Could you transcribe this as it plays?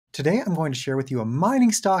Today, I'm going to share with you a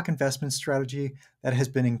mining stock investment strategy that has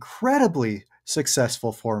been incredibly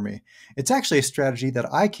successful for me. It's actually a strategy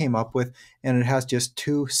that I came up with, and it has just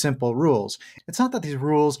two simple rules. It's not that these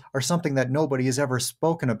rules are something that nobody has ever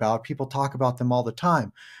spoken about. People talk about them all the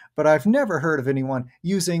time, but I've never heard of anyone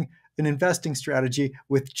using an investing strategy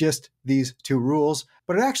with just these two rules,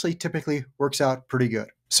 but it actually typically works out pretty good.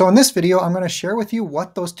 So in this video, I'm going to share with you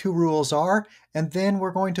what those two rules are, and then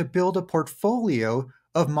we're going to build a portfolio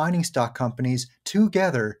of mining stock companies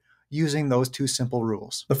together using those two simple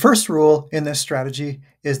rules. The first rule in this strategy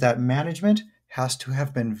is that management has to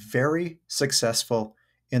have been very successful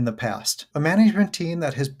in the past. A management team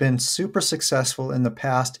that has been super successful in the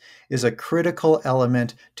past is a critical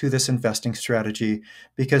element to this investing strategy,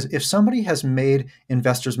 because if somebody has made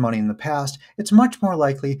investors money in the past, it's much more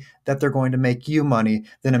likely that they're going to make you money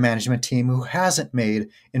than a management team who hasn't made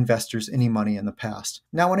investors any money in the past.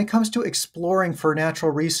 Now, when it comes to exploring for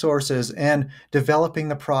natural resources and developing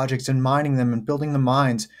the projects and mining them and building the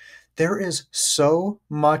mines, there is so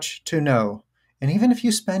much to know. And even if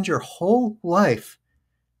you spend your whole life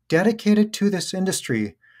dedicated to this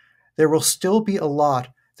industry, there will still be a lot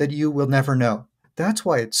that you will never know. That's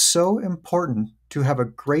why it's so important to have a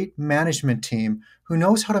great management team who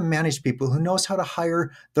knows how to manage people, who knows how to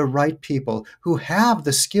hire the right people, who have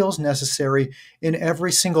the skills necessary in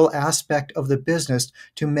every single aspect of the business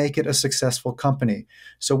to make it a successful company.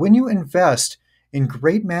 So when you invest in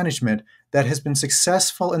great management that has been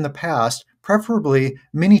successful in the past, preferably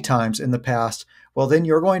many times in the past, well, then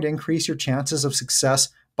you're going to increase your chances of success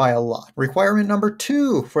by a lot. Requirement number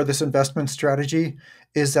 2 for this investment strategy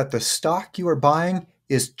is that the stock you are buying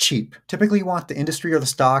is cheap. Typically, you want the industry or the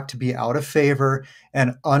stock to be out of favor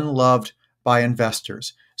and unloved by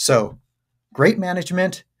investors. So, great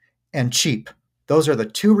management and cheap. Those are the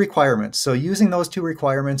two requirements. So using those two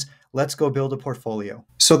requirements, let's go build a portfolio.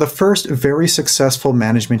 So the first very successful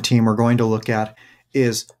management team we're going to look at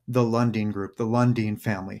is the Lundin Group, the Lundin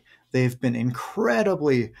family. They've been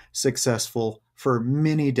incredibly successful for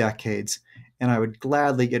many decades, and I would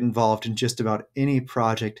gladly get involved in just about any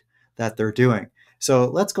project that they're doing. So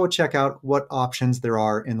let's go check out what options there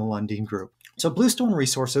are in the Lundin Group. So Bluestone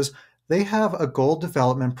Resources, they have a gold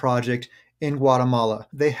development project in Guatemala.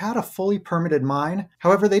 They had a fully permitted mine.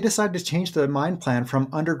 However, they decided to change the mine plan from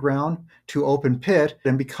underground to open pit,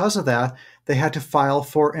 and because of that, they had to file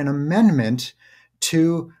for an amendment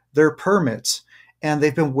to their permits. And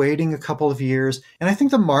they've been waiting a couple of years, and I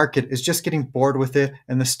think the market is just getting bored with it,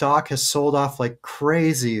 and the stock has sold off like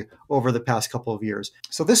crazy over the past couple of years.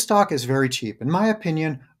 So this stock is very cheap. In my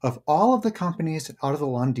opinion, of all of the companies out of the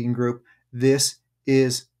Lundin Group, this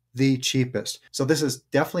is the cheapest. So this is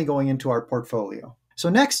definitely going into our portfolio.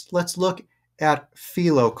 So next, let's look at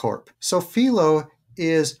Filo Corp. So Filo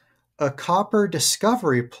is a copper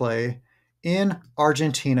discovery play in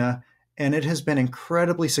Argentina, and it has been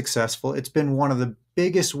incredibly successful. It's been one of the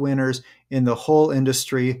biggest winners in the whole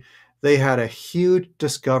industry. They had a huge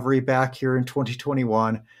discovery back here in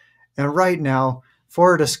 2021. And right now,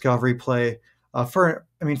 for a discovery play, for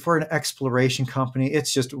an exploration company,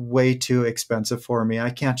 it's just way too expensive for me.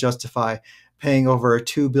 I can't justify paying over a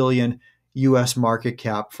 $2 billion US market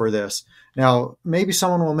cap for this. Now, maybe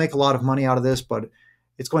someone will make a lot of money out of this, but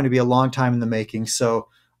it's going to be a long time in the making. So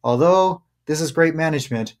although this is great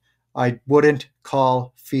management, I wouldn't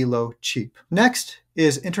call Filo cheap. Next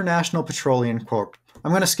is International Petroleum Corp.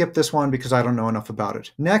 I'm going to skip this one because I don't know enough about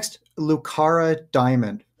it. Next, Lucara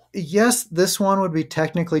Diamond. Yes, this one would be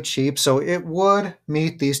technically cheap, so it would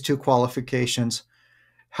meet these two qualifications.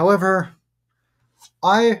 However,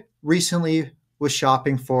 I recently was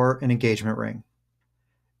shopping for an engagement ring.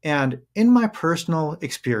 And in my personal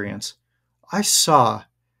experience, I saw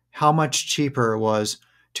how much cheaper it was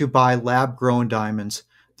to buy lab-grown diamonds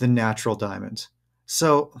than natural diamonds.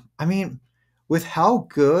 So, with how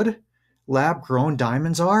good lab-grown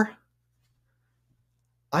diamonds are,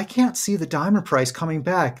 I can't see the diamond price coming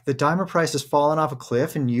back. The diamond price has fallen off a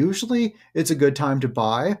cliff, and usually it's a good time to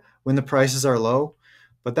buy when the prices are low,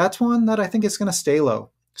 but that's one that I think is going to stay low.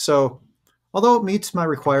 So, although it meets my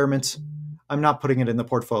requirements, I'm not putting it in the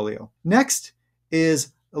portfolio. Next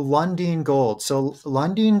is Lundin Gold. So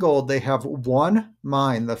Lundin Gold, they have one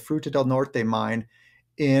mine, the Fruta del Norte mine,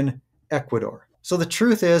 in Ecuador. So the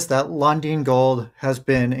truth is that Lundin Gold has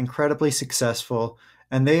been incredibly successful,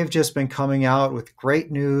 and they've just been coming out with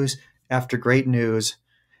great news after great news.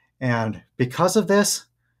 And because of this,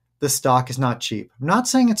 the stock is not cheap. I'm not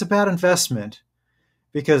saying it's a bad investment,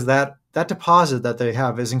 because that deposit that they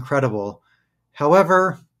have is incredible.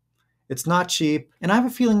 However, it's not cheap, and I have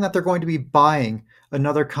a feeling that they're going to be buying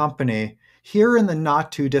another company here in the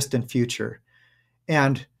not too distant future.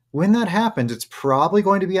 And When that happens, it's probably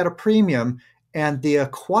going to be at a premium, and the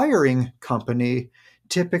acquiring company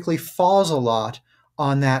typically falls a lot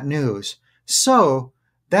on that news. So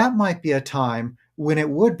that might be a time when it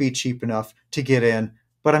would be cheap enough to get in,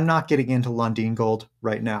 but I'm not getting into Lundin Gold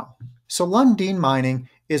right now. So Lundin Mining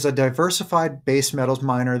is a diversified base metals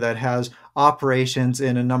miner that has operations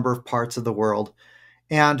in a number of parts of the world.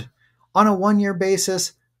 And on a 1 year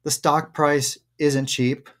basis, the stock price isn't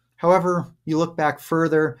cheap. However, you look back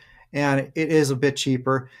further and it is a bit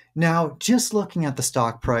cheaper. Now, just looking at the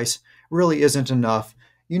stock price really isn't enough.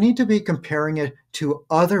 You need to be comparing it to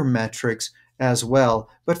other metrics as well.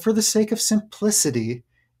 But for the sake of simplicity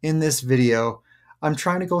in this video, I'm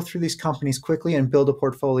trying to go through these companies quickly and build a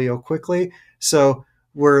portfolio quickly. So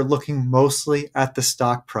we're looking mostly at the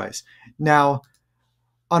stock price. Now,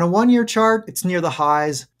 on a 1 year chart, it's near the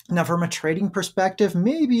highs. Now, from a trading perspective,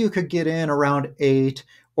 maybe you could get in around 8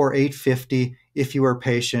 or 850 if you were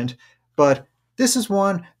patient. But this is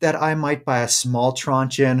one that I might buy a small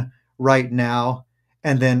tranche in right now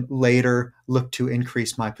and then later look to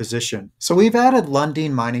increase my position. So we've added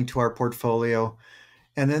Lundin Mining to our portfolio.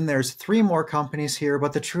 And then there's 3 more companies here,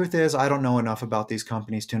 but the truth is I don't know enough about these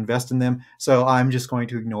companies to invest in them, so I'm just going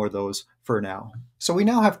to ignore those for now. So we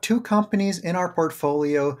now have 2 companies in our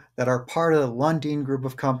portfolio that are part of the Lundin group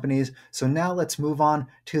of companies. So now let's move on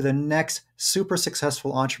to the next super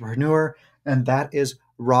successful entrepreneur, and that is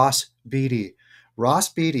Ross Beatty. Ross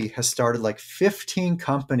Beatty has started like 15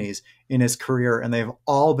 companies in his career, and they've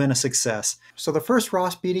all been a success. So the first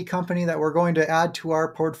Ross Beatty company that we're going to add to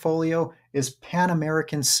our portfolio is Pan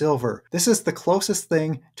American Silver. This is the closest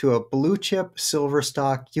thing to a blue chip silver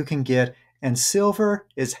stock you can get, and silver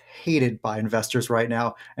is hated by investors right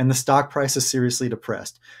now, and the stock price is seriously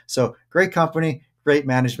depressed. So great company, great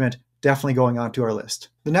management, definitely going on to our list.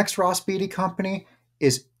 The next Ross Beatty company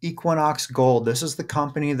is Equinox Gold. This is the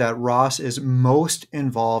company that Ross is most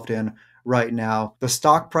involved in right now. The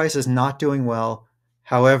stock price is not doing well.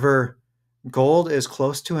 However, gold is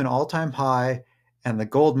close to an all-time high, and the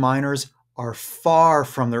gold miners are far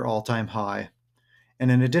from their all-time high. And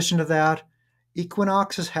in addition to that,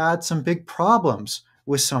 Equinox has had some big problems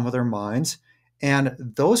with some of their mines, and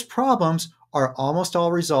those problems are almost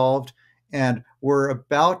all resolved, and we're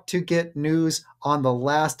about to get news on the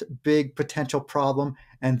last big potential problem,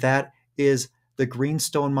 and that is the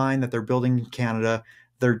greenstone mine that they're building in Canada.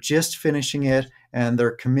 They're just finishing it, and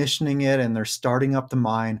they're commissioning it, and they're starting up the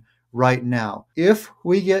mine right now. If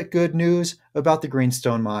we get good news about the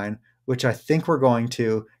greenstone mine, which I think we're going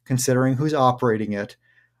to, considering who's operating it,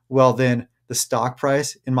 well then the stock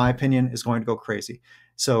price, in my opinion, is going to go crazy.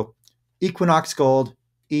 So Equinox Gold,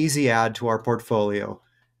 easy add to our portfolio.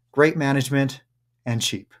 Great management and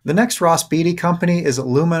cheap. The next Ross Beatty company is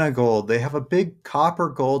Lumina Gold. They have a big copper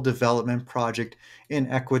gold development project in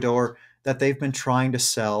Ecuador that they've been trying to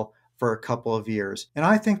sell for a couple of years. And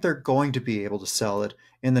I think they're going to be able to sell it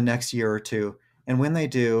in the next year or two. And when they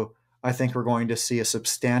do, I think we're going to see a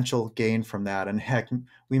substantial gain from that. And heck,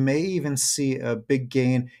 we may even see a big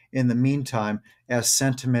gain in the meantime as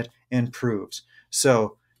sentiment improves.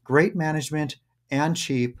 So great management and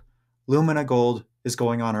cheap. Lumina Gold is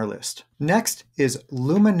going on our list. Next is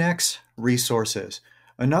Luminex Resources,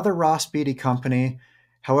 another Ross Beatty company.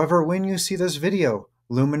 However, when you see this video,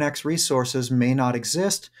 Luminex Resources may not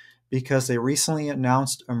exist because they recently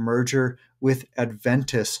announced a merger with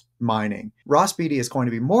Adventus Mining. Ross Beatty is going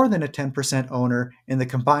to be more than a 10% owner in the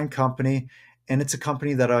combined company, and it's a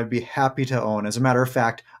company that I'd be happy to own. As a matter of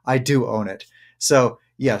fact, I do own it. So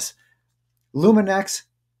yes, Luminex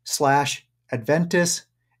 / Adventus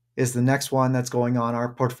is the next one that's going on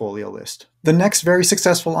our portfolio list. The next very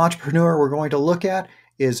successful entrepreneur we're going to look at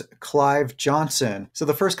is Clive Johnson. So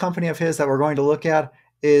the first company of his that we're going to look at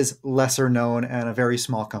is lesser known and a very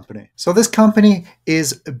small company. So this company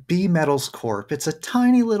is B Metals Corp. It's a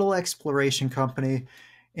tiny little exploration company,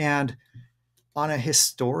 and on a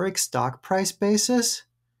historic stock price basis,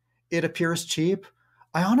 it appears cheap.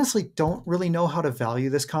 I honestly don't really know how to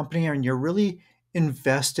value this company, and you're really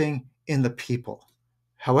investing in the people.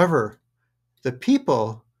 However, the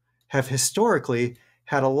people have historically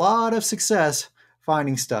had a lot of success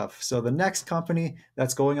finding stuff. So the next company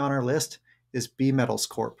that's going on our list is B Metals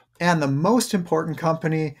Corp. And the most important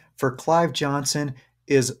company for Clive Johnson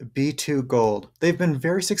is B2 Gold. They've been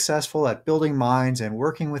very successful at building mines and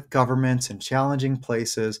working with governments in challenging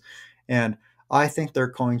places, and I think they're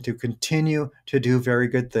going to continue to do very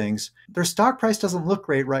good things. Their stock price doesn't look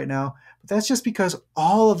great right now, but that's just because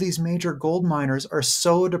all of these major gold miners are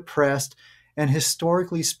so depressed, and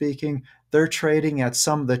historically speaking, they're trading at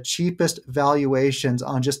some of the cheapest valuations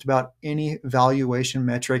on just about any valuation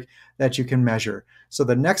metric that you can measure. So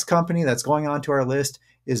the next company that's going onto our list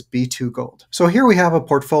is B2 Gold. So here we have a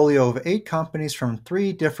portfolio of 8 companies from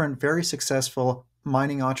 3 different very successful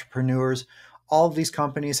mining entrepreneurs. All of these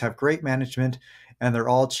companies have great management and they're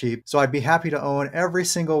all cheap. So I'd be happy to own every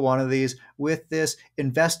single one of these with this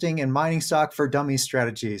investing and mining stock for dummies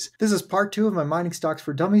strategies. This is part 2 of my mining stocks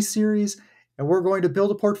for dummies series, and we're going to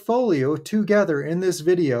build a portfolio together in this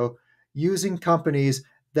video using companies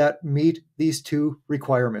that meet these 2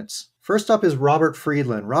 requirements. First up is Robert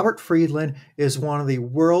Friedland. Robert Friedland is one of the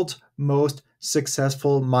world's most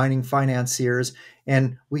successful mining financiers,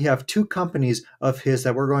 and we have 2 companies of his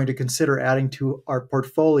that we're going to consider adding to our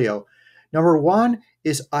portfolio. Number 1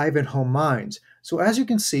 is Ivanhoe Mines. So as you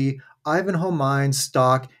can see, Ivanhoe Mines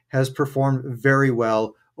stock has performed very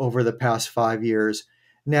well over the past 5 years.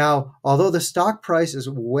 Now, although the stock price is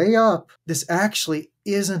way up, this actually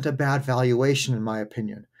isn't a bad valuation in my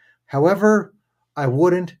opinion. However, I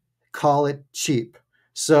wouldn't call it cheap.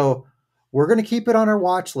 So we're going to keep it on our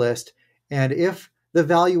watch list, and if the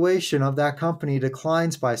valuation of that company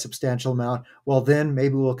declines by a substantial amount, well then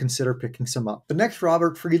maybe we'll consider picking some up. The next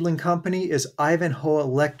Robert Friedland company is Ivanhoe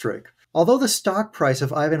Electric. Although the stock price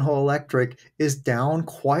of Ivanhoe Electric is down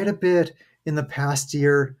quite a bit in the past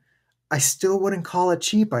year, I still wouldn't call it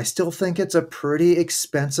cheap. I still think it's a pretty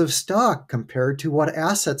expensive stock compared to what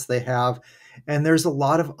assets they have. And there's a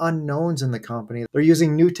lot of unknowns in the company. They're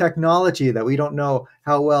using new technology that we don't know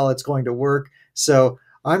how well it's going to work. So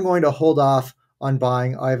I'm going to hold off on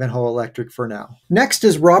buying Ivanhoe Electric for now. Next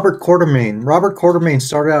is Robert Quartermain. Robert Quartermain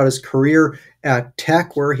started out his career at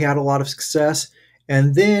Teck, where he had a lot of success.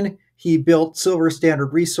 And then he built Silver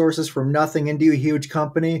Standard Resources from nothing into a huge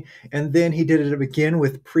company. And then he did it again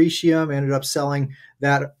with Pretium, ended up selling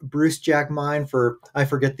that Brucejack mine for, I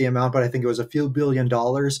forget the amount, but I think it was a few $1 billion.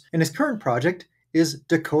 And his current project is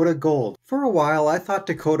Dakota Gold. For a while, I thought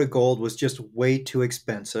Dakota Gold was just way too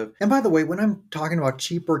expensive. And by the way, when I'm talking about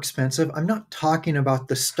cheap or expensive, I'm not talking about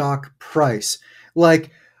the stock price. Like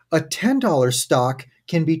a $10 stock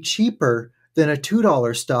can be cheaper than a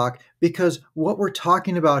 $2 stock because what we're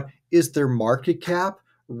talking about is their market cap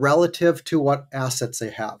relative to what assets they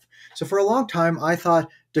have. So for a long time, I thought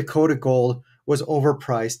Dakota Gold was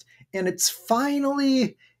overpriced, and it's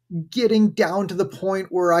finally getting down to the point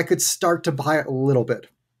where I could start to buy it a little bit.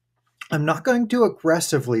 I'm not going to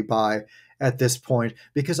aggressively buy at this point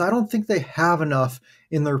because I don't think they have enough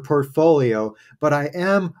in their portfolio, but I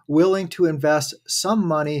am willing to invest some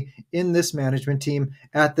money in this management team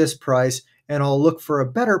at this price, and I'll look for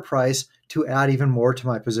a better price to add even more to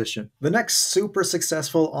my position. The next super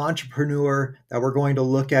successful entrepreneur that we're going to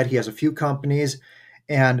look at, he has a few companies,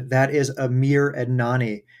 and that is Amir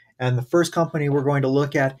Adnani. And the first company we're going to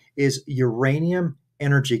look at is Uranium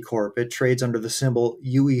Energy Corp. It trades under the symbol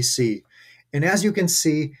UEC. And as you can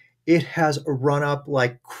see, it has run up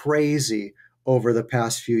like crazy over the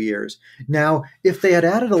past few years. Now, if they had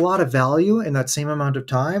added a lot of value in that same amount of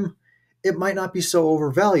time, it might not be so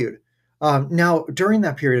overvalued. Now, during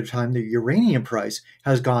that period of time, the uranium price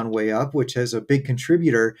has gone way up, which is a big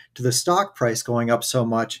contributor to the stock price going up so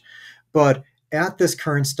much. But at this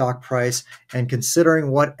current stock price and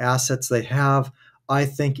considering what assets they have, I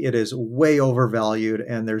think it is way overvalued,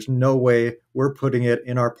 and there's no way we're putting it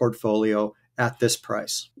in our portfolio at this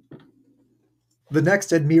price. The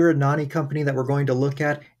next Amir Adnani company that we're going to look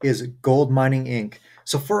at is Gold Mining Inc.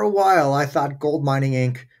 So for a while, I thought Gold Mining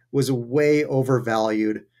Inc. was way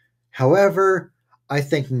overvalued. However, I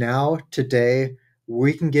think now, today,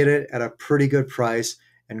 we can get it at a pretty good price,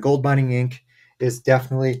 and Gold Mining Inc. is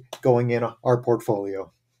definitely going in our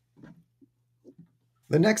portfolio.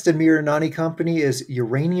 The next Amir Adnani company is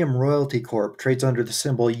Uranium Royalty Corp, trades under the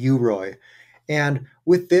symbol UROY. And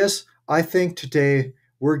with this, I think today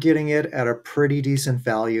we're getting it at a pretty decent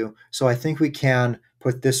value, so I think we can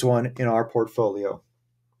put this one in our portfolio.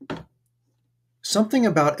 Something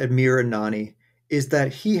about Amir Adnani is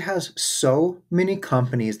that he has so many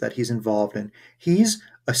companies that he's involved in. He's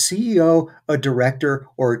a CEO, a director,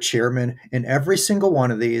 or a chairman in every single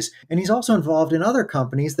one of these, and he's also involved in other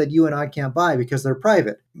companies that you and I can't buy because they're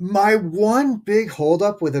private. My one big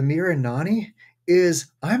holdup with Amir Adnani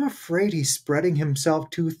is I'm afraid he's spreading himself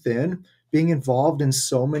too thin, being involved in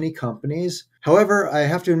so many companies. However, I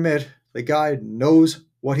have to admit, the guy knows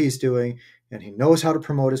what he's doing, and he knows how to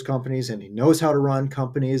promote his companies, and he knows how to run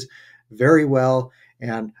companies very well,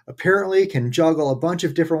 and apparently can juggle a bunch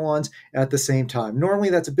of different ones at the same time. Normally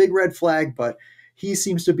that's a big red flag, but he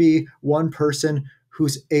seems to be one person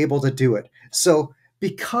who's able to do it. So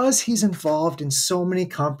because he's involved in so many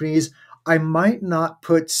companies, I might not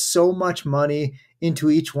put so much money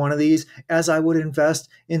into each one of these as I would invest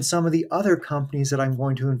in some of the other companies that I'm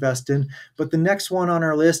going to invest in. But the next one on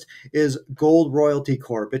our list is Gold Royalty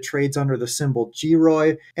Corp. It trades under the symbol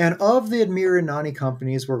GROY. And of the Admira Nani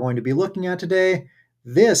companies we're going to be looking at today,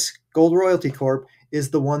 this Gold Royalty Corp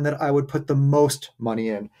is the one that I would put the most money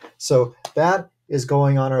in. So that is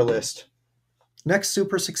going on our list. Next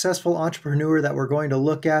super successful entrepreneur that we're going to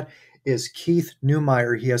look at is Keith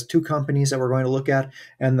Neumeyer. He has two companies that we're going to look at,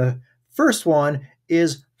 and the first one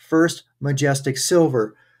is First Majestic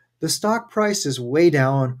Silver. The stock price is way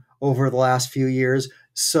down over the last few years,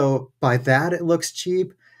 so by that it looks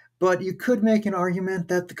cheap, but you could make an argument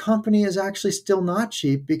that the company is actually still not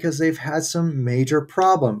cheap because they've had some major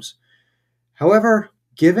problems. However,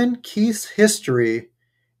 given Keith's history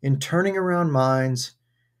in turning around mines,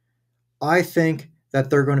 I think that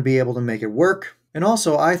they're going to be able to make it work. And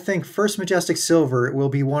also, I think First Majestic Silver will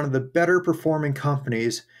be one of the better performing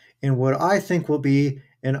companies in what I think will be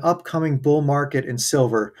an upcoming bull market in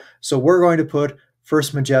silver. So we're going to put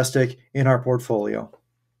First Majestic in our portfolio.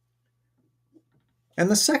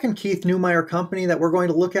 And the second Keith Neumeyer company that we're going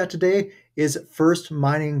to look at today is First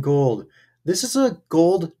Mining Gold. This is a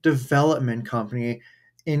gold development company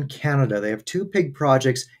in Canada. They have two big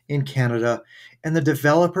projects in Canada, and the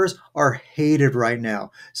developers are hated right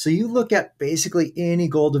now. So you look at basically any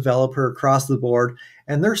gold developer across the board,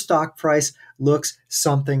 and their stock price looks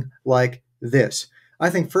something like this. I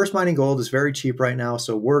think First Mining Gold is very cheap right now,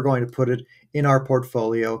 so we're going to put it in our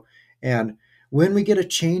portfolio. And when we get a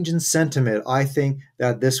change in sentiment, I think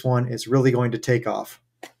that this one is really going to take off.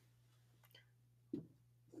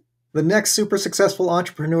 The next super successful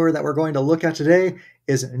entrepreneur that we're going to look at today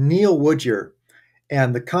is Neil Woodyer,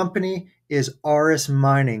 and the company is RS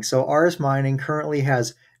Mining. So RS Mining currently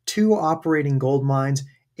has two operating gold mines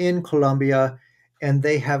in Colombia, and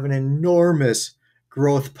they have an enormous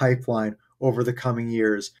growth pipeline over the coming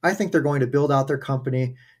years. I think they're going to build out their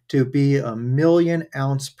company to be a 1 million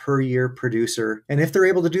ounce per year producer. And if they're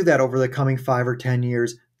able to do that over the coming 5 or 10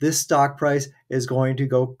 years, this stock price is going to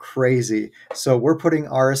go crazy. So we're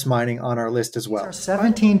putting RS Mining on our list as well. These are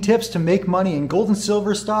 17 tips to make money in gold and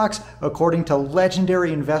silver stocks, according to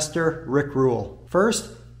legendary investor Rick Rule. First,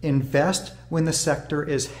 invest when the sector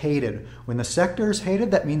is hated. When the sector is hated,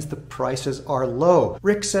 that means the prices are low.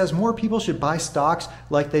 Rick says more people should buy stocks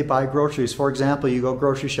like they buy groceries. For example, you go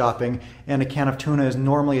grocery shopping and a can of tuna is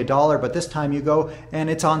normally $1, but this time you go and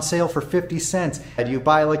it's on sale for 50 cents. And you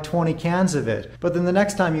buy like 20 cans of it. But then the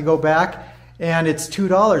next time you go back and it's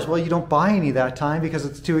 $2. Well, you don't buy any that time because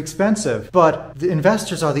it's too expensive. But the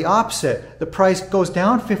investors are the opposite. The price goes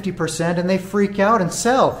down 50% and they freak out and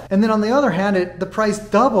sell. And then on the other hand, the price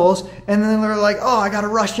doubles and then they're like, oh, I gotta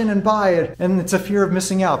rush in and buy it. And it's a fear of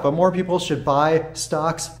missing out. But more people should buy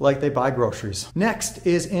stocks like they buy groceries. Next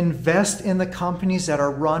is invest in the companies that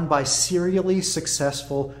are run by serially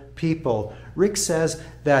successful people. Rick says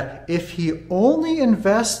that if he only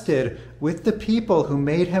invested with the people who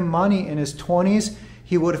made him money in his 20s,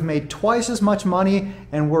 he would have made twice as much money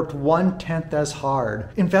and worked 1/10 as hard.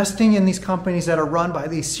 Investing in these companies that are run by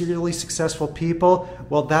these serially successful people,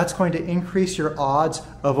 well, that's going to increase your odds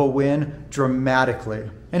of a win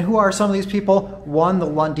dramatically. And who are some of these people? One, the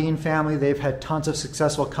Lundin family. They've had tons of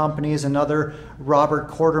successful companies. Another, Robert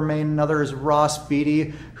Quartermain. Another is Ross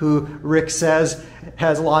Beatty, who Rick says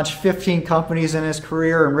has launched 15 companies in his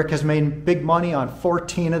career, and Rick has made big money on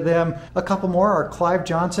 14 of them. A couple more are Clive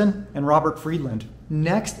Johnson and Robert Friedland.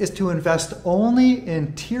 Next is to invest only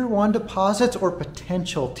in Tier 1 deposits or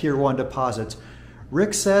potential Tier 1 deposits.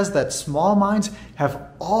 Rick says that small mines have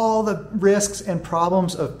all the risks and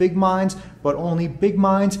problems of big mines, but only big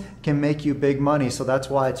mines can make you big money. So that's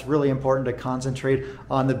why it's really important to concentrate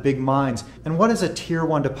on the big mines. And what is a Tier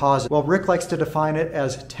 1 deposit? Well, Rick likes to define it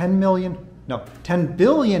as $10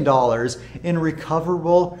 billion in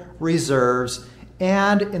recoverable reserves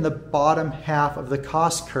and in the bottom half of the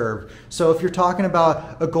cost curve. So if you're talking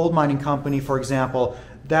about a gold mining company, for example,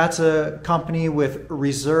 that's a company with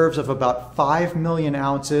reserves of about 5 million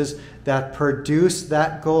ounces that produce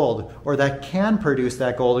that gold, or that can produce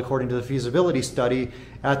that gold according to the feasibility study,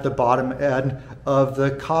 at the bottom end of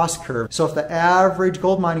the cost curve. So if the average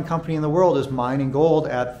gold mining company in the world is mining gold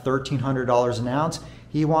at $1,300 an ounce,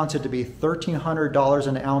 he wants it to be $1,300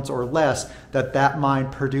 an ounce or less that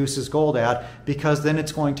mine produces gold at, because then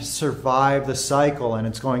it's going to survive the cycle and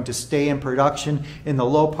it's going to stay in production in the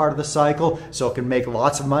low part of the cycle so it can make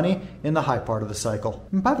lots of money in the high part of the cycle.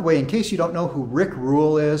 And by the way, in case you don't know who Rick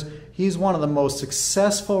Rule is, He's one of the most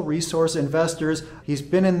successful resource investors. He's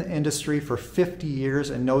been in the industry for 50 years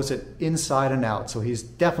and knows it inside and out. So he's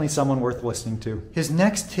definitely someone worth listening to. His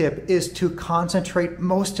next tip is to concentrate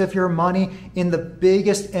most of your money in the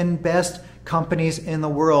biggest and best companies in the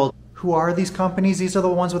world. Who are these companies? These are the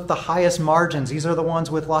ones with the highest margins. These are the ones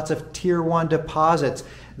with lots of tier 1 deposits.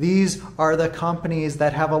 These are the companies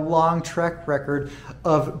that have a long track record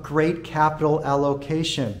of great capital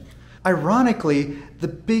allocation. Ironically, the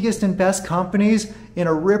biggest and best companies in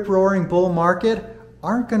a rip-roaring bull market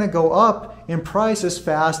aren't going to go up in price as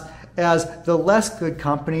fast as the less good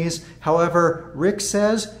companies. However, Rick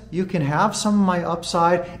says you can have some of my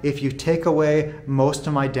upside if you take away most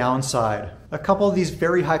of my downside. A couple of these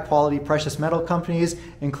very high quality precious metal companies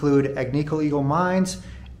include Agnico Eagle Mines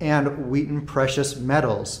and Wheaton Precious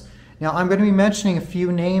Metals. Now, I'm going to be mentioning a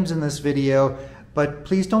few names in this video, but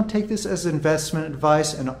please don't take this as investment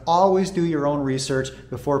advice and always do your own research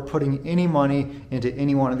before putting any money into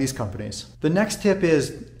any one of these companies. The next tip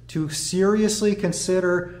is to seriously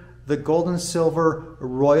consider the gold and silver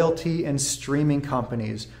royalty and streaming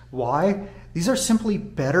companies. Why? These are simply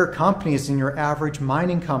better companies than your average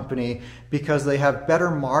mining company because they have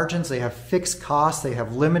better margins, they have fixed costs, they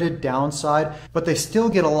have limited downside, but they still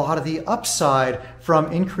get a lot of the upside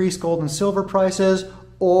from increased gold and silver prices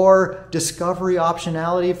or discovery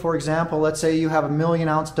optionality. For example, let's say you have a 1 million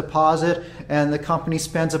ounce deposit and the company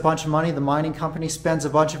spends a bunch of money, the mining company spends a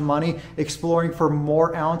bunch of money exploring for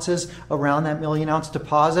more ounces around that 1 million ounce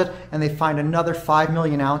deposit, and they find another 5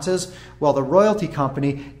 million ounces. Well, the royalty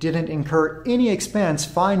company didn't incur any expense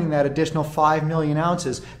finding that additional 5 million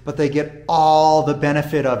ounces, but they get all the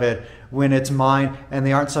benefit of it when it's mined, and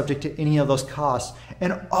they aren't subject to any of those costs.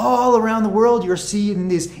 And all around the world, you're seeing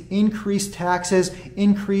these increased taxes,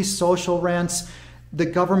 increased social rents, the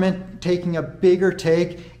government taking a bigger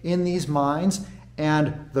take in these mines,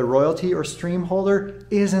 and the royalty or stream holder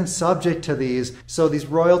isn't subject to these. So these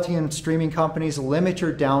royalty and streaming companies limit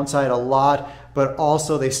your downside a lot, but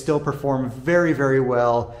also they still perform very, very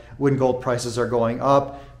well when gold prices are going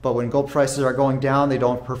up. But when gold prices are going down, they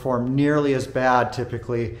don't perform nearly as bad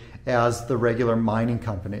typically as the regular mining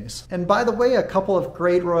companies. And by the way, a couple of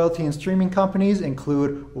great royalty and streaming companies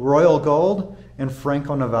include Royal Gold and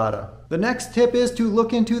Franco-Nevada. The next tip is to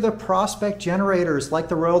look into the prospect generators like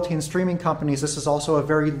the royalty and streaming companies. This is also a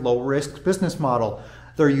very low-risk business model.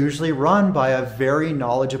 They're usually run by a very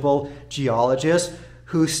knowledgeable geologist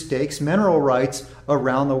who stakes mineral rights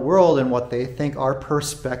around the world in what they think are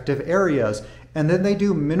prospective areas. And then they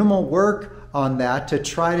do minimal work on that to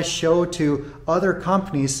try to show to other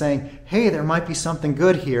companies saying, hey, there might be something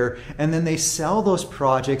good here. And then they sell those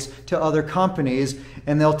projects to other companies,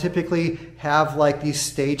 and they'll typically have like these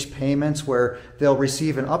staged payments where they'll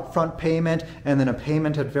receive an upfront payment and then a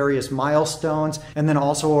payment at various milestones, and then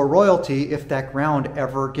also a royalty if that ground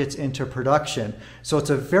ever gets into production. So it's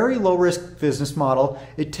a very low risk business model.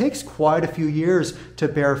 It takes quite a few years to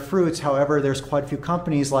bear fruits. However, there's quite a few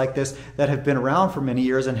companies like this that have been around for many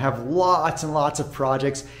years and have lots and lots of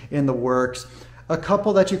projects in the works. A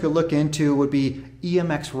couple that you could look into would be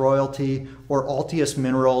EMX Royalty or Altius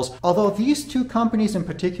Minerals. Although these two companies in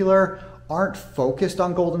particular aren't focused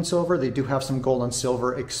on gold and silver, they do have some gold and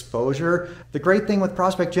silver exposure. The great thing with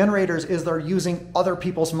prospect generators is they're using other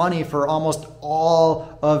people's money for almost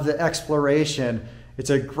all of the exploration. It's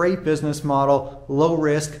a great business model, low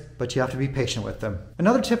risk, but you have to be patient with them.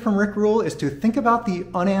 Another tip from Rick Rule is to think about the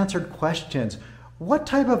unanswered questions. What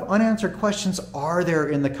type of unanswered questions are there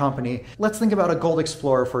in the company? Let's think about a gold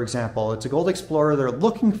explorer, for example. It's a gold explorer, they're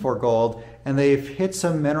looking for gold, and they've hit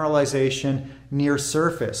some mineralization near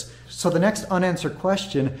surface. So the next unanswered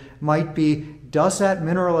question might be, does that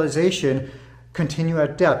mineralization continue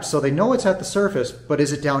at depth? So they know it's at the surface, but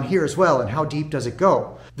is it down here as well, and how deep does it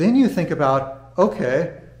go? Then you think about,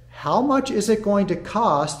 okay, how much is it going to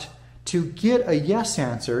cost to get a yes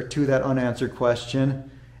answer to that unanswered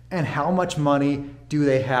question? And how much money do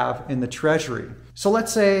they have in the treasury? So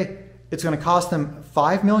let's say it's going to cost them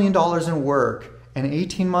 $5 million in work and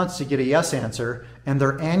 18 months to get a yes answer, and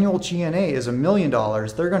their annual G&A is $1 million.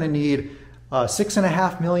 They're going to need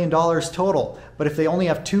 $6.5 million total. But if they only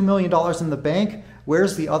have $2 million in the bank,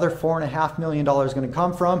 where's the other $4.5 million going to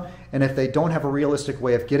come from? And if they don't have a realistic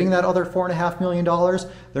way of getting that other $4.5 million,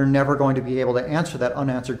 they're never going to be able to answer that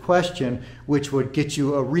unanswered question, which would get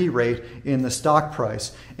you a re-rate in the stock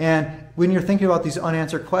price. And when you're thinking about these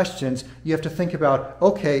unanswered questions, you have to think about,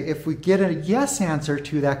 okay, if we get a yes answer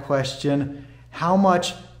to that question, how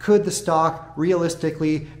much could the stock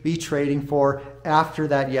realistically be trading for after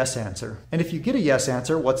that yes answer? And if you get a yes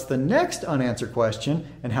answer, what's the next unanswered question,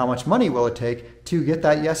 and how much money will it take to get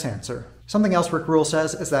that yes answer? Something else Rick Rule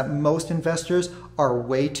says is that most investors are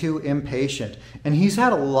way too impatient. And he's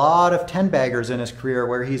had a lot of 10-baggers in his career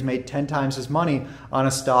where he's made 10 times his money on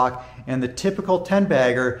a stock, and the typical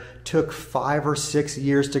 10-bagger took 5 or 6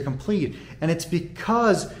 years to complete. And it's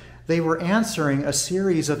because they were answering a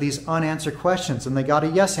series of these unanswered questions, and they got a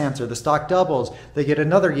yes answer. The stock doubles. They get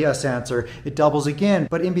another yes answer. It doubles again.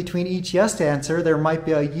 But in between each yes answer, there might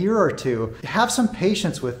be a year or two. Have some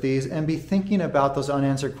patience with these and be thinking about those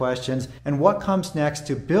unanswered questions and what comes next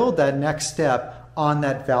to build that next step on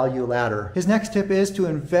that value ladder. His next tip is to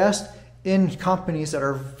invest in companies that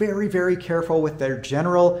are very, very careful with their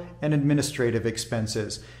general and administrative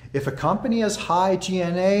expenses. If a company has high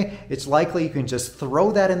G&A, it's likely you can just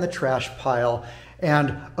throw that in the trash pile.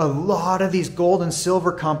 And a lot of these gold and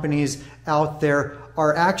silver companies out there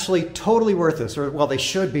are actually totally worthless, or well, they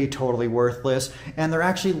should be totally worthless, and they're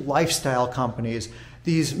actually lifestyle companies.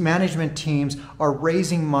 These management teams are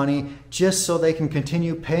raising money just so they can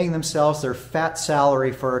continue paying themselves their fat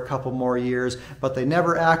salary for a couple more years, but they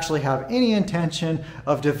never actually have any intention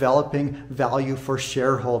of developing value for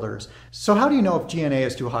shareholders. So how do you know if G&A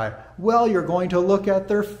is too high? Well, you're going to look at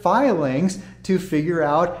their filings to figure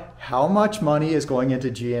out how much money is going into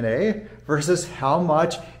G&A versus how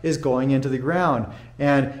much is going into the ground.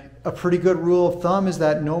 And a pretty good rule of thumb is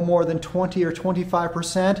that no more than 20 or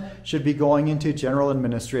 25% should be going into general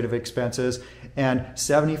administrative expenses, and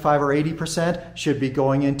 75 or 80% should be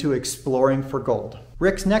going into exploring for gold.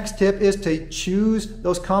 Rick's next tip is to choose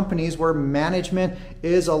those companies where management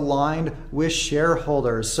is aligned with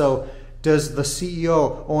shareholders. So does the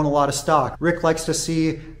CEO own a lot of stock? Rick likes to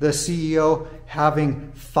see the CEO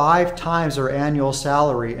having 5 times their annual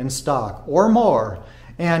salary in stock or more.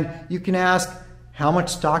 And you can ask, how much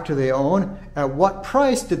stock do they own? At what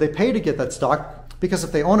price did they pay to get that stock? Because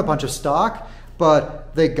if they own a bunch of stock,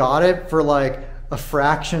 but they got it for like a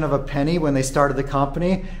fraction of a penny when they started the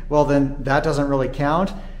company, well, then that doesn't really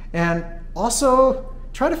count. And also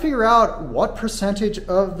try to figure out what percentage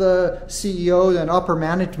of the CEO and upper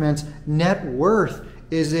management's net worth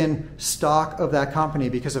is in stock of that company,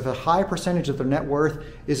 because if a high percentage of their net worth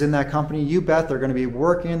is in that company, you bet they're going to be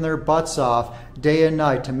working their butts off day and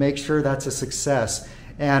night to make sure that's a success.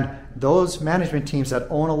 And those management teams that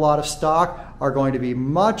own a lot of stock are going to be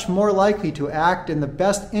much more likely to act in the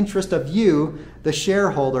best interest of you, the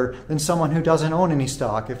shareholder, than someone who doesn't own any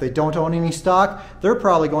stock. If they don't own any stock, they're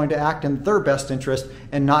probably going to act in their best interest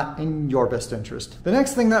and not in your best interest. The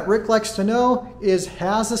next thing that Rick likes to know is,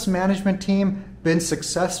 has this management team been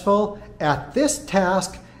successful at this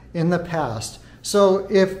task in the past? So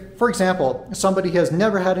if, for example, somebody has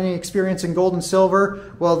never had any experience in gold and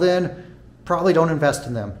silver, well then probably don't invest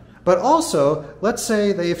in them. But also, let's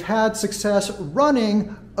say they've had success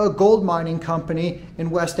running a gold mining company in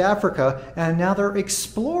West Africa, and now they're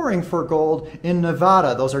exploring for gold in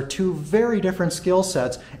Nevada. Those are two very different skill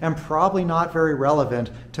sets and probably not very relevant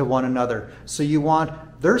to one another. So you want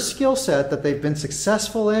their skill set that they've been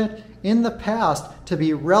successful in the past to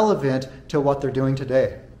be relevant to what they're doing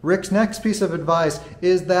today. Rick's next piece of advice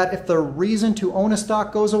is that if the reason to own a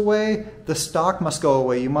stock goes away, the stock must go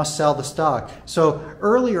away. You must sell the stock. So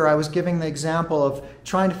earlier I was giving the example of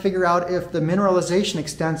trying to figure out if the mineralization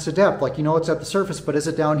extends to depth. Like, you know, it's at the surface, but is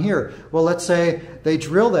it down here? Well, let's say they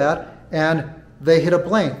drill that and they hit a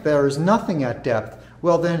blank. There is nothing at depth.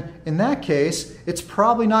 Well, then in that case, it's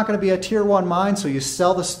probably not going to be a tier 1 mine, so you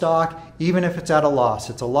sell the stock even if it's at a loss.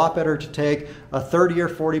 It's a lot better to take a 30 or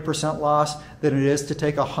 40% loss than it is to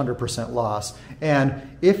take a 100% loss.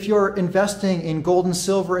 And if you're investing in gold and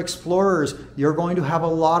silver explorers, you're going to have a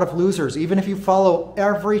lot of losers. Even if you follow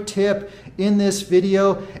every tip in this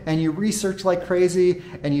video and you research like crazy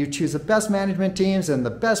and you choose the best management teams and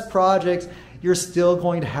the best projects, you're still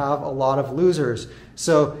going to have a lot of losers.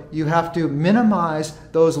 So you have to minimize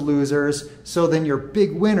those losers so then your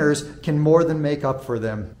big winners can more than make up for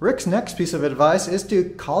them. Rick's next piece of advice is to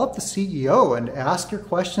call up the CEO and ask your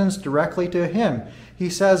questions directly to him. He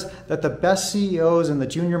says that the best CEOs in the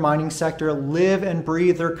junior mining sector live and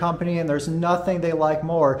breathe their company, and there's nothing they like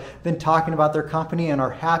more than talking about their company, and are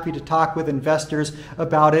happy to talk with investors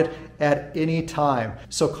about it at any time.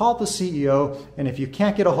 So call the CEO, and if you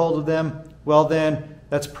can't get a hold of them, well then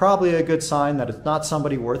that's probably a good sign that it's not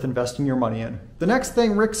somebody worth investing your money in. The next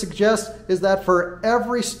thing Rick suggests is that for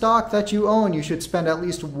every stock that you own, you should spend at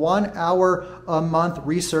least 1 hour a month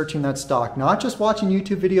researching that stock. Not just watching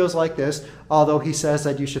YouTube videos like this, although he says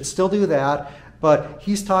that you should still do that, but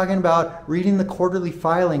he's talking about reading the quarterly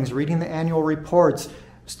filings, reading the annual reports,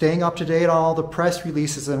 staying up to date on all the press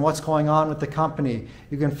releases and what's going on with the company.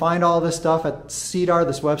 You can find all this stuff at CDAR,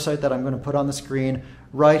 this website that I'm going to put on the screen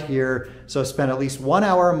right here. So spend at least 1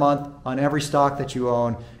 hour a month on every stock that you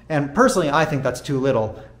own. And personally, I think that's too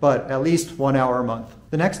little, but at least 1 hour a month.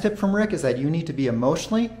 The next tip from Rick is that you need to be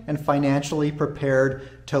emotionally and financially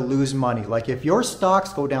prepared to lose money. Like if your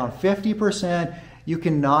stocks go down 50%, you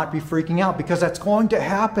cannot be freaking out because that's going to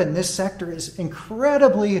happen. This sector is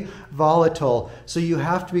incredibly volatile. So you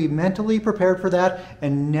have to be mentally prepared for that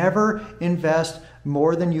and never invest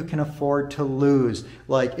more than you can afford to lose.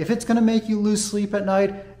 Like if it's gonna make you lose sleep at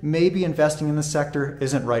night, maybe investing in the sector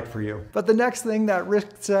isn't right for you. But the next thing that Rick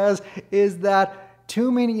says is that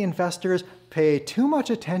too many investors pay too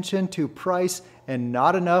much attention to price and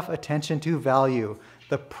not enough attention to value.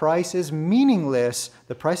 The price is meaningless.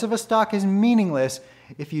 The price of a stock is meaningless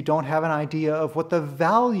if you don't have an idea of what the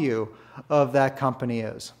value of that company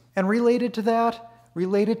is. And related to that,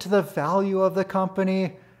 related to the value of the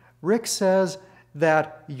company, Rick says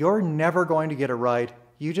that you're never going to get it right.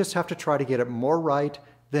 You just have to try to get it more right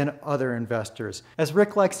than other investors. As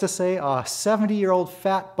Rick likes to say, a 70-year-old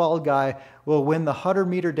fat bald guy will win the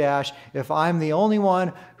 100-meter dash if I'm the only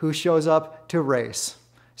one who shows up to race.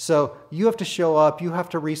 So you have to show up, you have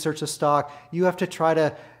to research the stock, you have to try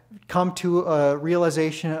to come to a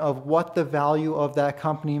realization of what the value of that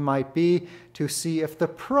company might be to see if the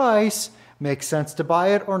price makes sense to buy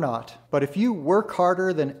it or not. But if you work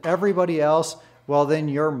harder than everybody else, well, then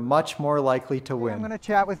you're much more likely to win. I'm going to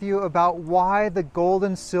chat with you about why the gold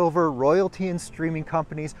and silver royalty and streaming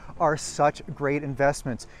companies are such great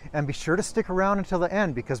investments. And be sure to stick around until the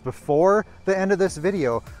end, because before the end of this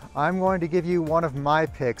video, I'm going to give you one of my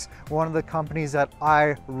picks, one of the companies that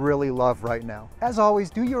I really love right now. As always,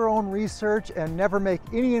 do your own research and never make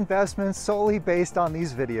any investments solely based on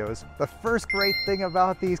these videos. The first great thing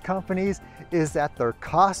about these companies is that their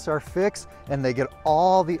costs are fixed and they get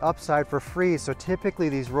all the upside for free. So typically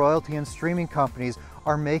these royalty and streaming companies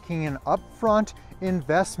are making an upfront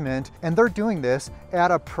investment, and they're doing this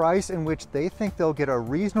at a price in which they think they'll get a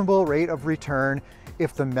reasonable rate of return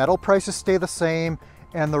if the metal prices stay the same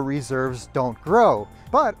and the reserves don't grow.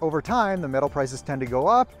 But over time, the metal prices tend to go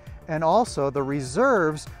up, and also the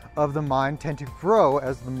reserves of the mine tend to grow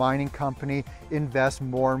as the mining company invests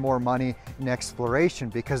more and more money in exploration,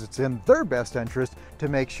 because it's in their best interest to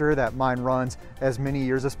make sure that mine runs as many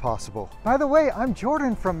years as possible. By the way, I'm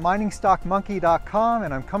Jordan from miningstockmonkey.com,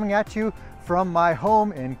 and I'm coming at you from my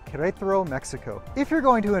home in Querétaro, Mexico. If you're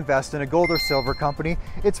going to invest in a gold or silver company,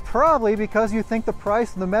 it's probably because you think the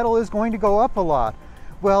price of the metal is going to go up a lot.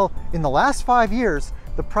 Well, in the last 5 years,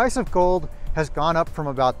 the price of gold has gone up from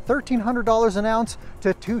about $1,300 an ounce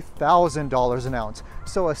to $2,000 an ounce.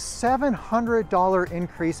 So a $700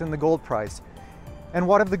 increase in the gold price. And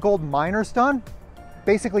what have the gold miners done?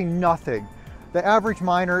 Basically nothing. The average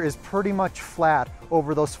miner is pretty much flat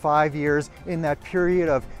over those 5 years in that period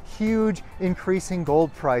of huge increasing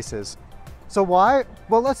gold prices. So why?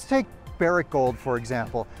 Well, let's take Barrick Gold, for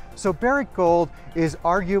example. So Barrick Gold is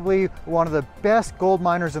arguably one of the best gold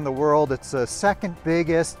miners in the world. It's the second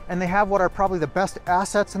biggest, and they have what are probably the best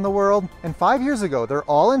assets in the world. And 5 years ago, their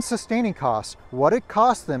all-in sustaining costs, what it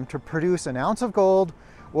cost them to produce an ounce of gold,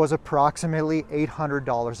 was approximately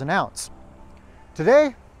 $800 an ounce.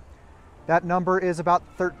 Today, that number is about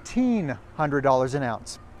 $1,300 an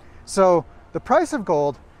ounce. So the price of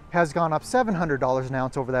gold has gone up $700 an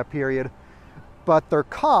ounce over that period, but their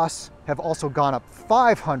costs have also gone up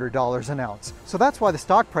 $500 an ounce. So that's why the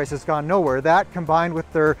stock price has gone nowhere. That combined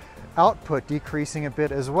with their output decreasing a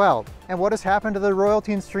bit as well. And what has happened to the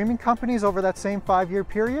royalty and streaming companies over that same 5-year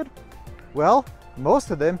period? Well,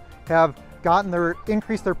 most of them have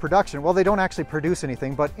increased their production. Well, they don't actually produce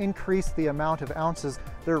anything, but increase the amount of ounces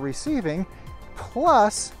they're receiving.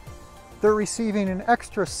 Plus, they're receiving an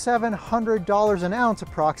extra $700 an ounce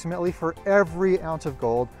approximately for every ounce of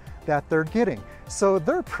gold that they're getting. So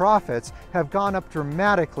their profits have gone up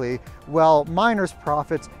dramatically, while miners'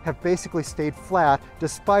 profits have basically stayed flat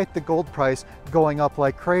despite the gold price going up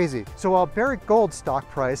like crazy. So while Barrick Gold's stock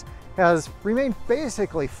price has remained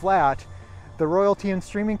basically flat, the royalty and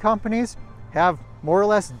streaming companies have more or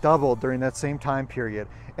less doubled during that same time period.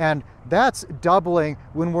 And that's doubling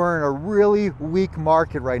when we're in a really weak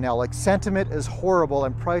market right now. Like, sentiment is horrible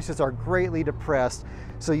and prices are greatly depressed.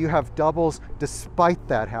 So you have doubles despite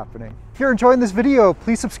that happening. If you're enjoying this video,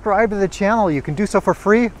 please subscribe to the channel. You can do so for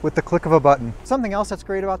free with the click of a button. Something else that's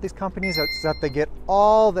great about these companies is that they get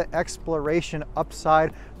all the exploration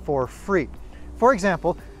upside for free. For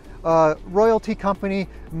example, a royalty company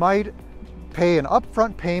might pay an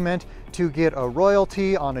upfront payment to get a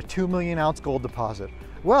royalty on a 2 million ounce gold deposit.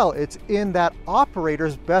 Well, it's in that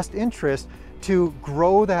operator's best interest to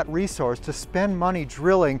grow that resource, to spend money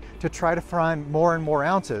drilling to try to find more and more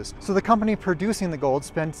ounces. So the company producing the gold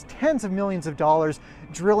spends tens of millions of dollars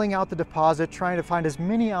drilling out the deposit, trying to find as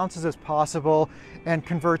many ounces as possible, and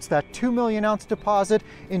converts that 2 million ounce deposit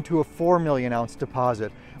into a 4 million ounce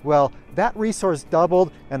deposit. Well, that resource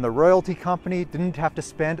doubled and the royalty company didn't have to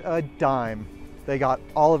spend a dime. They got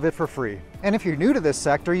all of it for free. And if you're new to this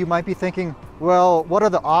sector, you might be thinking, well, what are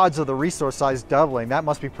the odds of the resource size doubling? That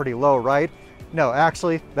must be pretty low, right? No,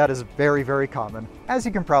 actually, that is very, very common. As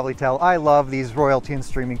you can probably tell, I love these royalty and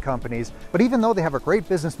streaming companies, but even though they have a great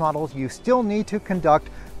business model, you still need to conduct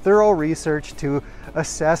thorough research to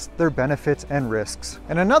assess their benefits and risks.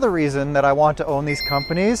 And another reason that I want to own these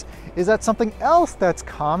companies is that something else that's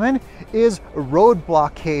common is road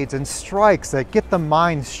blockades and strikes that get the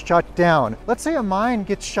mines shut down. Let's say a mine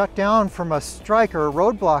gets shut down from a strike or a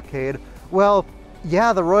road blockade. Well,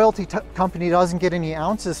 yeah, the royalty company doesn't get any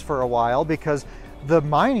ounces for a while because the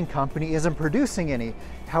mining company isn't producing any.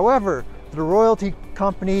 However, the royalty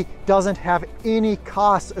company doesn't have any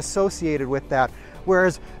costs associated with that.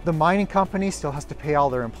 Whereas the mining company still has to pay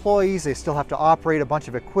all their employees, they still have to operate a bunch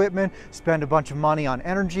of equipment, spend a bunch of money on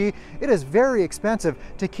energy. It is very expensive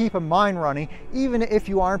to keep a mine running, even if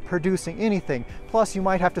you aren't producing anything. Plus, you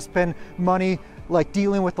might have to spend money like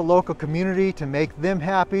dealing with the local community to make them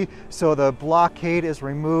happy so the blockade is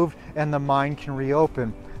removed and the mine can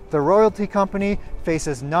reopen. The royalty company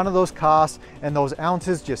faces none of those costs, and those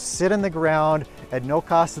ounces just sit in the ground at no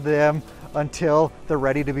cost to them until they're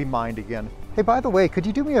ready to be mined again. Hey, by the way, could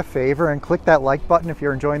you do me a favor and click that like button if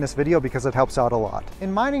you're enjoying this video, because it helps out a lot.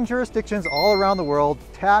 In mining jurisdictions all around the world,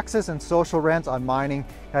 taxes and social rents on mining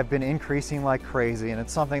have been increasing like crazy, and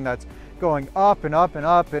it's something that's going up and up and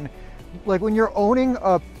up. And like when you're owning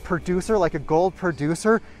a producer, like a gold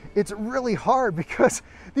producer, it's really hard because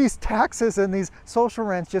these taxes and these social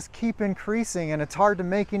rents just keep increasing, and it's hard to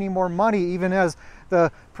make any more money even as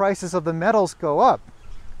the prices of the metals go up.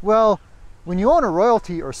 Well, when you own a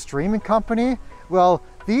royalty or streaming company, well,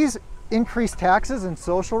 these increased taxes and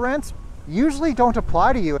social rents usually don't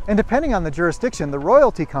apply to you. And depending on the jurisdiction, the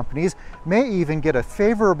royalty companies may even get a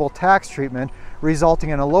favorable tax treatment, resulting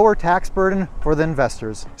in a lower tax burden for the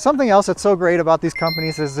investors. Something else that's so great about these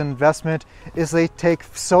companies as an investment is they take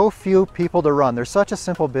so few people to run. They're such a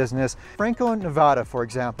simple business. Franco-Nevada, for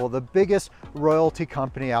example, the biggest royalty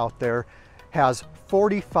company out there, has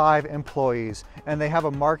 45 employees, and they have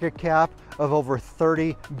a market cap of over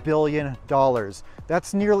 $30 billion.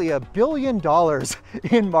 That's nearly $1 billion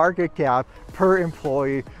in market cap per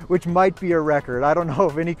employee, which might be a record. I don't know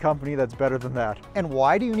of any company that's better than that. And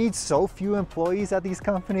why do you need so few employees at these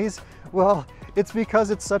companies? Well, it's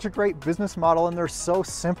because it's such a great business model and they're so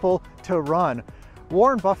simple to run.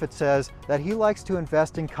 Warren Buffett says that he likes to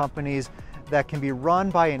invest in companies that can be run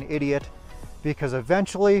by an idiot, because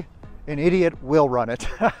eventually an idiot will run it.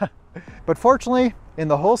 But fortunately, in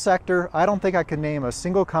the whole sector, I don't think I could name a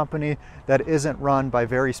single company that isn't run by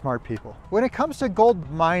very smart people. When it comes to gold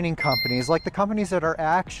mining companies, like the companies that are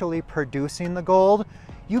actually producing the gold,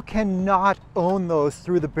 you cannot own those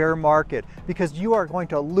through the bear market because you are going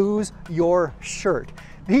to lose your shirt.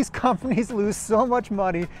 These companies lose so much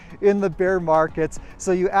money in the bear markets,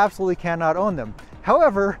 so you absolutely cannot own them.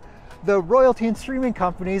 However, the royalty and streaming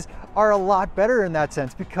companies are a lot better in that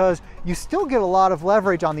sense, because you still get a lot of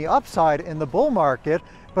leverage on the upside in the bull market,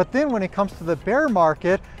 but then when it comes to the bear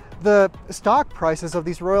market, the stock prices of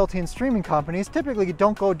these royalty and streaming companies typically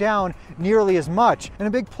don't go down nearly as much. And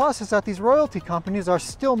a big plus is that these royalty companies are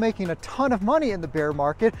still making a ton of money in the bear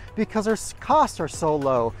market because their costs are so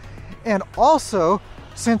low. And also,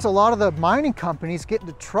 since a lot of the mining companies get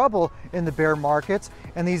into trouble in the bear markets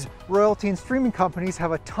and these royalty and streaming companies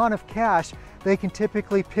have a ton of cash, they can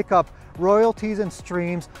typically pick up royalties and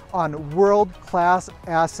streams on world-class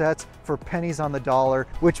assets for pennies on the dollar,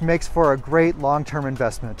 which makes for a great long-term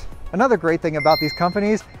investment. Another great thing about these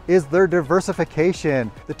companies is their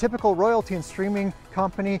diversification. The typical royalty and streaming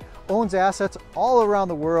company owns assets all around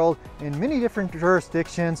the world in many different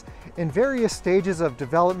jurisdictions in various stages of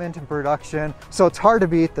development and production, so it's hard to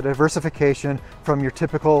beat the diversification from your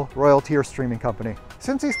typical royalty or streaming company.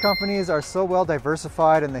 Since these companies are so well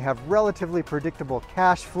diversified and they have relatively predictable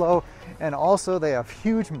cash flow, and also they have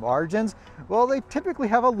huge margins, well, they typically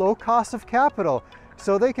have a low cost of capital,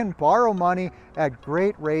 so they can borrow money at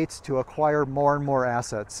great rates to acquire more and more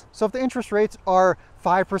assets. So if the interest rates are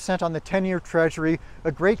 5% on the 10-year treasury,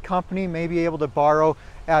 a great company may be able to borrow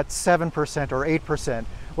at 7% or 8%.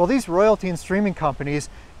 Well, these royalty and streaming companies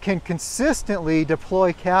can consistently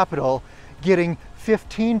deploy capital, getting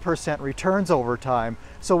 15% returns over time.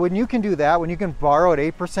 So when you can do that, when you can borrow at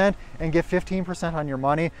 8% and get 15% on your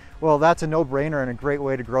money, well, that's a no-brainer and a great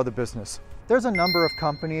way to grow the business. There's a number of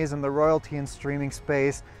companies in the royalty and streaming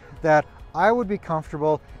space that I would be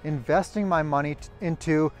comfortable investing my money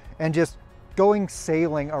into and just going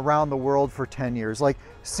sailing around the world for 10 years. Like,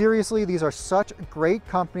 seriously, these are such great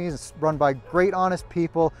companies run by great, honest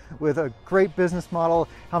people with a great business model.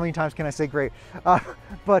 How many times can I say great?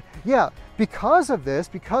 But yeah, because of this,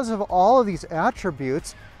 because of all of these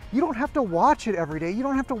attributes, you don't have to watch it every day. You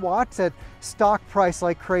don't have to watch that stock price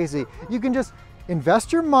like crazy. You can just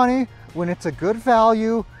invest your money when it's a good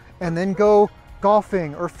value and then go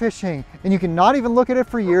golfing or fishing, and you can not even look at it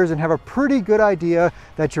for years and have a pretty good idea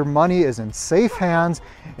that your money is in safe hands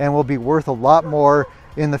and will be worth a lot more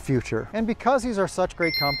in the future. And because these are such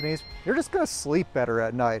great companies, you're just gonna sleep better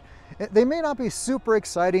at night. They may not be super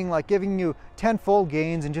exciting, like giving you tenfold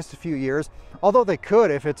gains in just a few years, although they could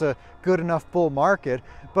if it's a good enough bull market,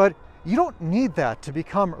 but you don't need that to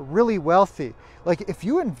become really wealthy. Like, if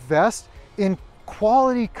you invest in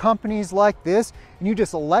quality companies like this and you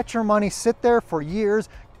just let your money sit there for years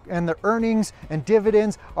and the earnings and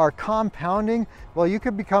dividends are compounding, well, you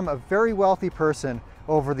could become a very wealthy person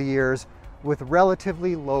over the years with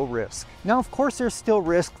relatively low risk. Now, of course, there's still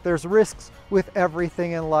risk. There's risks with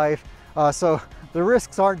everything in life. So the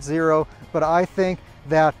risks aren't zero, but I think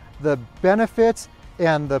that the benefits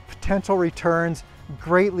and the potential returns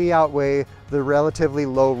greatly outweigh the relatively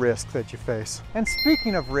low risk that you face. And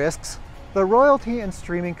speaking of risks, the royalty and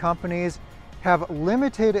streaming companies have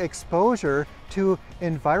limited exposure to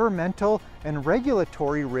environmental and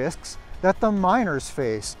regulatory risks that the miners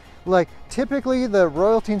face. Like, typically the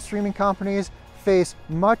royalty and streaming companies face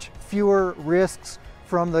much fewer risks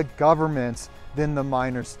from the governments than the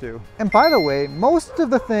miners do. And by the way, most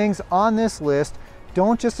of the things on this list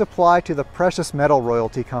don't just apply to the precious metal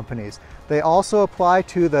royalty companies. They also apply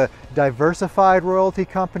to the diversified royalty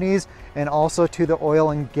companies and also to the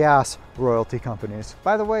oil and gas royalty companies.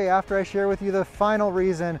 By the way, after I share with you the final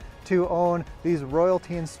reason to own these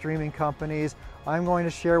royalty and streaming companies, I'm going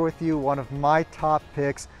to share with you one of my top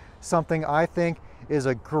picks, something I think is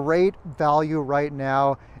a great value right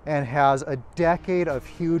now and has a decade of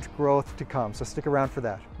huge growth to come. So stick around for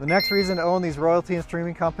that. The next reason to own these royalty and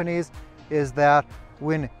streaming companies is that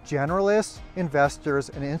when generalists, investors,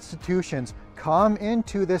 and institutions come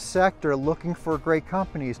into this sector looking for great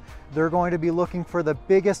companies, they're going to be looking for the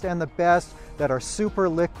biggest and the best that are super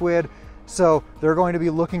liquid. So they're going to be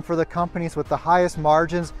looking for the companies with the highest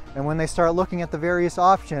margins, and when they start looking at the various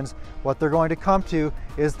options, what they're going to come to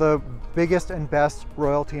is the biggest and best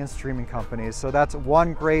royalty and streaming companies. So that's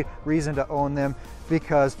one great reason to own them,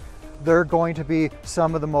 because they're going to be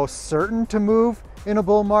some of the most certain to move in a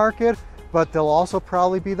bull market, but they'll also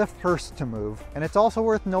probably be the first to move. And it's also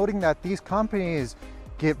worth noting that these companies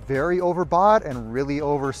get very overbought and really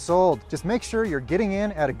oversold. Just make sure you're getting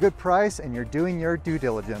in at a good price and you're doing your due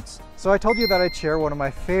diligence. So I told you that I'd share one of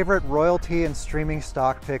my favorite royalty and streaming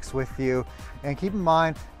stock picks with you. And keep in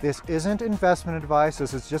mind, this isn't investment advice.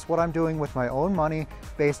 This is just what I'm doing with my own money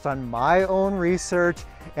based on my own research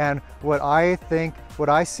and what I think, what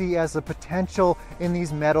I see as the potential in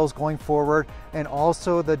these metals going forward, and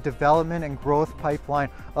also the development and growth pipeline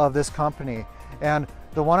of this company. And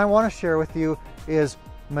the one I want to share with you is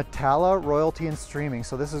Metalla Royalty and Streaming.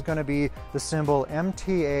 So this is going to be the symbol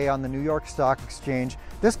MTA on the New York Stock Exchange.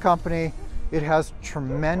 This company, it has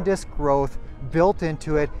tremendous growth built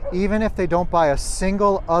into it. Even if they don't buy a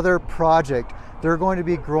single other project, they're going to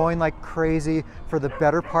be growing like crazy for the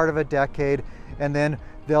better part of a decade, and then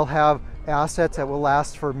they'll have assets that will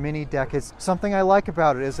last for many decades. Something I like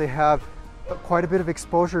about it is they have quite a bit of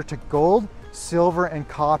exposure to gold, silver, and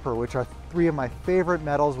copper, which are three of my favorite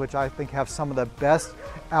metals, which I think have some of the best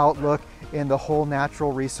outlook in the whole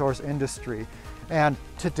natural resource industry. And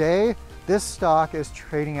today, this stock is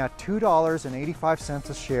trading at $2.85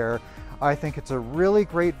 a share. I think it's a really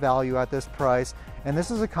great value at this price. And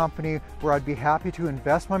this is a company where I'd be happy to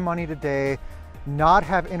invest my money today, not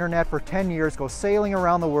have internet for 10 years, go sailing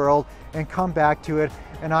around the world, and come back to it.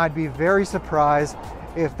 And I'd be very surprised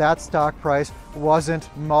if that stock price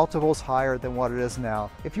wasn't multiples higher than what it is now.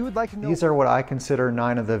 If you would like to know, these are what I consider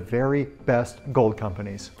 9 of the very best gold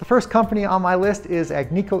companies. The first company on my list is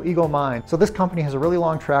Agnico Eagle Mine. So this company has a really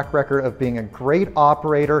long track record of being a great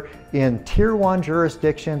operator in tier 1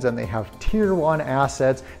 jurisdictions, and they have tier 1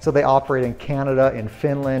 assets. So they operate in Canada, in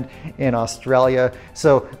Finland, in Australia.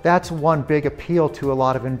 So that's one big appeal to a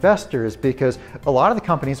lot of investors, because a lot of the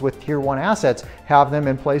companies with tier 1 assets have them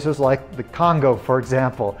in places like the Congo, for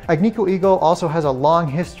example. Agnico Eagle also has a long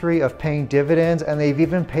history of paying dividends, and they've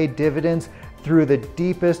even paid dividends through the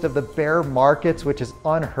deepest of the bear markets, which is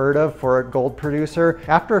unheard of for a gold producer.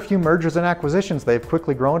 After a few mergers and acquisitions, they've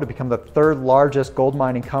quickly grown to become the third largest gold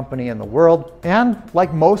mining company in the world. And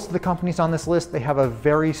like most of the companies on this list, they have a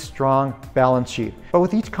very strong balance sheet. But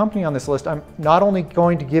with each company on this list, I'm not only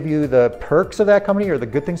going to give you the perks of that company or the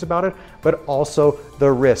good things about it, but also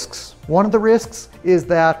the risks. One of the risks is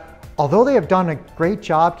that although they have done a great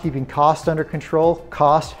job keeping costs under control,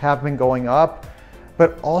 costs have been going up,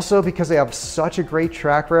 but also because they have such a great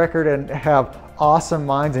track record and have awesome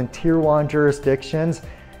mines in tier 1 jurisdictions,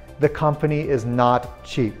 the company is not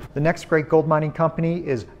cheap. The next great gold mining company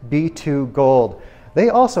is B2 Gold. They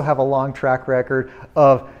also have a long track record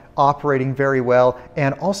of operating very well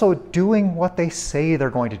and also doing what they say they're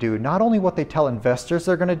going to do. Not only what they tell investors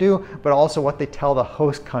they're going to do, but also what they tell the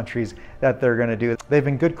host countries that they're going to do. They've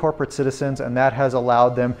been good corporate citizens, and that has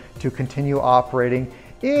allowed them to continue operating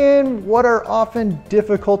in what are often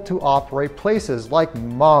difficult to operate places like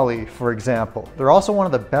Mali, for example. They're also one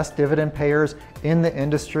of the best dividend payers in the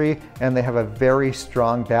industry, and they have a very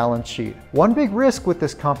strong balance sheet. One big risk with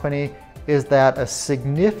this company is that a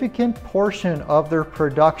significant portion of their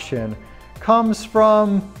production comes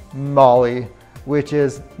from Mali, which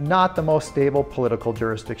is not the most stable political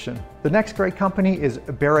jurisdiction. The next great company is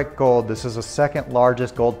Barrick Gold. This is the second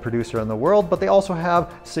largest gold producer in the world, but they also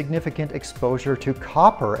have significant exposure to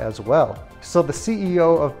copper as well. So the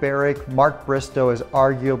CEO of Barrick, Mark Bristow, is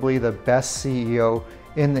arguably the best CEO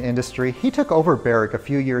in the industry. He took over Barrick a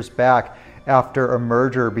few years back after a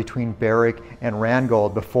merger between Barrick and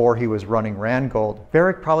Randgold before he was running Randgold.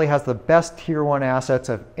 Barrick probably has the best tier 1 assets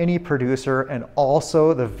of any producer and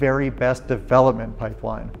also the very best development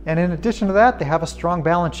pipeline. And in addition to that, they have a strong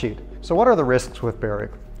balance sheet. So what are the risks with Barrick?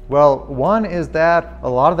 Well, one is that a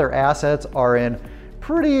lot of their assets are in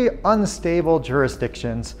pretty unstable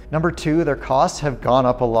jurisdictions. Number two, their costs have gone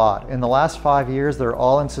up a lot. In the last 5 years, their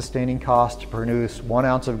all-in sustaining cost to produce 1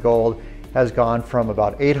 ounce of gold has gone from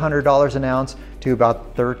about $800 an ounce to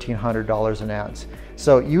about $1,300 an ounce.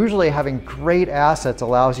 So usually having great assets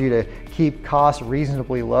allows you to keep costs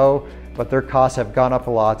reasonably low, but their costs have gone up a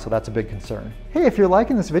lot, so that's a big concern. Hey, if you're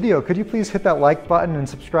liking this video, could you please hit that like button and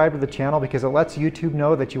subscribe to the channel, because it lets YouTube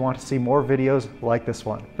know that you want to see more videos like this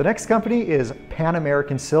one. The next company is Pan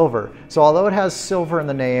American Silver. So although it has silver in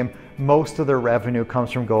the name, most of their revenue comes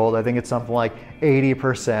from gold. I think it's something like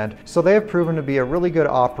 80%. So they have proven to be a really good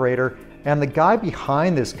operator. And the guy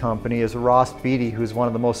behind this company is Ross Beatty, who's one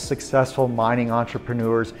of the most successful mining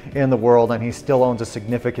entrepreneurs in the world, and he still owns a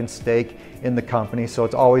significant stake in the company. So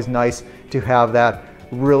it's always nice to have that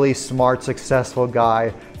really smart, successful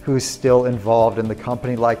guy who's still involved in the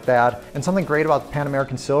company like that. And something great about Pan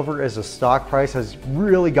American Silver is the stock price has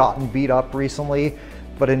really gotten beat up recently.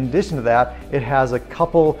 But in addition to that, it has a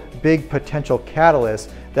couple big potential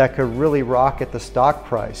catalysts that could really rocket the stock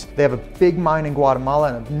price. They have a big mine in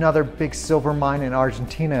Guatemala and another big silver mine in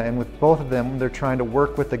Argentina. And with both of them, they're trying to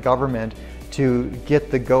work with the government to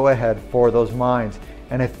get the go-ahead for those mines.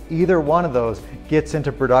 And if either one of those gets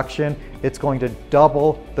into production, it's going to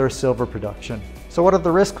double their silver production. So what are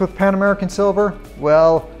the risks with Pan American Silver?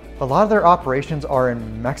 Well, a lot of their operations are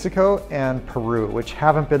in Mexico and Peru, which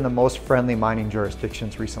haven't been the most friendly mining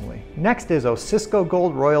jurisdictions recently. Next is Osisko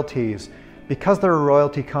Gold Royalties. Because they're a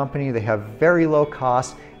royalty company, they have very low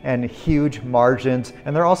costs and huge margins,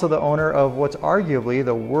 and they're also the owner of what's arguably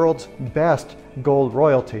the world's best gold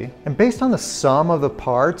royalty. And based on the sum of the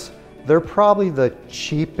parts, they're probably the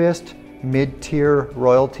cheapest mid-tier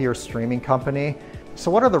royalty or streaming company.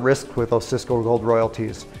 So what are the risks with Osisko Gold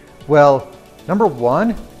Royalties? Well, number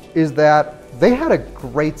one is that they had a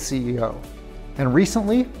great CEO, and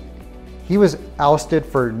recently he was ousted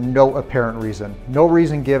for no apparent reason. No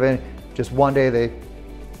reason given, just one day they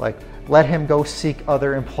let him go seek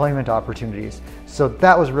other employment opportunities. So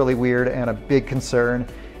that was really weird and a big concern.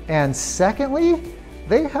 And secondly,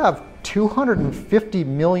 they have $250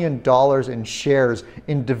 million in shares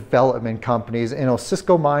in development companies, in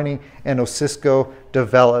Osisko Mining and Osisko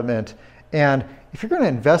Development. And if you're going to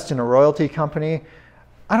invest in a royalty company,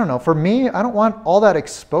 I don't know, for me, I don't want all that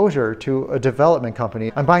exposure to a development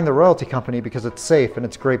company. I'm buying the royalty company because it's safe and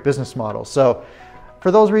it's a great business model. So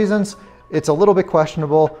for those reasons, it's a little bit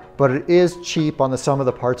questionable, but it is cheap on the sum of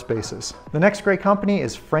the parts basis. The next great company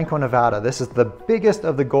is Franco-Nevada. This is the biggest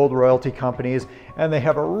of the gold royalty companies, and they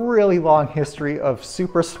have a really long history of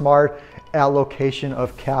super smart allocation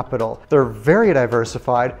of capital. They're very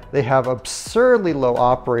diversified. They have absurdly low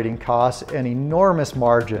operating costs and enormous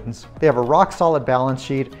margins. They have a rock solid balance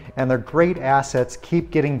sheet, and their great assets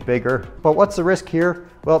keep getting bigger. But what's the risk here?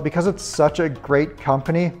 Well, because it's such a great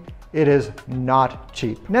company, It is not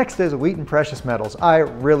cheap. Next is Wheaton Precious Metals. I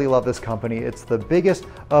really love this company. It's the biggest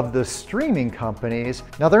of the streaming companies.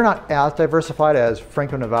 Now, they're not as diversified as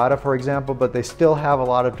Franco-Nevada, for example, but they still have a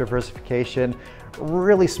lot of diversification.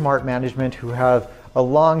 Really smart management who have a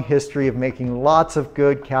long history of making lots of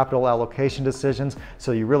good capital allocation decisions,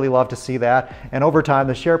 so you really love to see that. And over time,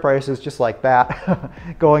 the share price is just like that,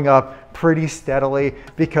 going up pretty steadily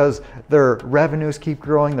because their revenues keep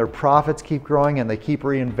growing, their profits keep growing, and they keep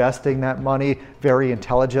reinvesting that money very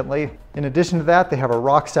intelligently. In addition to that, they have a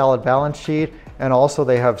rock-solid balance sheet, and also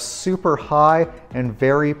they have super high and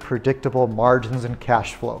very predictable margins and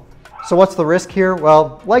cash flow. So what's the risk here?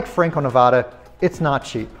 Well, like Franco-Nevada, it's not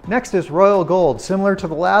cheap. Next is Royal Gold. Similar to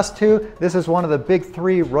the last two, this is one of the big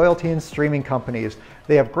three royalty and streaming companies.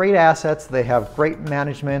 They have great assets, they have great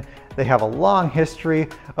management, they have a long history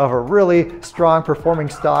of a really strong performing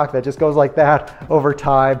stock that just goes like that over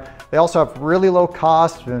time. They also have really low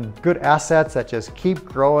costs and good assets that just keep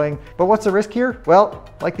growing. But what's the risk here? Well,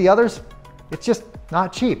 like the others, it's just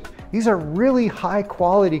not cheap. These are really high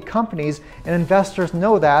quality companies and investors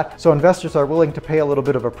know that, so investors are willing to pay a little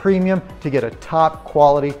bit of a premium to get a top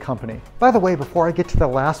quality company. By the way, before I get to the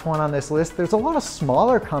last one on this list, there's a lot of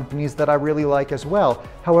smaller companies that I really like as well.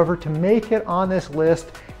 However, to make it on this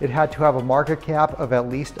list, it had to have a market cap of at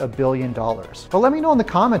least $1 billion. But let me know in the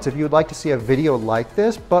comments if you would like to see a video like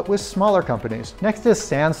this, but with smaller companies. Next is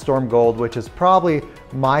Sandstorm Gold, which is probably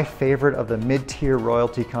my favorite of the mid-tier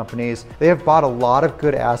royalty companies. They have bought a lot of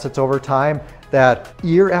good assets over time that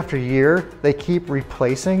year after year, they keep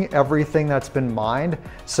replacing everything that's been mined.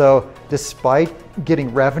 So despite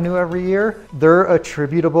getting revenue every year, their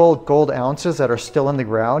attributable gold ounces that are still in the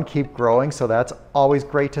ground keep growing. So that's always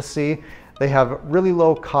great to see. They have really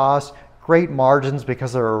low costs, great margins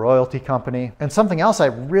because they're a royalty company. And something else I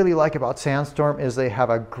really like about Sandstorm is they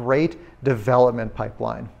have a great development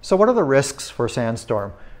pipeline. So what are the risks for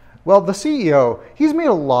Sandstorm? Well, the CEO, he's made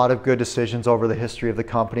a lot of good decisions over the history of the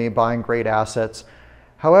company, buying great assets.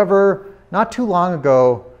 However, not too long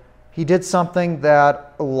ago, he did something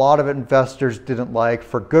that a lot of investors didn't like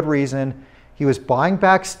for good reason. He was buying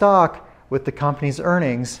back stock with the company's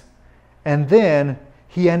earnings, and then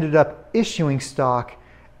he ended up issuing stock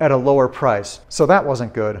at a lower price. So that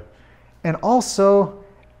wasn't good. And also,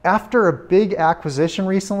 after a big acquisition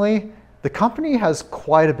recently, the company has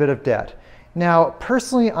quite a bit of debt. Now,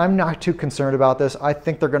 personally, I'm not too concerned about this. I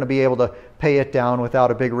think they're going to be able to pay it down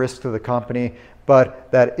without a big risk to the company,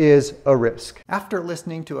 but that is a risk. After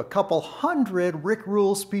listening to a couple hundred Rick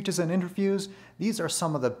Rule speeches and interviews, these are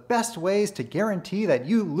some of the best ways to guarantee that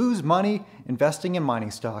you lose money investing in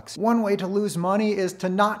mining stocks. One way to lose money is to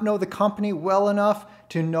not know the company well enough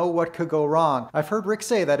to know what could go wrong. I've heard Rick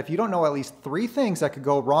say that if you don't know at least 3 things that could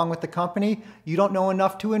go wrong with the company, you don't know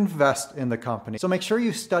enough to invest in the company. So make sure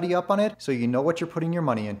you study up on it so you know what you're putting your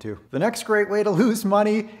money into. The next great way to lose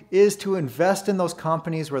money is to invest in those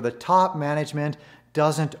companies where the top management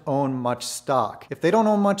doesn't own much stock. If they don't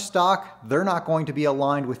own much stock, they're not going to be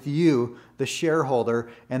aligned with you, the shareholder,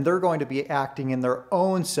 and they're going to be acting in their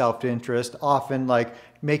own self-interest, often like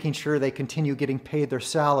making sure they continue getting paid their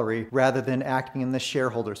salary rather than acting in the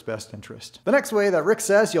shareholder's best interest. The next way that Rick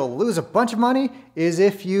says you'll lose a bunch of money is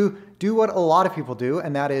if you do what a lot of people do,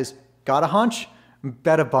 and that is got a hunch,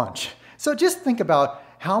 bet a bunch. So just think about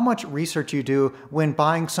how much research you do when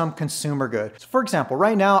buying some consumer good. So for example,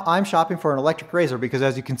 right now I'm shopping for an electric razor because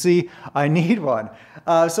as you can see, I need one.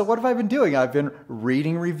 So what have I been doing? I've been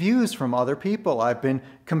reading reviews from other people. I've been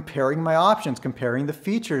comparing my options, comparing the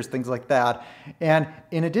features, things like that. And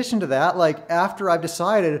in addition to that, like after I've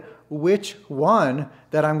decided which one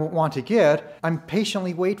that I want to get, I'm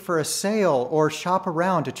patiently wait for a sale or shop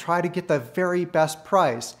around to try to get the very best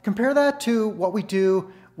price. Compare that to what we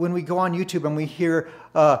do when we go on YouTube and we hear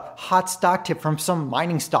a hot stock tip from some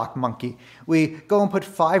mining stock monkey. We go and put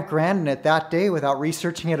 $5 grand in it that day without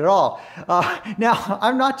researching it at all. Now,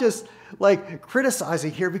 I'm not just like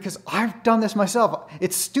criticizing here because I've done this myself.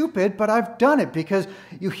 It's stupid, but I've done it because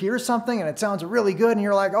you hear something and it sounds really good and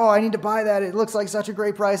you're like, oh, I need to buy that. It looks like such a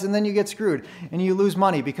great price. And then you get screwed and you lose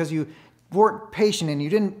money because you weren't patient and you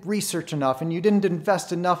didn't research enough and you didn't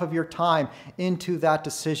invest enough of your time into that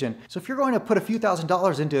decision. So if you're going to put a few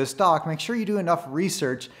 $1,000s into a stock, make sure you do enough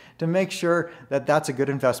research to make sure that that's a good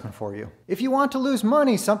investment for you. If you want to lose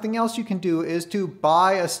money, something else you can do is to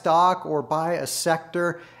buy a stock or buy a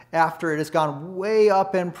sector after it has gone way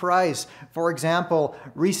up in price. For example,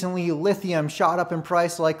 recently lithium shot up in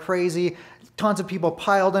price like crazy. Tons of people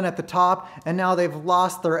piled in at the top, and now they've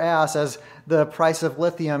lost their ass as the price of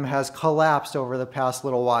lithium has collapsed over the past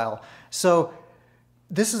little while. So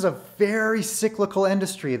This is a very cyclical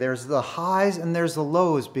industry. There's the highs and there's the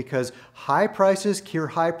lows because high prices cure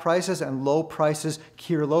high prices and low prices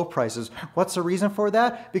cure low prices. What's the reason for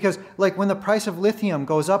that? Because like when the price of lithium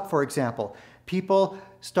goes up, for example, people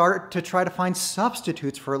start to try to find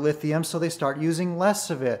substitutes for lithium, so they start using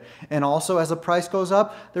less of it. And also as the price goes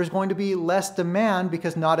up, there's going to be less demand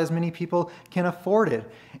because not as many people can afford it.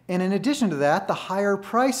 And in addition to that, the higher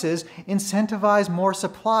prices incentivize more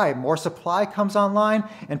supply. More supply comes online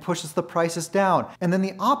and pushes the prices down. And then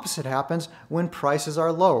the opposite happens when prices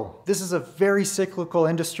are low. This is a very cyclical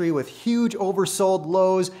industry with huge oversold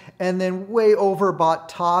lows and then way overbought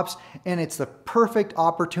tops. And it's the perfect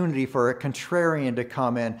opportunity for a contrarian to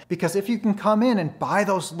come in. Because if you can come in and buy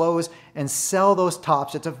those lows and sell those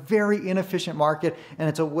tops, it's a very inefficient market and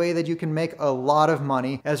it's a way that you can make a lot of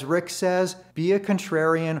money. As Rick says, be a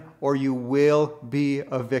contrarian or you will be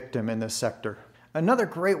a victim in this sector. Another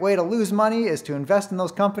great way to lose money is to invest in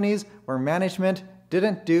those companies where management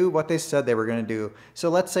didn't do what they said they were going to do. So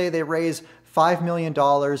let's say they raise $5 million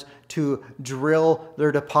to drill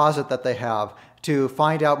their deposit that they have, to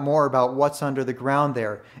find out more about what's under the ground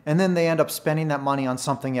there. And then they end up spending that money on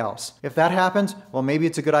something else. If that happens, well, maybe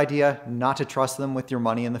it's a good idea not to trust them with your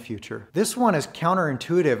money in the future. This one is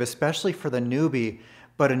counterintuitive, especially for the newbie.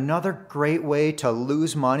 But another great way to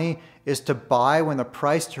lose money is to buy when the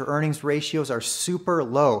price to earnings ratios are super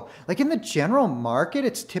low. Like in the general market,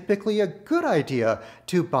 it's typically a good idea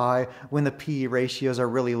to buy when the PE ratios are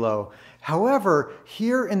really low. However,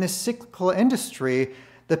 here in the cyclical industry,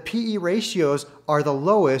 the PE ratios are the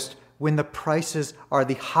lowest when the prices are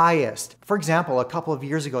the highest. For example, a couple of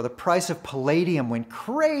years ago, the price of palladium went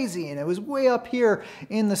crazy and it was way up here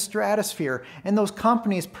in the stratosphere. And those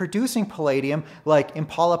companies producing palladium, like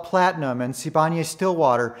Impala Platinum and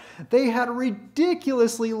Sibanye-Stillwater, they had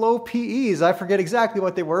ridiculously low PEs. I forget exactly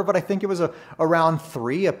what they were, but I think it was around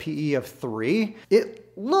 3, a PE of 3. It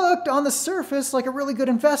looked on the surface like a really good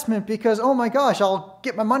investment because, oh my gosh, I'll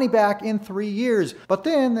get my money back in 3 years. But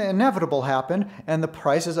then the inevitable happened and the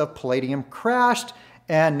prices of palladium crashed.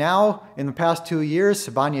 And now in the past 2 years,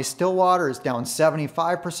 Sibanye-Stillwater is down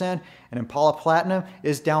 75% and Impala Platinum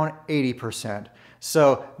is down 80%.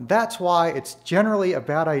 So that's why it's generally a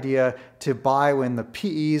bad idea to buy when the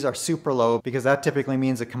PEs are super low, because that typically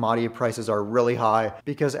means the commodity prices are really high.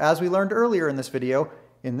 Because as we learned earlier in this video,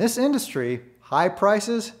 in this industry, high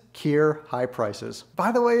prices cure high prices.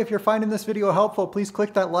 By the way, if you're finding this video helpful, please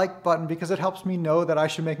click that like button because it helps me know that I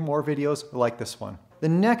should make more videos like this one. The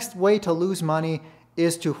next way to lose money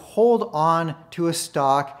is to hold on to a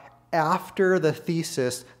stock after the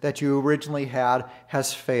thesis that you originally had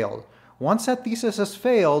has failed. Once that thesis has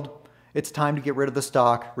failed, it's time to get rid of the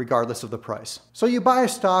stock regardless of the price. So you buy a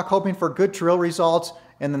stock hoping for good drill results,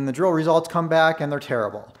 and then the drill results come back and they're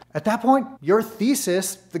terrible. At that point, your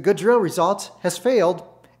thesis, the good drill results, has failed,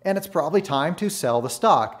 and it's probably time to sell the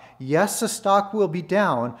stock. Yes, the stock will be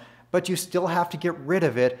down, but you still have to get rid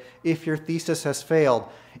of it if your thesis has failed.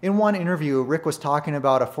 In one interview, Rick was talking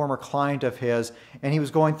about a former client of his, and he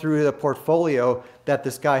was going through the portfolio that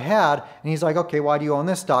this guy had, and he's like, okay, why do you own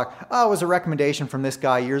this stock? Oh, it was a recommendation from this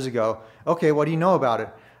guy years ago. Okay, what do you know about it?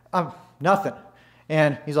 Nothing.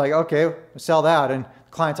 And he's like, okay, sell that. And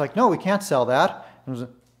the client's like, no, we can't sell that. And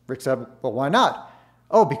Rick said, well, why not?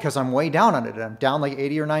 Oh, because I'm way down on it. I'm down like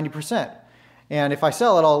 80 or 90%. And if I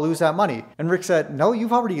sell it, I'll lose that money. And Rick said, no,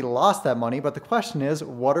 you've already lost that money. But the question is,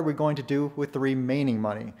 what are we going to do with the remaining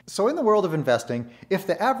money? So in the world of investing, if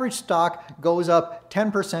the average stock goes up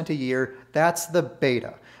 10% a year, that's the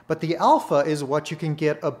beta. But the alpha is what you can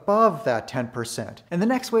get above that 10%. And the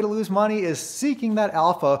next way to lose money is seeking that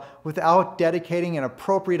alpha without dedicating an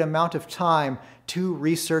appropriate amount of time to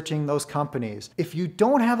researching those companies. If you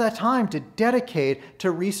don't have that time to dedicate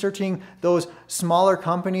to researching those smaller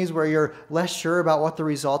companies where you're less sure about what the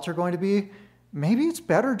results are going to be, maybe it's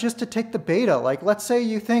better just to take the beta. Like, let's say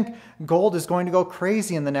you think gold is going to go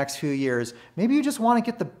crazy in the next few years. Maybe you just want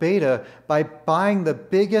to get the beta by buying the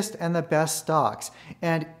biggest and the best stocks.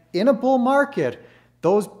 And in a bull market,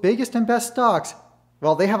 those biggest and best stocks,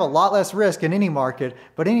 well, they have a lot less risk in any market.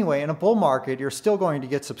 But anyway, in a bull market, you're still going to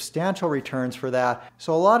get substantial returns for that.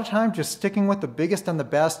 So a lot of times, just sticking with the biggest and the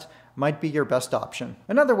best might be your best option.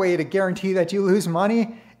 Another way to guarantee that you lose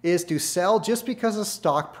money is to sell just because the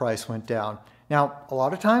stock price went down. Now, a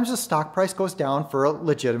lot of times the stock price goes down for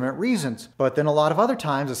legitimate reasons, but then a lot of other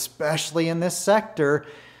times, especially in this sector,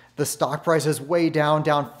 the stock price is way down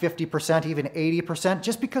 50%, even 80%,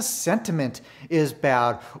 just because sentiment is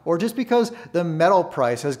bad, or just because the metal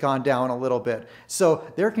price has gone down a little bit. So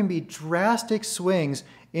there can be drastic swings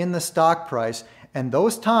in the stock price, And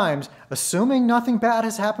those times, assuming nothing bad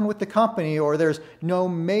has happened with the company or there's no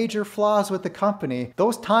major flaws with the company,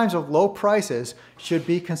 those times of low prices should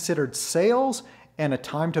be considered sales and a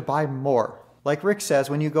time to buy more. Like Rick says,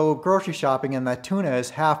 when you go grocery shopping and that tuna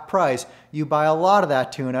is half price, you buy a lot of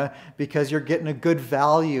that tuna because you're getting a good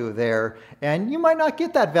value there. And you might not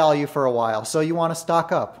get that value for a while, so you want to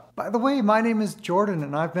stock up. By the way, my name is Jordan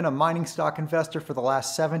and I've been a mining stock investor for the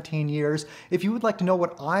last 17 years. If you would like to know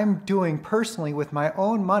what I'm doing personally with my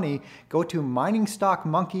own money, go to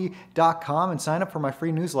miningstockmonkey.com and sign up for my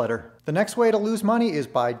free newsletter. The next way to lose money is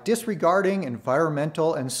by disregarding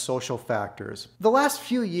environmental and social factors. The last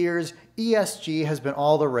few years, ESG has been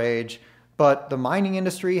all the rage, but the mining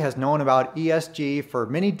industry has known about ESG for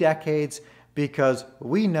many decades because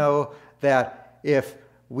we know that if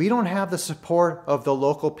we don't have the support of the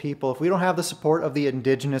local people, if we don't have the support of the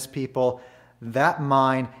indigenous people, that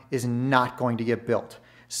mine is not going to get built.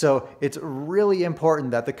 So it's really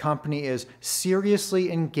important that the company is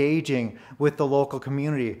seriously engaging with the local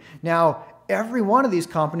community. Now, every one of these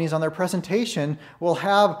companies on their presentation will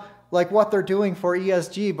have like what they're doing for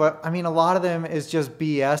ESG, but I mean, a lot of them is just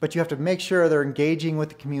BS, but you have to make sure they're engaging with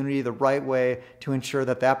the community the right way to ensure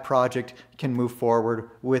that that project can move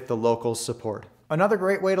forward with the local support. Another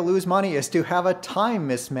great way to lose money is to have a time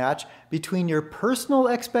mismatch between your personal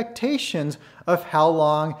expectations of how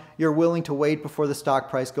long you're willing to wait before the stock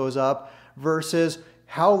price goes up versus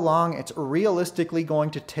how long it's realistically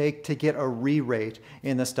going to take to get a re-rate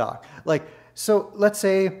in the stock. So let's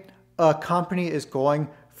say a company is going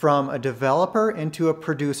from a developer into a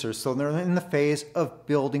producer. So they're in the phase of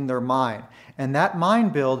building their mine. And that mine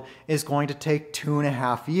build is going to take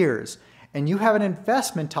 2.5 years. And you have an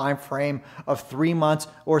investment time frame of 3 months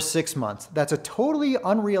or 6 months. That's a totally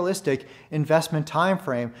unrealistic investment time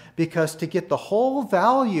frame because to get the whole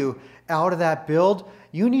value out of that build,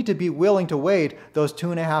 you need to be willing to wait those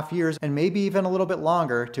 2.5 years and maybe even a little bit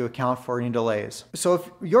longer to account for any delays. So if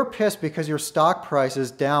you're pissed because your stock price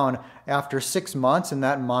is down after 6 months and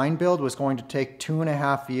that mine build was going to take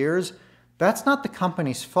 2.5 years, that's not the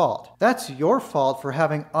company's fault. That's your fault for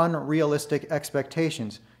having unrealistic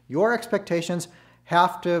expectations. Your expectations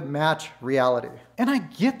have to match reality. And I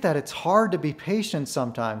get that it's hard to be patient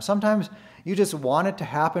sometimes. Sometimes you just want it to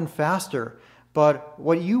happen faster. But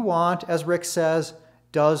what you want, as Rick says,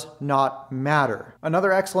 does not matter.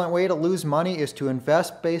 Another excellent way to lose money is to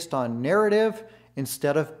invest based on narrative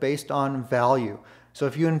instead of based on value. So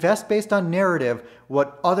if you invest based on narrative,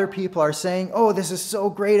 what other people are saying, oh, this is so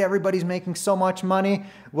great, everybody's making so much money,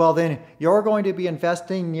 well then you're going to be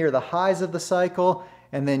investing near the highs of the cycle,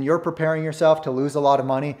 and then you're preparing yourself to lose a lot of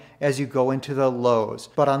money as you go into the lows.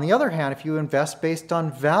 But on the other hand, if you invest based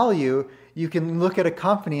on value, you can look at a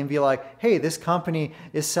company and be like, hey, this company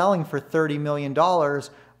is selling for $30 million,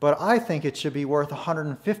 but I think it should be worth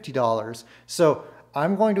 $150. So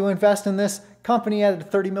I'm going to invest in this company at a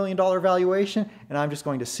 $30 million valuation, and I'm just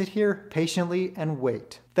going to sit here patiently and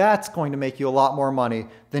wait. That's going to make you a lot more money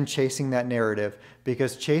than chasing that narrative,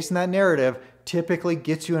 because chasing that narrative typically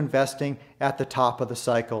gets you investing at the top of the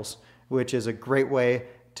cycles, which is a great way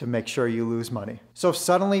to make sure you lose money. So if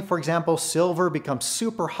suddenly, for example, silver becomes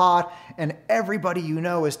super hot and everybody you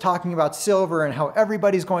know is talking about silver and how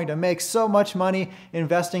everybody's going to make so much money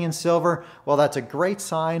investing in silver, well, that's a great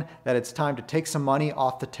sign that it's time to take some money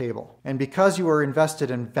off the table. And because you were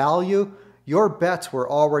invested in value, your bets were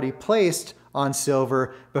already placed on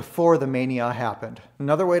silver before the mania happened.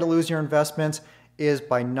 Another way to lose your investments is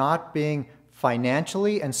by not being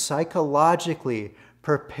financially and psychologically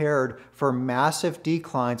prepared for massive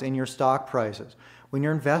declines in your stock prices. When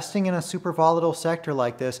you're investing in a super volatile sector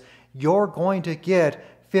like this, you're going to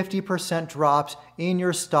get 50% drops in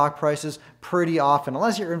your stock prices pretty often,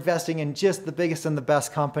 unless you're investing in just the biggest and the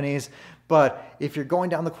best companies. But if you're going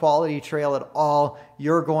down the quality trail at all,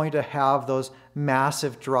 you're going to have those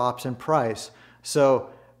massive drops in price. So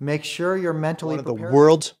make sure you're mentally prepared. One of the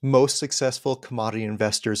world's most successful commodity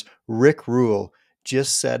investors, Rick Rule,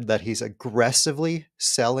 just said that he's aggressively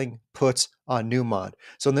selling puts on Newmont.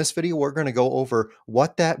 So in this video, we're going to go over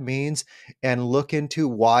what that means and look into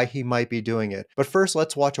why he might be doing it. But first,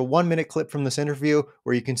 let's watch a 1-minute clip from this interview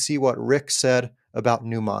where you can see what Rick said about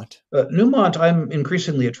Newmont. Newmont, I'm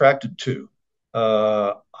increasingly attracted to.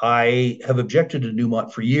 I have objected to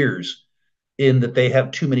Newmont for years in that they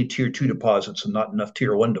have too many tier 2 deposits and not enough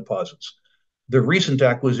tier 1 deposits. The recent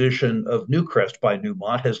acquisition of Newcrest by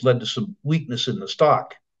Newmont has led to some weakness in the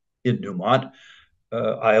stock in Newmont.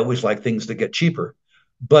 I always like things that get cheaper.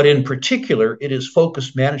 But in particular, it has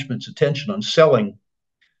focused management's attention on selling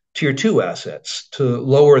tier 2 assets to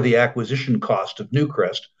lower the acquisition cost of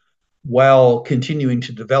Newcrest while continuing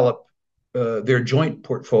to develop their joint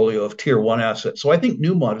portfolio of tier one assets. So I think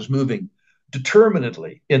Newmont is moving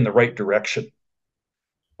determinedly in the right direction.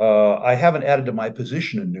 I haven't added to my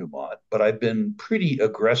position in Newmont, but I've been pretty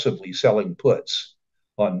aggressively selling puts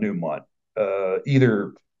on Newmont,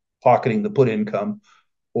 either pocketing the put income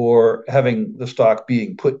or having the stock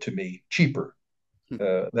being put to me cheaper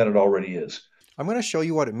than it already is. I'm going to show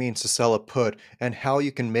you what it means to sell a put and how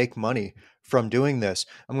you can make money from doing this.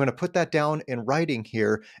 I'm going to put that down in writing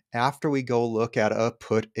here after we go look at a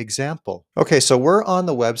put example. Okay, so we're on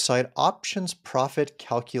the website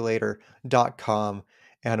optionsprofitcalculator.com,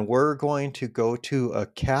 and we're going to go to a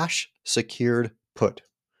cash secured put.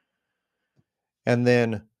 And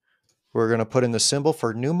then we're going to put in the symbol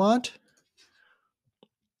for Newmont.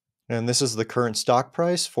 And this is the current stock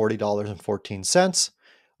price, $40.14.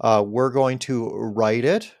 We're going to write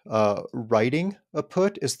it. Writing a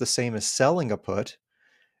put is the same as selling a put.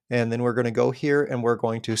 And then we're going to go here and we're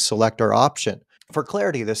going to select our option. For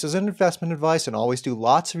clarity, this isn't investment advice, and always do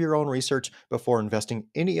lots of your own research before investing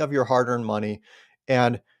any of your hard-earned money.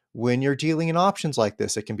 And when you're dealing in options like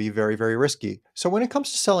this, it can be very, very risky. So when it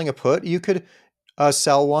comes to selling a put, you could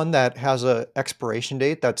sell one that has a expiration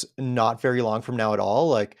date that's not very long from now at all.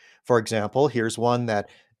 Like, for example, here's one that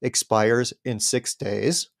expires in 6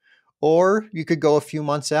 days, or you could go a few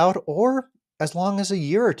months out, or as long as a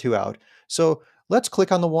year or two out. So let's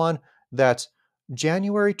click on the one that's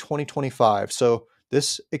January 2025. So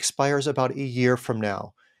this expires about a year from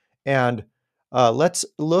now. And let's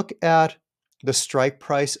look at the strike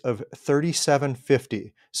price of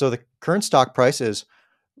 $37.50. So the current stock price is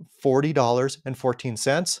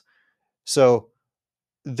 $40.14. So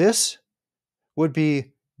this would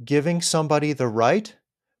be giving somebody the right,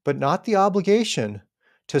 but not the obligation,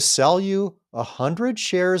 to sell you 100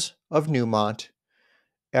 shares of Newmont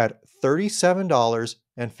at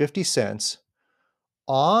 $37.50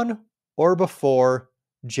 on or before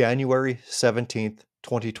January 17th,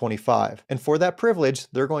 2025. And for that privilege,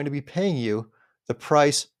 they're going to be paying you the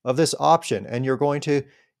price of this option, and you're going to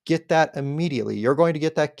get that immediately. You're going to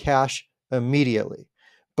get that cash immediately.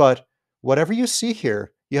 But whatever you see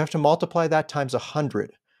here, you have to multiply that times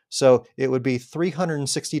 100. So it would be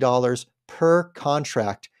 $360 per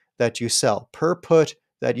contract that you sell. Per put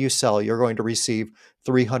that you sell, you're going to receive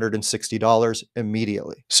 $360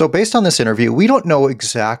 immediately. So based on this interview, we don't know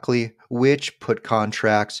exactly which put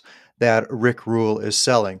contracts that Rick Rule is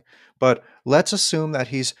selling, but let's assume that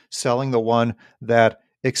he's selling the one that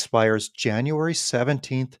expires January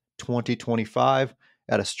 17th, 2025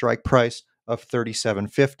 at a strike price of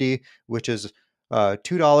 $37.50, which is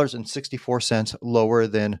 $2.64 lower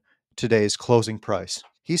than today's closing price.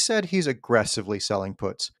 He said he's aggressively selling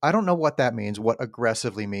puts. I don't know what that means, what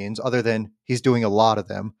aggressively means, other than he's doing a lot of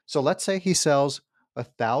them. So let's say he sells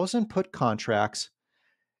 1,000 put contracts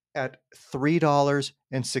at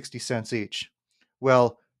 $3.60 each.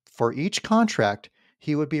 Well, for each contract,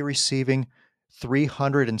 he would be receiving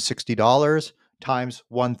 $360 times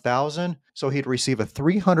 1,000. So he'd receive a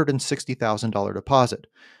 $360,000 deposit.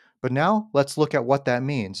 But now let's look at what that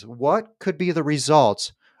means. What could be the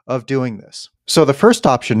results of doing this? So the first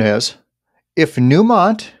option is, if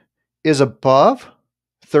Newmont is above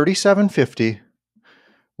 $37.50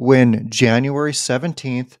 when January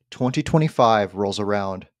 17th, 2025 rolls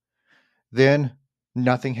around, then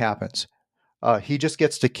nothing happens. He just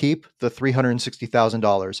gets to keep the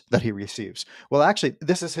 $360,000 that he receives. Well, actually,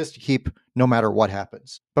 this is his to keep no matter what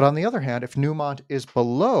happens. But on the other hand, if Newmont is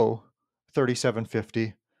below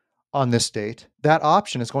 $37.50 on this date, that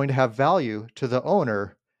option is going to have value to the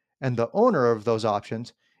owner, and the owner of those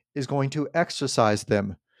options is going to exercise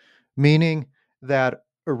them, meaning that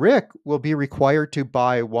Rick will be required to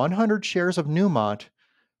buy 100 shares of Newmont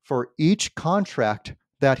for each contract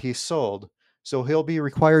that he sold. So he'll be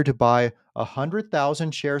required to buy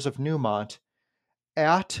 100,000 shares of Newmont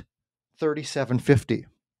at $37.50.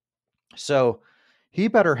 So he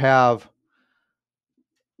better have,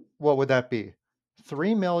 what would that be?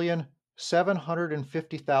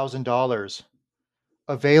 $3,750,000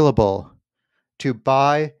 available to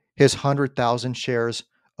buy his 100,000 shares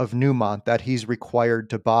of Newmont that he's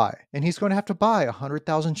required to buy. And he's going to have to buy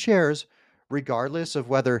 100,000 shares regardless of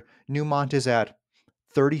whether Newmont is at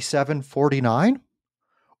 $37.49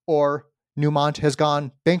 or Newmont has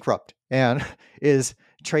gone bankrupt and is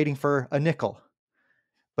trading for a nickel.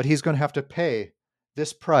 But he's going to have to pay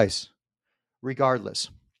this price regardless.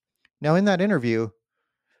 Now, in that interview,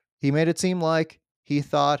 he made it seem like he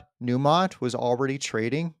thought Newmont was already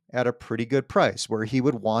trading at a pretty good price where he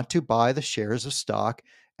would want to buy the shares of stock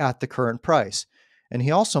at the current price. And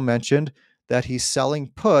he also mentioned that he's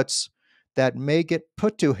selling puts that may get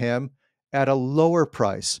put to him at a lower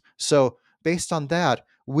price. So based on that,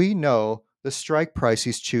 we know the strike price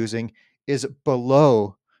he's choosing is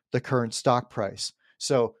below the current stock price.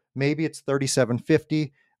 So maybe it's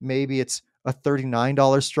 $37.50, maybe it's a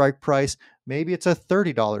 $39 strike price, maybe it's a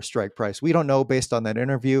 $30 strike price. We don't know based on that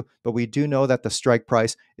interview, but we do know that the strike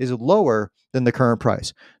price is lower than the current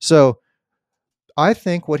price. So I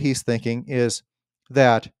think what he's thinking is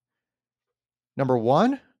that number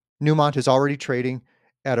one, Newmont is already trading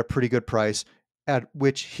at a pretty good price at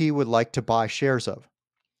which he would like to buy shares of.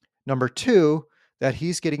 Number two, that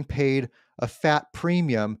he's getting paid a fat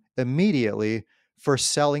premium immediately for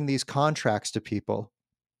selling these contracts to people.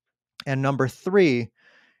 And number three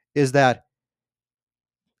is that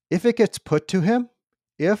if it gets put to him,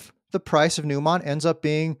 if the price of Newmont ends up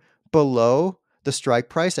being below the strike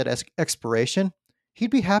price at expiration,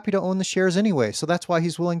 he'd be happy to own the shares anyway. So that's why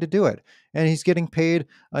he's willing to do it. And he's getting paid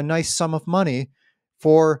a nice sum of money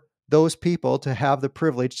for those people to have the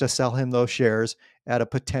privilege to sell him those shares at a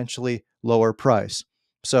potentially lower price.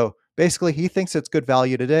 So basically, he thinks it's good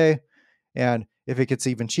value today. And if it gets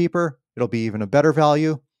even cheaper, it'll be even a better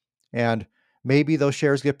value. And maybe those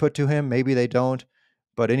shares get put to him, maybe they don't.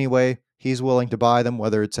 But anyway, he's willing to buy them,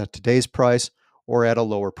 whether it's at today's price or at a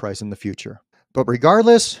lower price in the future. But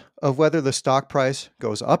regardless of whether the stock price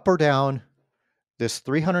goes up or down, this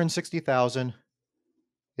 $360,000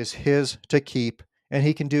 is his to keep, and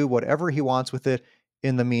he can do whatever he wants with it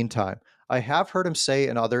in the meantime. I have heard him say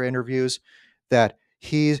in other interviews that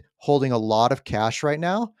he's holding a lot of cash right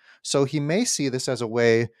now, so he may see this as a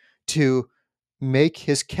way to make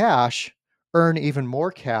his cash earn even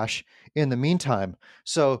more cash in the meantime.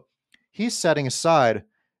 So he's setting aside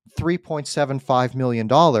 $3.75 million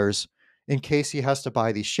in case he has to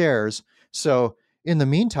buy these shares. So in the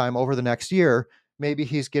meantime, over the next year, maybe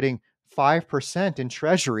he's getting 5% in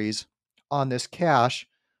treasuries on this cash.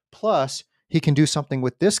 Plus, he can do something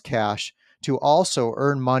with this cash to also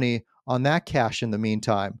earn money on that cash in the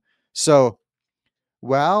meantime. So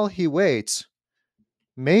while he waits,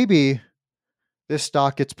 maybe this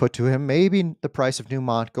stock gets put to him. Maybe the price of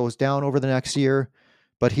Newmont goes down over the next year,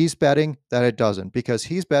 but he's betting that it doesn't, because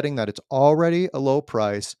he's betting that it's already a low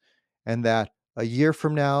price and that a year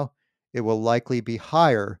from now, it will likely be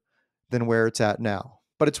higher than where it's at now.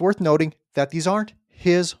 But it's worth noting that these aren't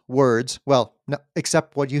his words. Well, no,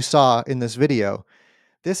 except what you saw in this video.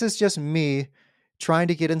 This is just me trying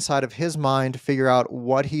to get inside of his mind, figure out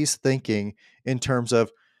what he's thinking in terms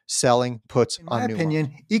of selling puts on Newmont. In my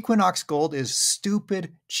opinion, Equinox Gold is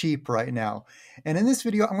stupid cheap right now. And in this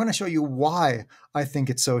video, I'm going to show you why I think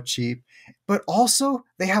it's so cheap, but also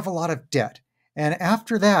they have a lot of debt. And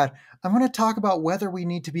after that, I'm going to talk about whether we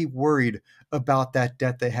need to be worried about that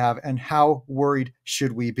debt they have and how worried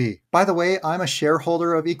should we be. By the way, I'm a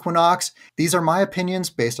shareholder of Equinox. These are my opinions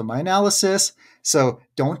based on my analysis. So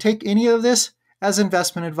don't take any of this as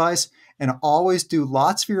investment advice, and always do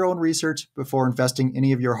lots of your own research before investing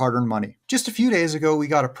any of your hard-earned money. Just a few days ago, we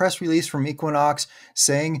got a press release from Equinox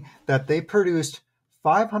saying that they produced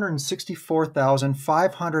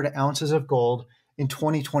 564,500 ounces of gold in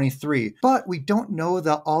 2023. But we don't know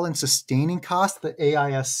the all-in sustaining cost, the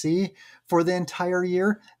AISC, for the entire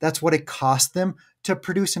year. That's what it cost them to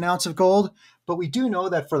produce an ounce of gold. But we do know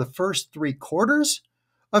that for the first 3 quarters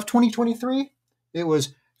of 2023, it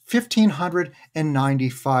was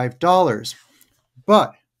 $1,595.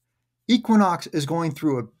 But Equinox is going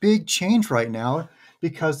through a big change right now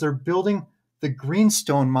because they're building the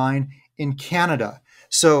Greenstone mine in Canada.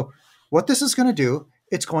 So what this is going to do,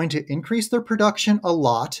 it's going to increase their production a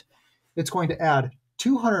lot. It's going to add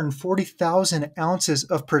 240,000 ounces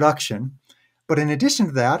of production. But in addition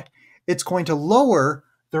to that, it's going to lower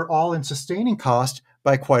their all-in sustaining cost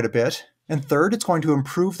by quite a bit. And third, it's going to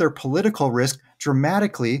improve their political risk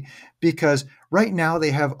dramatically, because right now they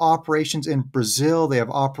have operations in Brazil, they have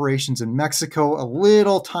operations in Mexico, a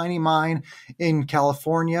little tiny mine in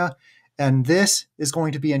California, and this is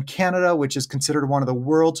going to be in Canada, which is considered one of the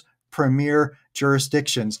world's premier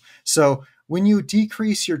jurisdictions. So when you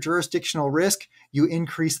decrease your jurisdictional risk, you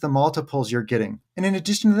increase the multiples you're getting. And in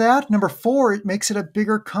addition to that, number 4, it makes it a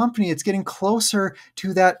bigger company. It's getting closer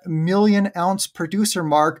to that 1 million ounce producer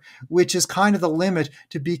mark, which is kind of the limit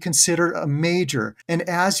to be considered a major. And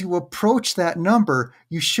as you approach that number,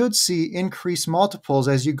 you should see increased multiples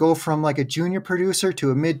as you go from like a junior producer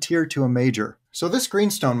to a mid-tier to a major. So this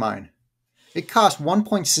Greenstone mine, it cost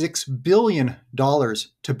 $1.6 billion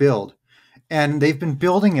to build. And they've been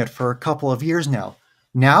building it for a couple of years now.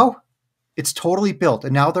 Now, it's totally built,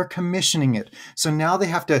 and now they're commissioning it. So now they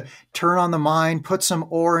have to turn on the mine, put some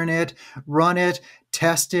ore in it, run it,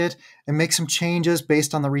 test it, and make some changes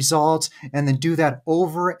based on the results, and then do that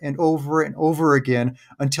over and over and over again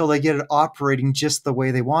until they get it operating just the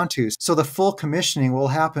way they want to. So the full commissioning will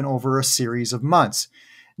happen over a series of months.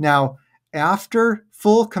 Now, after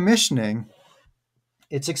full commissioning,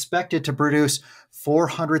 it's expected to produce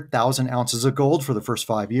 400,000 ounces of gold for the first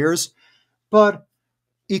 5 years, but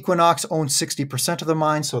Equinox owns 60% of the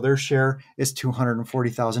mine, so their share is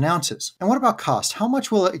 240,000 ounces. And what about cost? How much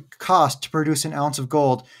will it cost to produce an ounce of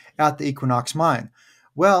gold at the Equinox mine?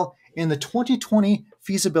 Well, in the 2020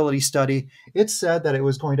 feasibility study, it said that it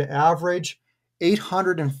was going to average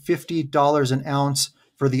 $850 an ounce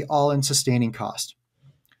for the all-in sustaining cost.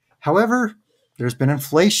 However, there's been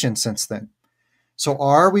inflation since then. So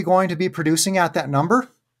are we going to be producing at that number?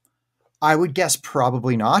 I would guess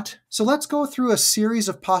probably not. So let's go through a series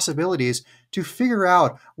of possibilities to figure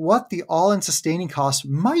out what the all-in sustaining cost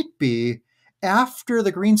might be after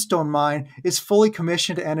the Greenstone mine is fully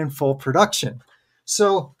commissioned and in full production.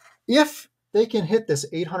 So if they can hit this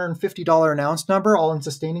 $850 an ounce number, all-in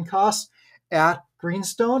sustaining costs at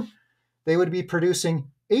Greenstone, they would be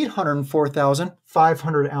producing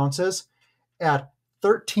 804,500 ounces at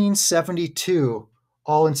 $1,372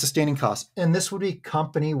 all-in sustaining costs. And this would be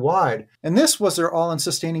company-wide. And this was their all-in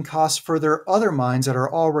sustaining costs for their other mines that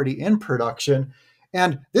are already in production.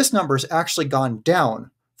 And this number has actually gone down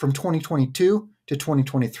from 2022 to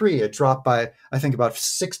 2023. It dropped by, I think, about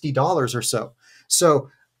 $60 or so. So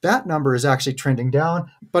that number is actually trending down.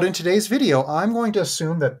 But in today's video, I'm going to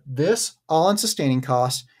assume that this all-in sustaining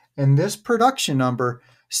cost and this production number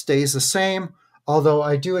stays the same, although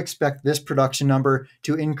I do expect this production number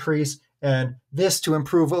to increase and this to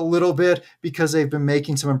improve a little bit because they've been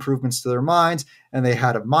making some improvements to their mines, and they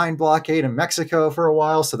had a mine blockade in Mexico for a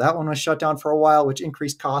while, so that one was shut down for a while, which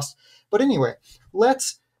increased costs. But anyway,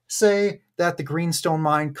 let's say that the Greenstone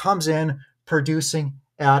mine comes in producing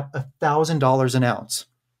at $1,000 an ounce.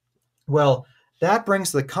 Well, that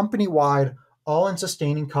brings the company-wide all-in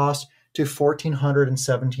sustaining cost to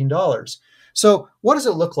 $1,417. So what does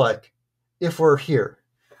it look like if we're here?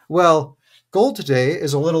 Well, gold today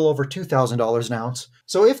is a little over $2,000 an ounce.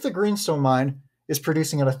 So if the Greenstone mine is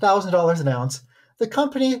producing at $1,000 an ounce, the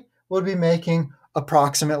company would be making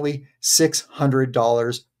approximately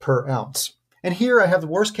 $600 per ounce. And here I have the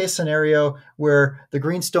worst case scenario where the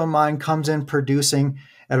Greenstone mine comes in producing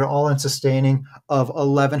at an all-in sustaining of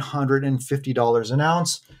 $1,150 an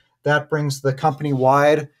ounce. That brings the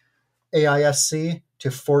company-wide AISC to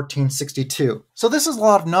 $1,462. So this is a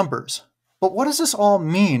lot of numbers. But what does this all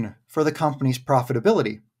mean for the company's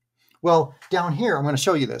profitability? Well, down here, I'm going to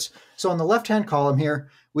show you this. So on the left-hand column here,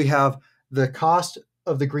 we have the cost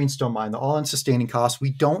of the Greenstone mine, the all-in sustaining cost. We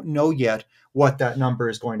don't know yet what that number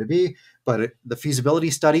is going to be, but the feasibility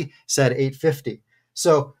study said $850.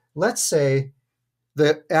 So let's say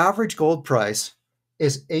the average gold price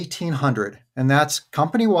is $1,800, and that's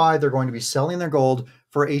company-wide. They're going to be selling their gold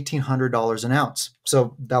for $1,800 an ounce.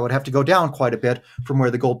 So that would have to go down quite a bit from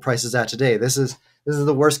where the gold price is at today. This is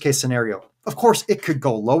the worst case scenario. Of course, it could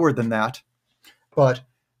go lower than that, but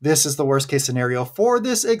this is the worst case scenario for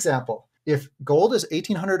this example. If gold is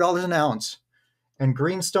 $1,800 an ounce and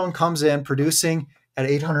Greenstone comes in producing at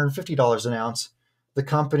 $850 an ounce, the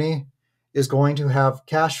company is going to have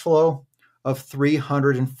cash flow of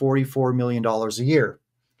 $344 million a year.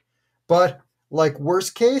 But like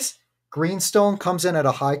worst case, Greenstone comes in at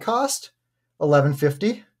a high cost,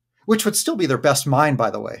 $1,150, which would still be their best mine,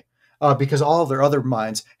 by the way, because all of their other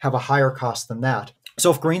mines have a higher cost than that.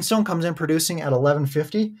 So if Greenstone comes in producing at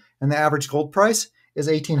 $1,150 and the average gold price is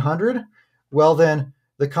 $1,800, well then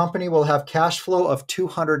the company will have cash flow of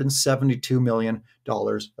 $272 million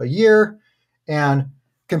a year. And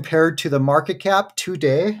compared to the market cap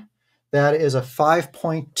today, that is a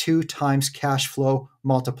 5.2 times cash flow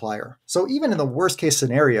multiplier. So even in the worst case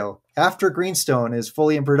scenario, after Greenstone is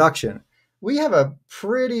fully in production, we have a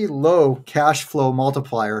pretty low cash flow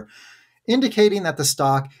multiplier, indicating that the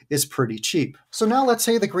stock is pretty cheap. So now let's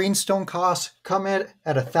say the Greenstone costs come in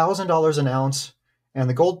at $1,000 an ounce, and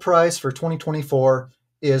the gold price for 2024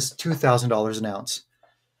 is $2,000 an ounce.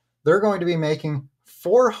 They're going to be making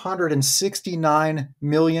 $469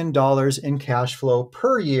 million in cash flow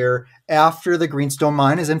per year after the Greenstone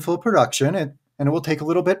mine is in full production, and it will take a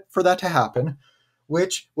little bit for that to happen,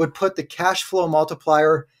 which would put the cash flow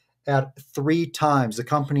multiplier at 3 times, the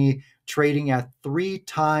company trading at 3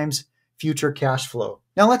 times future cash flow.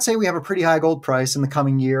 Now let's say we have a pretty high gold price in the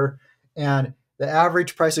coming year, and the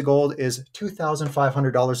average price of gold is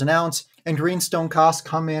 $2,500 an ounce, and Greenstone costs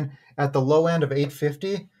come in at the low end of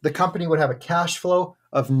 $850. The company would have a cash flow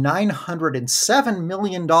of $907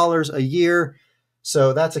 million a year,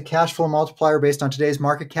 So that's a cash flow multiplier based on today's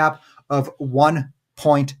market cap of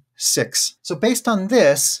 1.6. So based on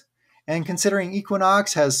this, and considering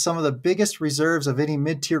Equinox has some of the biggest reserves of any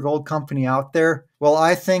mid-tier gold company out there, well,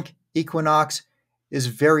 I think Equinox is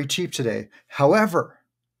very cheap today. However,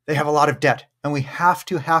 they have a lot of debt, and we have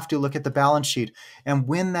to look at the balance sheet and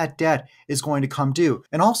when that debt is going to come due.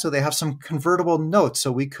 And also they have some convertible notes,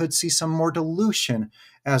 so we could see some more dilution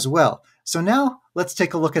as well. So now let's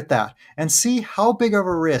take a look at that and see how big of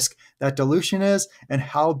a risk that dilution is and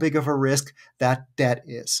how big of a risk that debt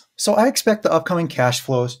is. So I expect the upcoming cash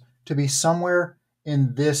flows to be somewhere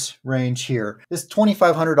in this range here. This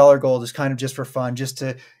 $2,500 gold is kind of just for fun, just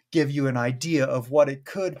to give you an idea of what it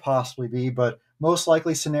could possibly be, but most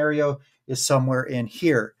likely scenario is somewhere in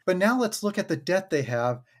here. But now let's look at the debt they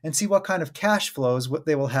have and see what kind of cash flows what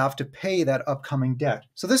they will have to pay that upcoming debt.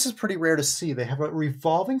 So this is pretty rare to see. They have a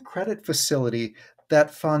revolving credit facility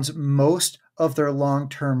that funds most of their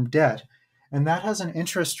long-term debt, and that has an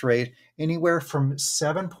interest rate anywhere from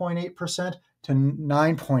 7.8% to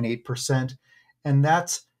 9.8%, and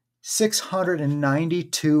that's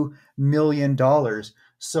 $692 million.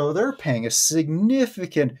 So they're paying a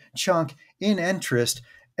significant chunk in interest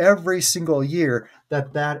every single year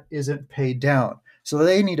that isn't paid down. So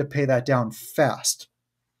they need to pay that down fast.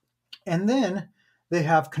 And then they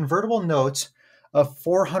have convertible notes of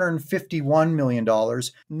 $451 million,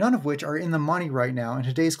 none of which are in the money right now. And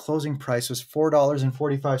today's closing price was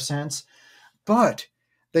 $4.45. But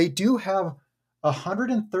they do have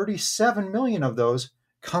 137 million of those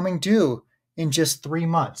coming due in just 3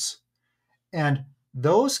 months. And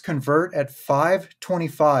those convert at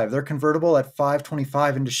 5.25. They're convertible at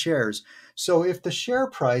 5.25 into shares. So if the share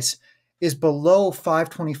price is below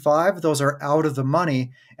 5.25, those are out of the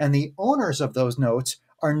money, and the owners of those notes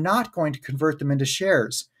are not going to convert them into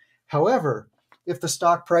shares. However, if the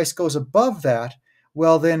stock price goes above that,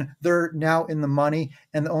 well, then they're now in the money,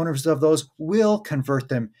 and the owners of those will convert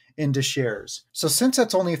them into shares. So since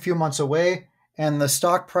that's only a few months away, and the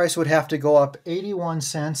stock price would have to go up 81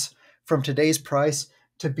 cents from today's price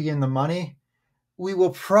to be in the money, we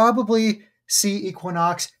will probably see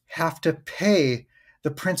Equinox have to pay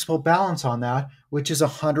the principal balance on that, which is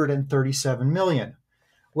 137 million.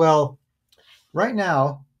 Well, right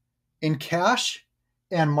now, in cash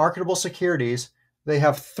and marketable securities, they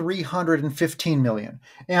have 315 million.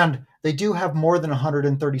 And they do have more than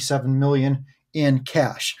 137 million in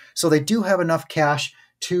cash. So they do have enough cash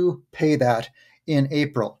to pay that in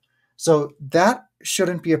April. So that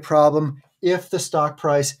shouldn't be a problem if the stock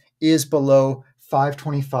price is below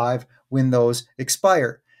 5.25 when those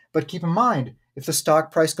expire. But keep in mind, if the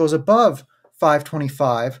stock price goes above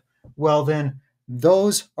 5.25, well, then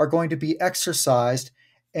those are going to be exercised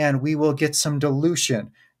and we will get some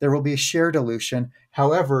dilution. There will be a share dilution.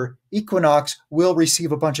 However, Equinox will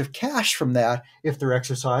receive a bunch of cash from that if they're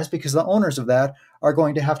exercised, because the owners of that are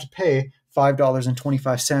going to have to pay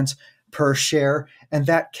 $5.25 per share, and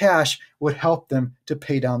that cash would help them to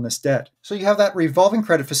pay down this debt. So you have that revolving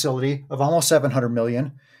credit facility of almost 700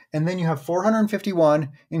 million, and then you have 451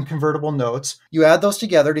 in convertible notes. You add those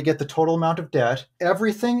together to get the total amount of debt.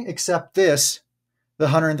 Everything except this, the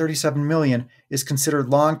 137 million, is considered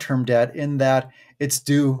long-term debt in that it's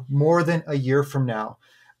due more than a year from now.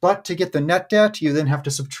 But to get the net debt, you then have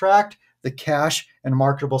to subtract the cash and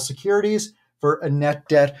marketable securities for a net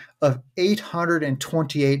debt of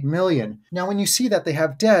 828 million. Now, when you see that they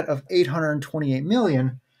have debt of 828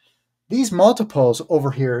 million, these multiples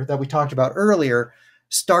over here that we talked about earlier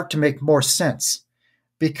start to make more sense,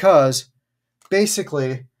 because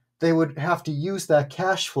basically they would have to use that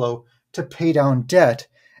cash flow to pay down debt.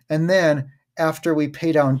 And then after we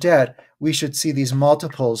pay down debt, we should see these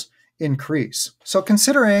multiples increase. So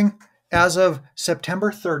considering as of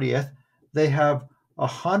September 30th, they have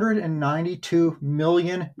 192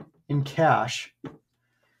 million in cash,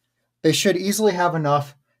 they should easily have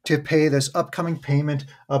enough to pay this upcoming payment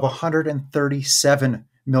of $137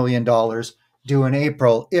 million due in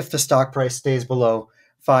April if the stock price stays below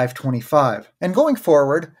 5.25. And going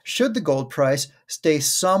forward, should the gold price stay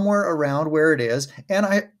somewhere around where it is, and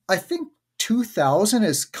I think 2,000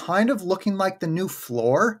 is kind of looking like the new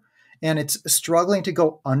floor, and it's struggling to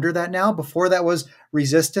go under that now. Before that was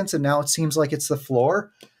resistance, and now it seems like it's the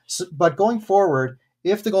floor. So, but going forward,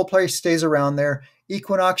 if the gold price stays around there,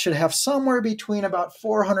 Equinox should have somewhere between about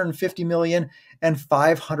 450 million and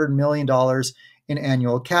 $500 million in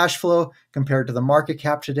annual cash flow compared to the market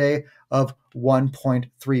cap today of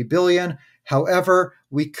 1.3 billion. However,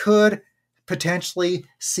 we could potentially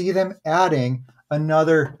see them adding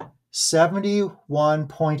another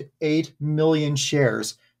 71.8 million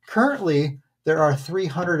shares. Currently, there are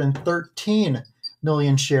 313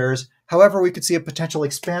 million shares. However, we could see a potential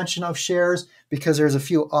expansion of shares because there's a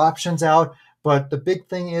few options out. But the big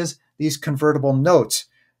thing is these convertible notes.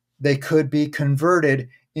 They could be converted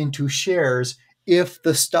into shares if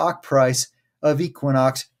the stock price of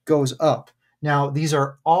Equinox goes up. Now, these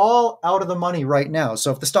are all out of the money right now.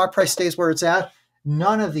 So if the stock price stays where it's at,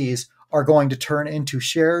 none of these are going to turn into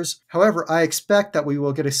shares. However, I expect that we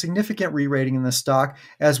will get a significant re-rating in the stock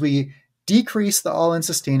as we decrease the all-in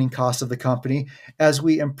sustaining cost of the company, as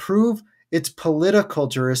we improve its political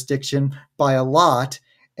jurisdiction by a lot,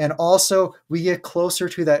 and also we get closer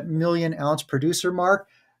to that million ounce producer mark.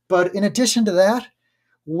 But in addition to that,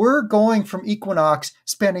 we're going from Equinox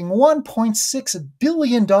spending $1.6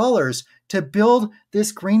 billion to build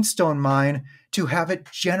this greenstone mine to have it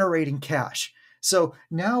generating cash. So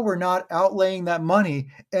now we're not outlaying that money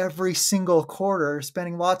every single quarter,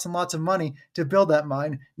 spending lots and lots of money to build that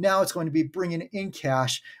mine. Now it's going to be bringing in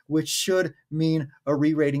cash, which should mean a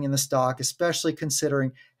re-rating in the stock, especially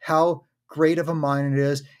considering how great of a mine it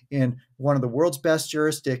is in one of the world's best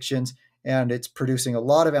jurisdictions, and it's producing a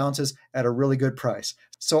lot of ounces at a really good price.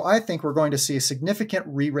 So I think we're going to see a significant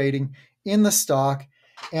re-rating in the stock.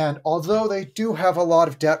 And although they do have a lot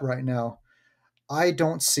of debt right now, I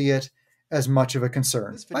don't see it as much of a concern.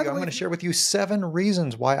 In this video, I'm going to share with you 7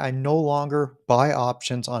 reasons why I no longer buy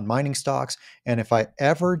options on mining stocks. And if I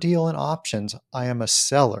ever deal in options, I am a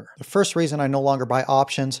seller. The first reason I no longer buy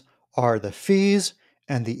options are the fees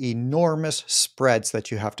and the enormous spreads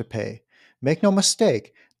that you have to pay. Make no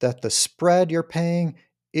mistake that the spread you're paying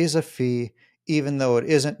is a fee, even though it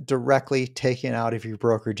isn't directly taken out of your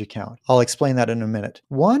brokerage account. I'll explain that in a minute.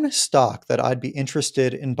 One stock that I'd be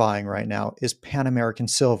interested in buying right now is Pan American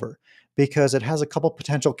Silver, because it has a couple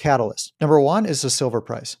potential catalysts. Number one is the silver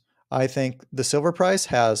price. I think the silver price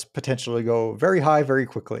has potential to go very high very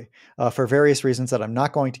quickly for various reasons that I'm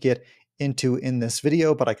not going to get into in this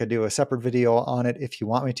video, but I could do a separate video on it if you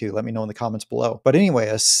want me to. Let me know in the comments below. But anyway,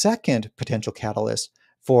 a second potential catalyst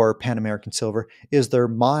for Pan American Silver is their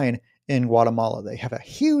mine in Guatemala. They have a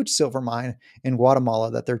huge silver mine in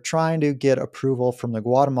Guatemala that they're trying to get approval from the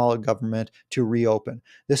Guatemala government to reopen.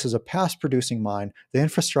 This is a past producing mine. The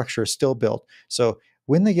infrastructure is still built. So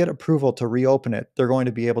when they get approval to reopen it, they're going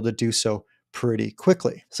to be able to do so pretty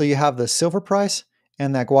quickly. So you have the silver price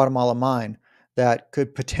and that Guatemala mine that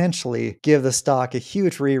could potentially give the stock a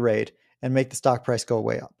huge re-rate and make the stock price go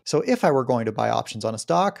way up. So if I were going to buy options on a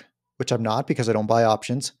stock, which I'm not because I don't buy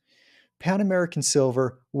options, Pan American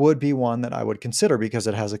Silver would be one that I would consider because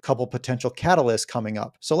it has a couple potential catalysts coming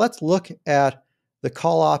up. So let's look at the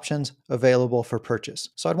call options available for purchase.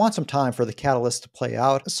 So I'd want some time for the catalyst to play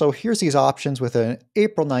out. So here's these options with an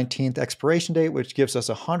April 19th expiration date, which gives us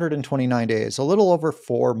 129 days, a little over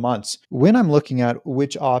 4 months. When I'm looking at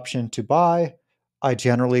which option to buy, I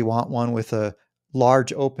generally want one with a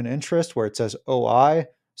large open interest where it says OI.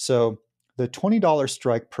 So the $20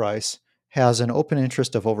 strike price has an open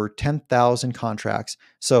interest of over 10,000 contracts.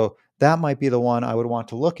 So that might be the one I would want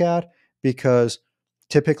to look at, because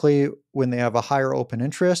typically when they have a higher open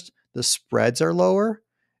interest, the spreads are lower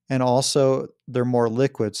and also they're more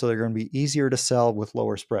liquid. So they're going to be easier to sell with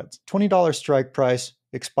lower spreads. $20 strike price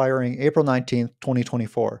expiring April 19th,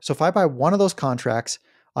 2024. So if I buy one of those contracts,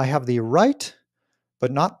 I have the right,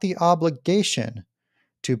 but not the obligation,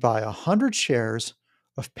 to buy 100 shares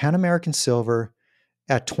of Pan American Silver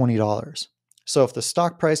at $20. So if the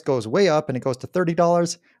stock price goes way up and it goes to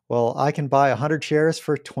 $30, well, I can buy 100 shares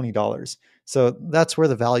for $20. So that's where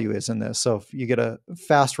the value is in this. So if you get a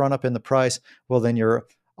fast run up in the price, well, then your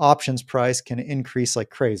options price can increase like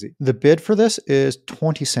crazy. The bid for this is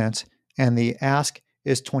 20 cents and the ask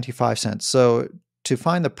is 25 cents. So to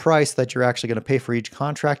find the price that you're actually going to pay for each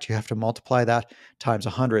contract, you have to multiply that times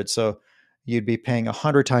 100. So you'd be paying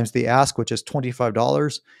 100 times the ask, which is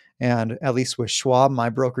 $25. And at least with Schwab, my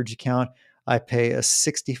brokerage account, I pay a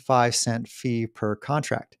 65-cent fee per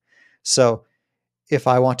contract. So if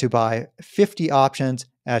I want to buy 50 options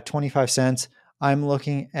at 25 cents, I'm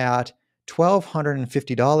looking at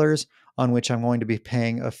 $1,250, on which I'm going to be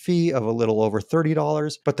paying a fee of a little over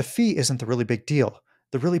 $30. But the fee isn't the really big deal.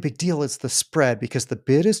 The really big deal is the spread, because the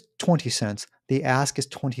bid is 20 cents, the ask is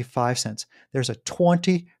 25 cents. There's a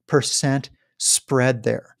 20% spread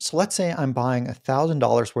there. So let's say I'm buying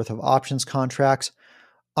 $1,000 worth of options contracts.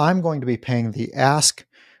 I'm going to be paying the ask,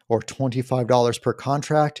 or $25 per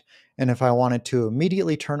contract. And if I wanted to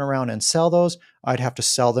immediately turn around and sell those, I'd have to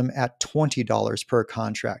sell them at $20 per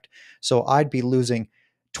contract. So I'd be losing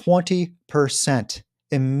 20%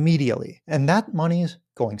 immediately. And that money is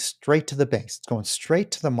going straight to the banks. It's going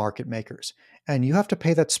straight to the market makers. And you have to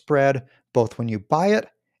pay that spread both when you buy it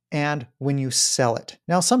and when you sell it.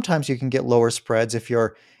 Now, sometimes you can get lower spreads if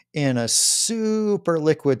you're in a super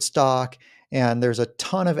liquid stock and there's a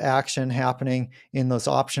ton of action happening in those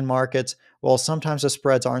option markets. Well, sometimes the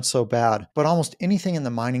spreads aren't so bad, but almost anything in the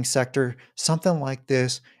mining sector, something like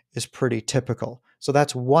this is pretty typical. So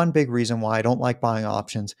that's one big reason why I don't like buying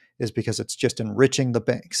options, is because it's just enriching the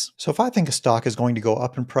banks. So if I think a stock is going to go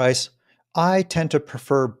up in price, I tend to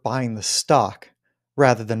prefer buying the stock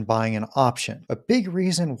rather than buying an option. A big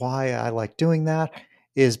reason why I like doing that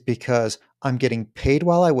is because I'm getting paid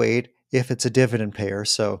while I wait if it's a dividend payer.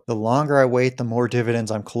 So the longer I wait, the more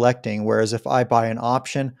dividends I'm collecting. Whereas if I buy an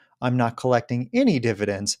option, I'm not collecting any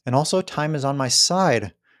dividends. And also, time is on my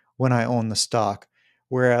side when I own the stock.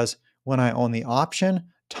 Whereas when I own the option,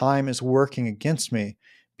 time is working against me,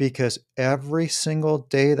 because every single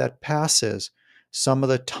day that passes, some of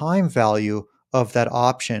the time value of that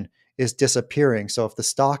option is disappearing. So if the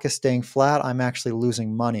stock is staying flat, I'm actually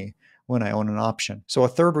losing money when I own an option. So a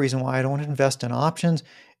third reason why I don't invest in options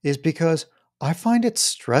is because I find it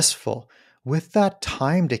stressful. With that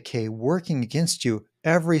time decay working against you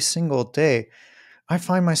every single day, I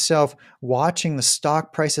find myself watching the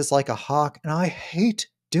stock prices like a hawk, and I hate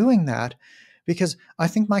doing that because I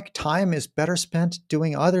think my time is better spent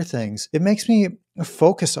doing other things. It makes me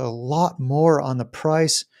focus a lot more on the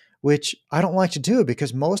price, which I don't like to do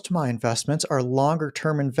because most of my investments are longer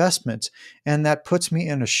term investments. And that puts me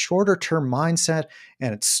in a shorter term mindset,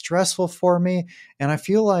 and it's stressful for me. And I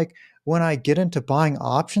feel like when I get into buying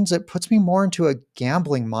options, it puts me more into a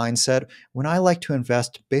gambling mindset when I like to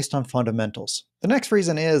invest based on fundamentals. The next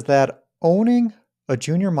reason is that owning a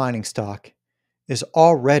junior mining stock is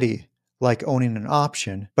already like owning an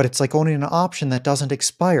option, but it's like owning an option that doesn't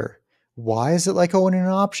expire. Why is it like owning an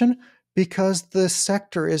option? Because the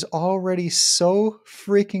sector is already so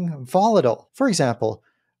freaking volatile. For example,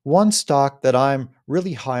 one stock that I'm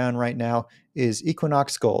really high on right now is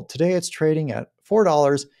Equinox Gold. Today it's trading at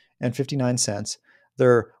 $4.59.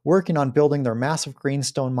 They're working on building their massive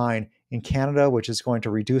greenstone mine in Canada, which is going to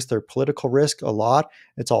reduce their political risk a lot.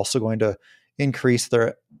 It's also going to increase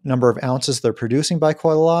their number of ounces they're producing by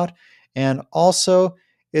quite a lot. And also,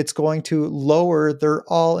 it's going to lower their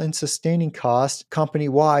all-in sustaining cost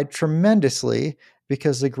company-wide tremendously,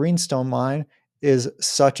 because the greenstone mine is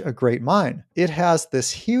such a great mine. It has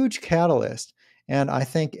this huge catalyst, and I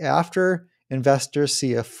think after investors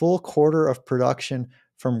see a full quarter of production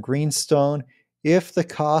from greenstone, if the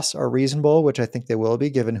costs are reasonable, which I think they will be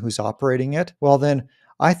given who's operating it, well then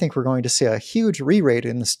I think we're going to see a huge re-rate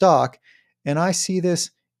in the stock, and I see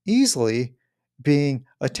this easily being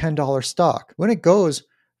a $10 stock. When it goes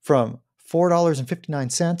from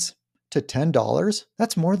 $4.59 to $10,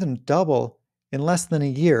 that's more than double in less than a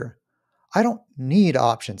year. I don't need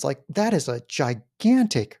options. Like, that is a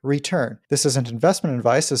gigantic return. This isn't investment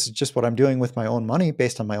advice. This is just what I'm doing with my own money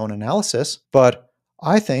based on my own analysis. But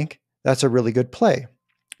I think that's a really good play.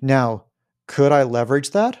 Now, could I leverage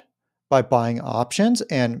that by buying options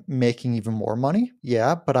and making even more money?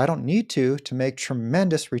 Yeah, but I don't need to make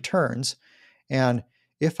tremendous returns. And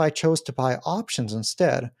if I chose to buy options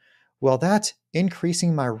instead, well, that's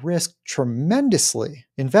increasing my risk tremendously.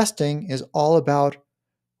 Investing is all about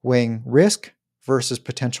weighing risk versus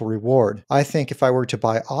potential reward. I think if I were to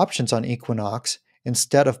buy options on Equinox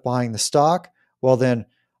instead of buying the stock, well, then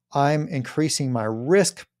I'm increasing my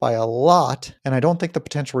risk by a lot, and I don't think the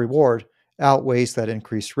potential reward outweighs that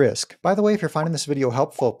increased risk. By the way, if you're finding this video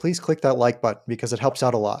helpful, please click that like button because it helps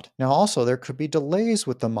out a lot. Now, also, there could be delays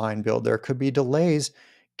with the mine build. There could be delays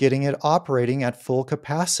getting it operating at full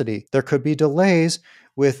capacity. There could be delays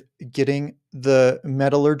with getting the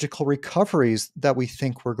metallurgical recoveries that we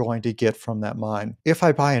think we're going to get from that mine. If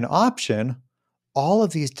I buy an option, all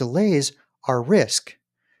of these delays are risk.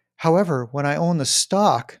 However, when I own the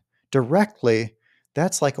stock directly,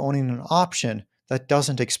 that's like owning an option that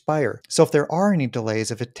doesn't expire. So if there are any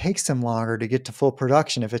delays, if it takes them longer to get to full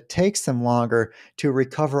production, if it takes them longer to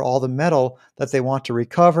recover all the metal that they want to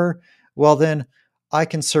recover, well, then I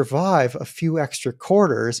can survive a few extra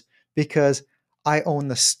quarters because I own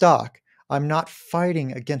the stock. I'm not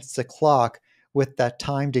fighting against the clock with that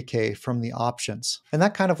time decay from the options. And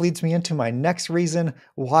that kind of leads me into my next reason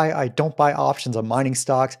why I don't buy options on mining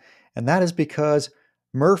stocks, and that is because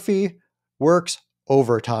Murphy works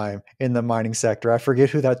overtime in the mining sector. I forget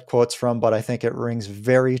who that quote's from, but I think it rings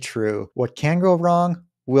very true. What can go wrong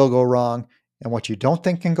will go wrong, and what you don't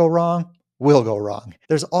think can go wrong will go wrong.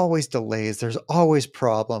 There's always delays, there's always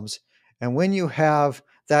problems, and when you have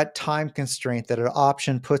that time constraint that an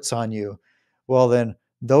option puts on you, well then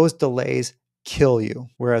those delays kill you.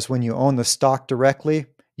 Whereas when you own the stock directly,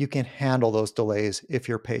 you can handle those delays if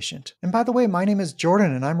you're patient. And by the way, my name is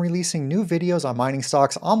Jordan and I'm releasing new videos on mining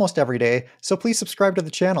stocks almost every day, so please subscribe to the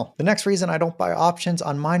channel. The next reason I don't buy options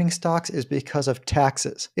on mining stocks is because of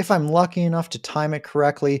taxes. If I'm lucky enough to time it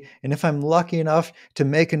correctly, and if I'm lucky enough to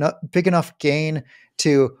make a big enough gain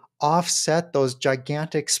to offset those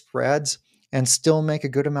gigantic spreads and still make a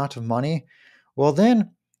good amount of money, well then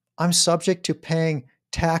I'm subject to paying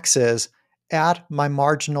taxes at my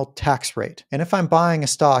marginal tax rate. And if I'm buying a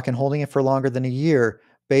stock and holding it for longer than a year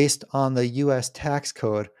based on the US tax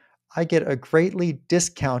code, I get a greatly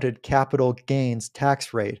discounted capital gains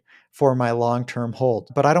tax rate for my long-term hold.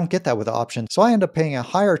 But I don't get that with options. So I end up paying a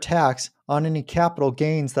higher tax on any capital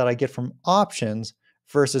gains that I get from options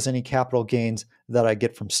versus any capital gains that I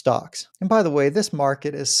get from stocks. And by the way, this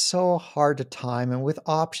market is so hard to time, and with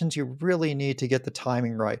options, you really need to get the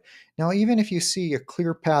timing right. Now, even if you see a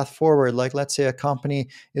clear path forward, like let's say a company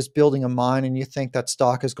is building a mine and you think that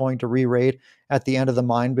stock is going to re-rate at the end of the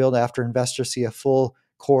mine build after investors see a full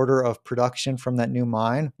quarter of production from that new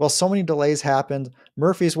mine. Well, so many delays happened.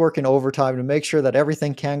 Murphy's working overtime to make sure that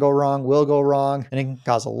everything can go wrong, will go wrong, and it can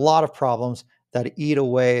cause a lot of problems that eat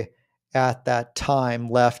away at that time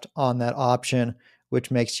left on that option,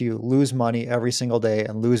 which makes you lose money every single day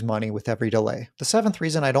and lose money with every delay. The seventh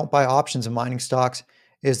reason I don't buy options in mining stocks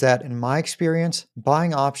is that in my experience,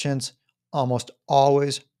 buying options almost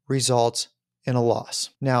always results in a loss.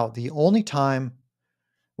 Now, the only time,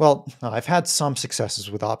 well, I've had some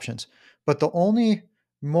successes with options, but the only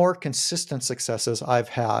more consistent successes I've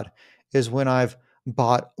had is when I've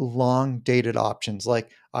bought long dated options.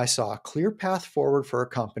 Like I saw a clear path forward for a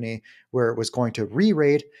company where it was going to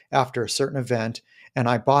re-rate after a certain event, and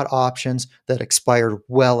I bought options that expired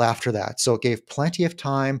well after that. So it gave plenty of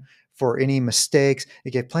time for any mistakes.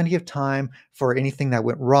 It gave plenty of time for anything that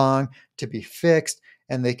went wrong to be fixed,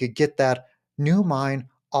 and they could get that new mine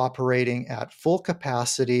operating at full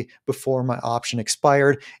capacity before my option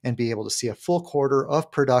expired and be able to see a full quarter of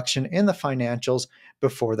production in the financials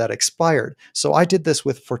before that expired. So I did this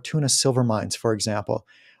with Fortuna Silver Mines, for example.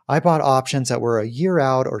 I bought options that were a year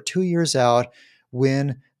out or 2 years out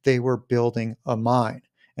when they were building a mine.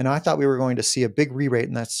 And I thought we were going to see a big re-rate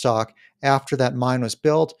in that stock after that mine was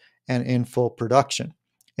built and in full production.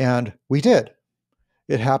 And we did.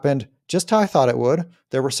 It happened just how I thought it would.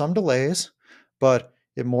 There were some delays, but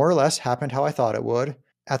it more or less happened how I thought it would.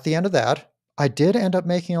 At the end of that, I did end up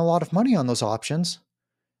making a lot of money on those options.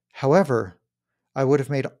 However, I would have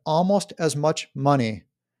made almost as much money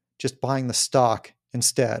just buying the stock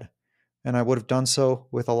instead, and I would have done so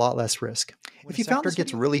with a lot less risk. If you found this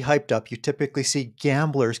gets really hyped up, you typically see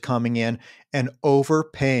gamblers coming in and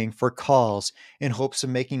overpaying for calls in hopes of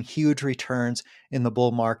making huge returns in the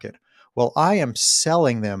bull market. Well, I am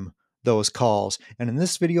selling them those calls. And in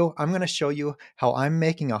this video, I'm going to show you how I'm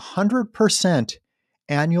making 100%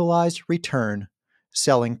 annualized return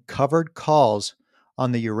selling covered calls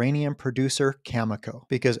on the uranium producer Cameco.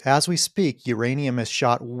 Because as we speak, uranium is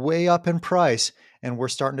shot way up in price, and we're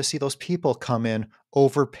starting to see those people come in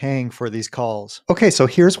overpaying for these calls. Okay, so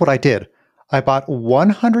here's what I did. I bought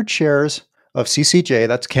 100 shares of CCJ,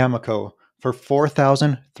 that's Cameco, for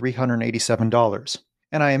 $4,387.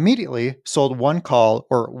 And I immediately sold one call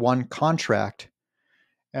or one contract,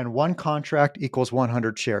 and one contract equals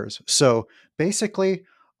 100 shares. So basically,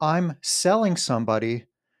 I'm selling somebody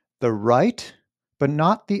the right, but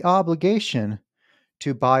not the obligation,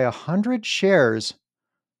 to buy 100 shares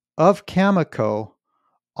of Cameco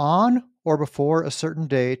on or before a certain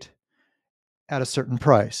date at a certain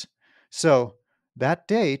price. So that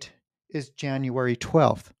date is January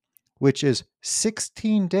 12th, which is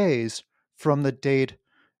 16 days from the date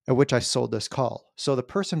at which I sold this call. So the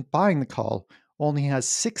person buying the call only has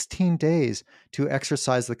 16 days to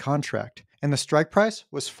exercise the contract. And the strike price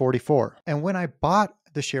was 44. And when I bought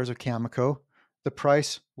the shares of Cameco, the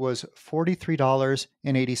price was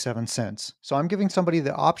 $43.87. So I'm giving somebody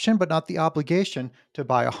the option, but not the obligation, to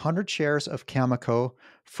buy 100 shares of Cameco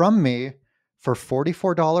from me for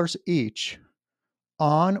 $44 each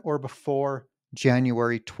on or before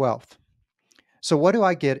January 12th. So what do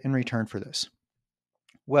I get in return for this?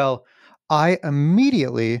 Well, I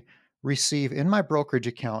immediately receive in my brokerage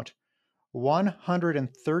account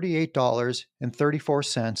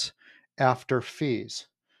 $138.34 after fees.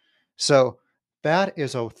 So that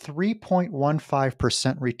is a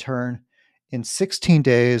 3.15% return in 16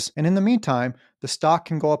 days. And in the meantime, the stock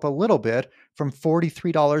can go up a little bit from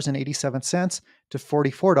 $43.87 to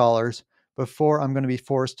 $44 before I'm going to be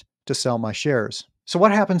forced to sell my shares. So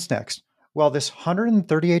what happens next? Well, this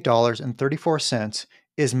 $138.34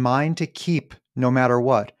 is mine to keep no matter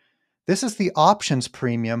what. This is the options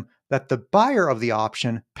premium that the buyer of the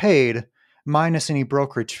option paid minus any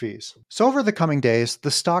brokerage fees. So over the coming days, the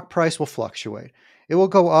stock price will fluctuate. It will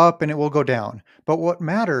go up and it will go down. But what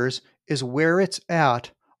matters is where it's at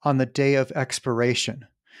on the day of expiration.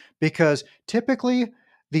 Because typically,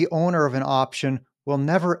 the owner of an option will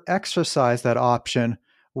never exercise that option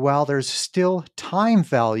while there's still time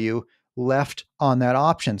value left on that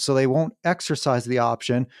option. So they won't exercise the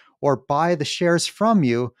option or buy the shares from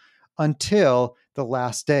you until the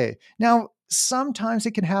last day. Now, sometimes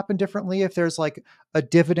it can happen differently if there's like a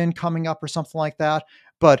dividend coming up or something like that,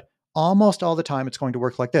 but almost all the time it's going to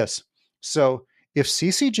work like this. So if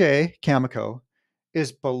CCJ Cameco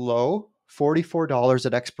is below $44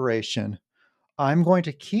 at expiration, I'm going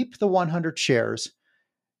to keep the 100 shares.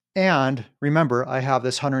 And remember, I have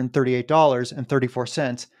this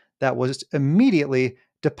 $138.34 that was immediately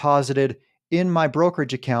deposited in my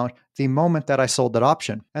brokerage account the moment that I sold that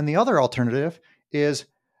option. And the other alternative is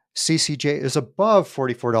CCJ is above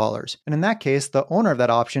 $44. And in that case, the owner of that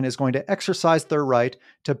option is going to exercise their right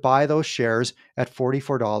to buy those shares at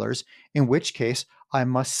 $44, in which case I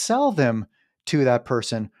must sell them to that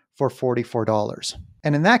person for $44.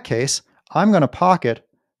 And in that case, I'm going to pocket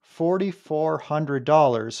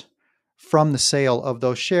 $4,400 from the sale of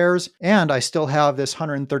those shares, and I still have this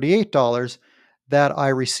 $138 that I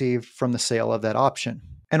received from the sale of that option.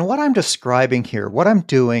 And what I'm describing here, what I'm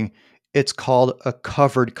doing, it's called a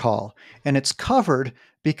covered call. And it's covered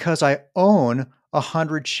because I own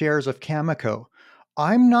 100 shares of Cameco.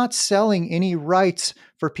 I'm not selling any rights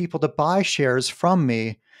for people to buy shares from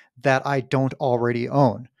me that I don't already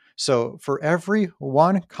own. So for every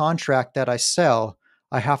one contract that I sell,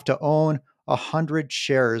 I have to own 100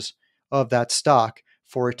 shares of that stock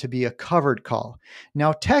for it to be a covered call.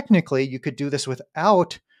 Now, technically, you could do this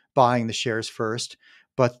without buying the shares first,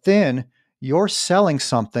 but then you're selling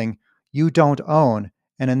something you don't own.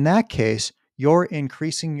 And in that case, you're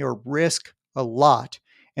increasing your risk a lot.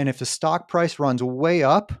 And if the stock price runs way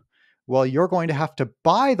up, well, you're going to have to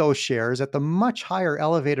buy those shares at the much higher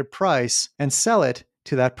elevated price and sell it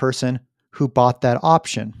to that person who bought that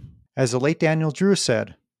option. As the late Daniel Drew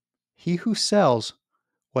said, he who sells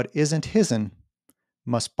what isn't his'n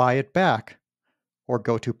must buy it back or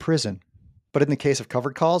go to prison. But in the case of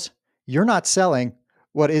covered calls, you're not selling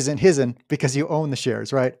what isn't his'n because you own the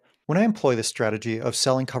shares, right? When I employ this strategy of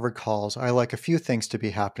selling covered calls, I like a few things to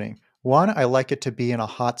be happening. One, I like it to be in a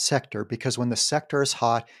hot sector because when the sector is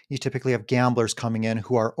hot, you typically have gamblers coming in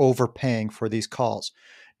who are overpaying for these calls.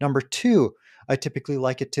 Number two, I typically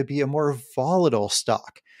like it to be a more volatile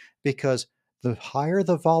stock because the higher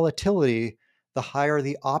the volatility, the higher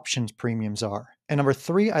the options premiums are. And number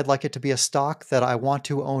three, I'd like it to be a stock that I want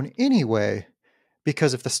to own anyway,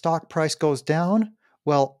 because if the stock price goes down,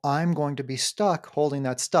 well, I'm going to be stuck holding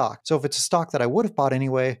that stock. So if it's a stock that I would have bought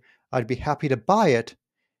anyway, I'd be happy to buy it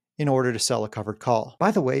in order to sell a covered call.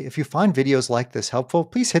 By the way, if you find videos like this helpful,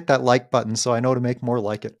 please hit that like button so I know to make more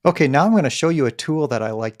like it. Okay, now I'm going to show you a tool that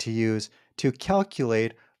I like to use to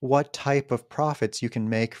calculate what type of profits you can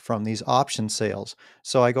make from these option sales.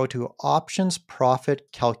 So I go to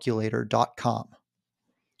optionsprofitcalculator.com.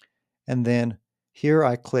 And then here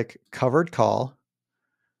I click covered call.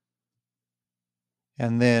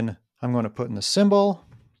 And then I'm going to put in the symbol.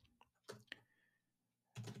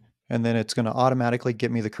 And then it's going to automatically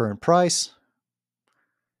get me the current price.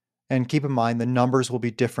 And keep in mind, the numbers will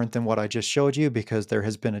be different than what I just showed you because there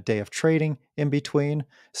has been a day of trading in between.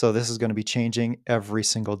 So this is going to be changing every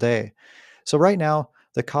single day. So right now,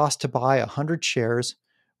 the cost to buy 100 shares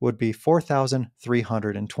would be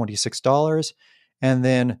 $4,326. And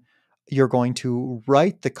then you're going to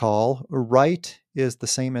write the call. Write is the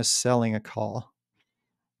same as selling a call.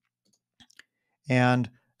 And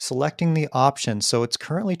selecting the option. So it's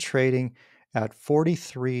currently trading at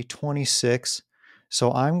 43.26.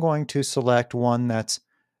 So I'm going to select one that's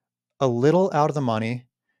a little out of the money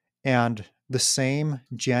and the same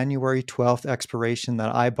January 12th expiration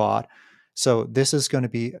that I bought. So this is going to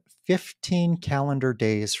be 15 calendar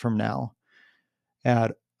days from now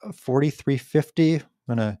at 43.50. I'm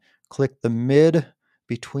going to click the mid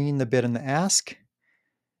between the bid and the ask.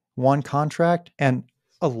 One contract, and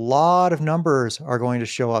a lot of numbers are going to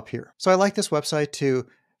show up here. So I like this website to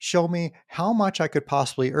show me how much I could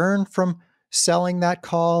possibly earn from selling that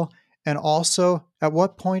call, and also at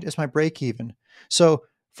what point is my break even. So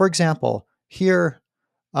for example, here,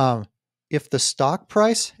 if the stock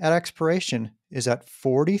price at expiration is at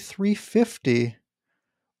 43.50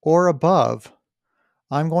 or above,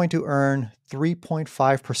 I'm going to earn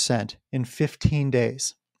 3.5% in 15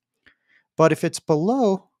 days. But if it's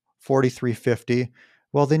below 43.50,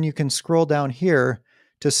 well, then you can scroll down here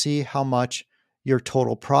to see how much your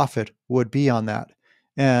total profit would be on that.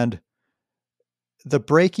 And the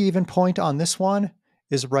break-even point on this one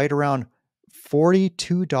is right around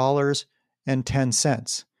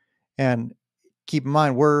 $42.10. And keep in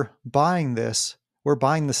mind, we're buying the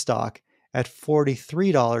stock at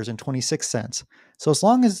 $43.26. So as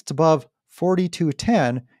long as it's above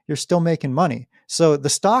 42.10, you're still making money. So the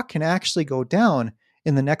stock can actually go down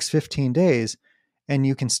in the next 15 days and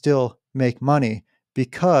you can still make money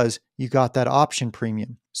because you got that option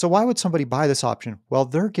premium. So why would somebody buy this option? Well,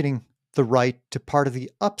 they're getting the right to part of the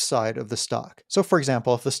upside of the stock. So for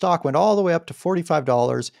example, if the stock went all the way up to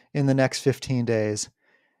 $45 in the next 15 days,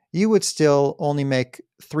 you would still only make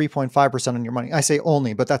 3.5% on your money. I say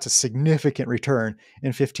only, but that's a significant return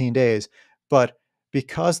in 15 days. But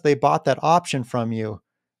because they bought that option from you,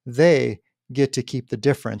 they get to keep the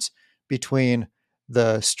difference between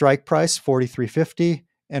the strike price, $43.50,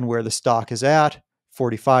 and where the stock is at,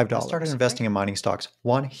 $45. When I started investing in mining stocks,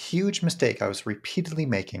 one huge mistake I was repeatedly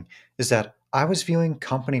making is that I was viewing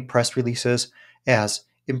company press releases as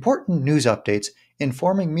important news updates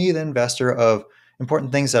informing me, the investor, of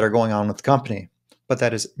important things that are going on with the company. But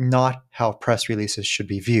that is not how press releases should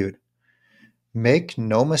be viewed. Make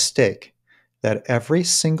no mistake that every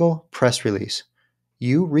single press release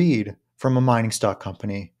you read from a mining stock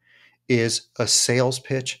company is a sales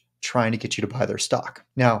pitch trying to get you to buy their stock.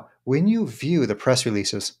 Now, when you view the press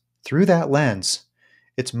releases through that lens,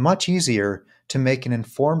 it's much easier to make an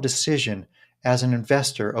informed decision as an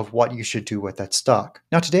investor of what you should do with that stock.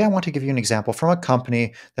 Now, today I want to give you an example from a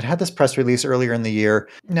company that had this press release earlier in the year.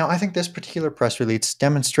 Now, I think this particular press release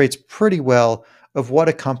demonstrates pretty well of what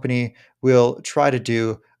a company will try to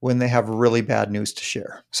do when they have really bad news to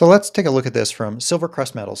share. So let's take a look at this from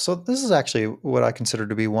Silvercrest Metals. So this is actually what I consider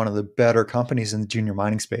to be one of the better companies in the junior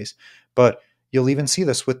mining space, but you'll even see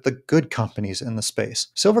this with the good companies in the space.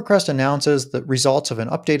 Silvercrest announces the results of an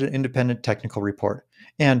updated independent technical report.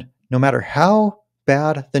 And no matter how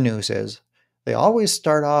bad the news is, they always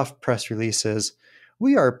start off press releases,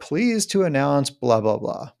 "We are pleased to announce blah, blah,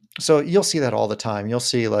 blah." So you'll see that all the time. You'll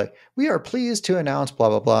see like, "We are pleased to announce blah,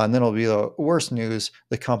 blah, blah," and then it'll be the worst news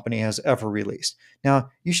the company has ever released. Now,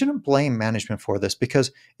 you shouldn't blame management for this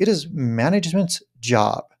because it is management's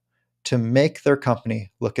job to make their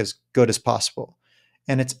company look as good as possible.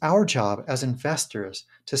 And it's our job as investors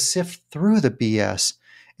to sift through the BS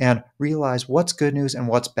and realize what's good news and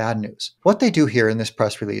what's bad news. What they do here in this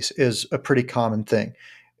press release is a pretty common thing.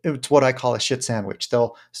 It's what I call a shit sandwich.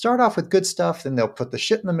 They'll start off with good stuff, then they'll put the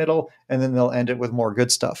shit in the middle, and then they'll end it with more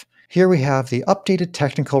good stuff. Here we have the updated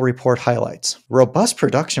technical report highlights. Robust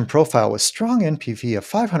production profile with strong NPV of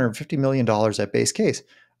 $550 million at base case.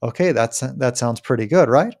 Okay, that sounds pretty good,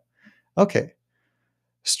 right? Okay.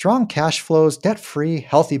 Strong cash flows, debt-free,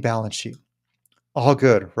 healthy balance sheet. All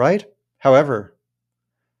good, right? However,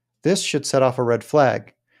 this should set off a red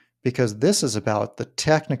flag because this is about the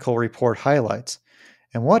technical report highlights.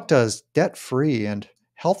 And what does debt-free and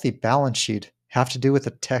healthy balance sheet have to do with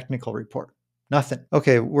the technical report? Nothing.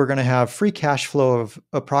 Okay, we're going to have free cash flow of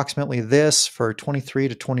approximately this for 23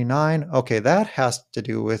 to 29. Okay, that has to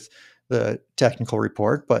do with the technical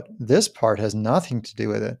report, but this part has nothing to do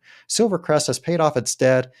with it. Silvercrest has paid off its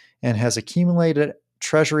debt and has accumulated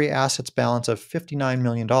treasury assets balance of $59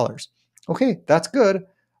 million. Okay, that's good,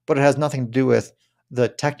 but it has nothing to do with the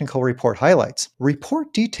technical report highlights.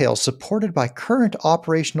 Report details supported by current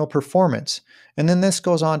operational performance. And then this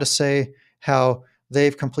goes on to say how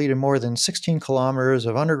they've completed more than 16 kilometers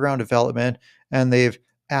of underground development, and they've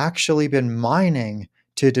actually been mining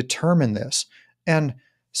to determine this. And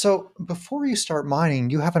so before you start mining,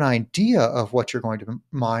 you have an idea of what you're going to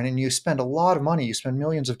mine, and you spend a lot of money. You spend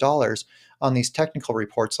millions of dollars on these technical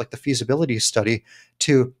reports like the feasibility study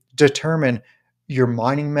to determine your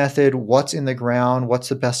mining method, what's in the ground, what's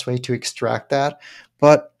the best way to extract that.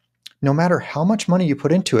 But no matter how much money you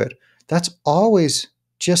put into it, that's always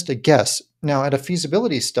just a guess. Now, at a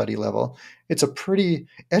feasibility study level, it's a pretty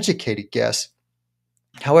educated guess.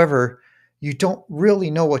 However, you don't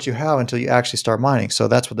really know what you have until you actually start mining. So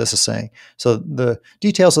that's what this is saying. So the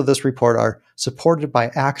details of this report are supported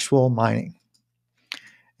by actual mining.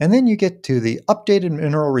 And then you get to the updated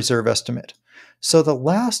mineral reserve estimate. So the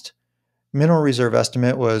last mineral reserve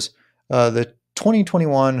estimate was the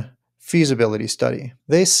 2021 feasibility study.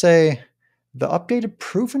 They say the updated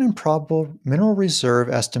proven and probable mineral reserve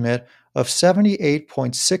estimate of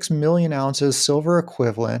 78.6 million ounces silver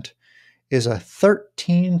equivalent is a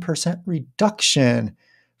 13% reduction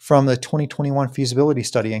from the 2021 feasibility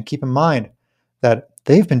study. And keep in mind that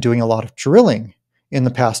they've been doing a lot of drilling in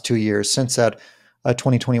the past 2 years since that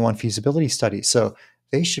 2021 feasibility study. So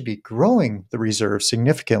they should be growing the reserves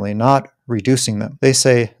significantly, not reducing them. They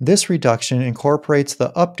say this reduction incorporates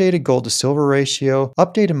the updated gold to silver ratio,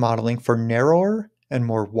 updated modeling for narrower and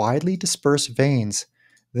more widely dispersed veins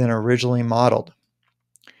than originally modeled,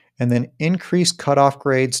 and then increased cutoff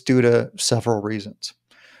grades due to several reasons.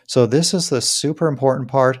 So this is the super important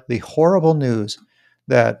part, the horrible news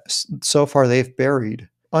that so far they've buried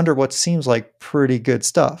under what seems like pretty good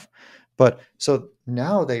stuff. But so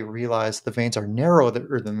now they realize the veins are narrower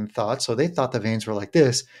than they thought. So they thought the veins were like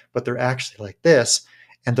this, but they're actually like this,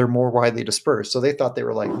 and they're more widely dispersed. So they thought they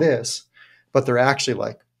were like this, but they're actually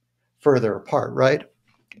like further apart, right?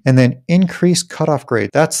 And then increased cutoff grade.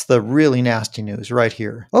 That's the really nasty news right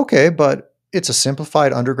here. Okay, but it's a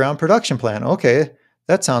simplified underground production plan. Okay,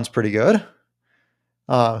 that sounds pretty good.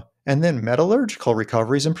 And then metallurgical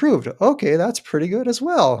recovery is improved. Okay, that's pretty good as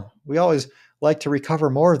well. We always like to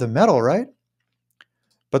recover more of the metal, right?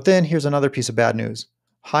 But then here's another piece of bad news.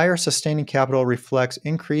 Higher sustaining capital reflects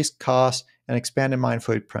increased costs and expanded mine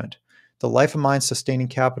footprint. The life of mine sustaining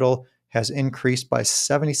capital has increased by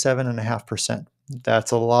 77.5%.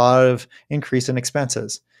 That's a lot of increase in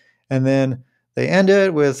expenses. And then they end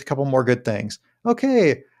it with a couple more good things.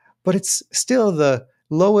 Okay, but it's still the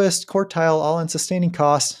lowest quartile all-in sustaining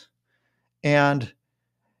costs, and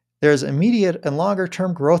there's immediate and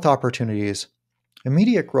longer-term growth opportunities.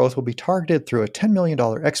 Immediate growth will be targeted through a $10 million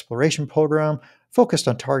exploration program focused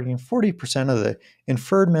on targeting 40% of the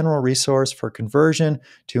inferred mineral resource for conversion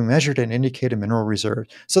to measured and indicated mineral reserve.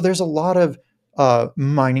 So there's a lot of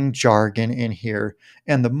mining jargon in here,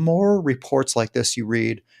 and the more reports like this you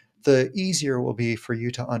read, the easier it will be for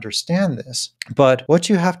you to understand this. But what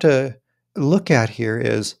you have to look at here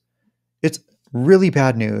is it's really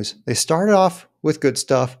bad news. They started off with good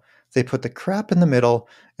stuff, they put the crap in the middle,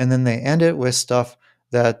 and then they end it with stuff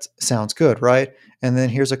that sounds good, right? And then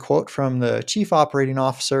here's a quote from the chief operating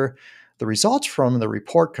officer. The results from the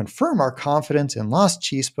report confirm our confidence in Las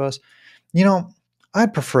Chispas. You know,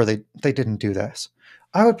 I'd prefer they didn't do this.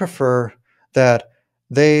 I would prefer that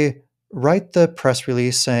they write the press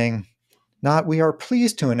release saying, not we are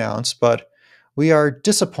pleased to announce, but we are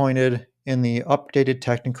disappointed in the updated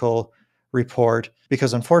technical report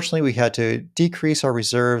because unfortunately we had to decrease our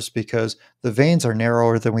reserves because the veins are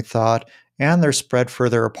narrower than we thought and they're spread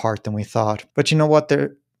further apart than we thought. But you know what?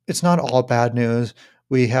 It's not all bad news.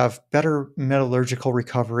 We have better metallurgical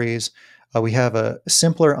recoveries. We have a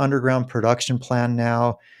simpler underground production plan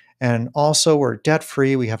now. And also we're debt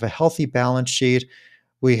free. We have a healthy balance sheet.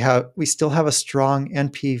 We still have a strong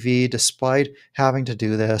NPV despite having to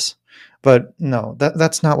do this. But no,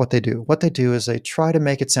 that's not what they do. What they do is they try to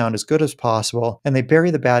make it sound as good as possible, and they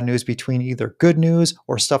bury the bad news between either good news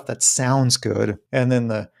or stuff that sounds good. And then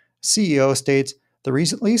the CEO states, the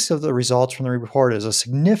release of the results from the report is a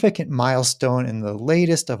significant milestone in the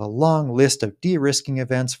latest of a long list of de-risking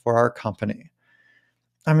events for our company.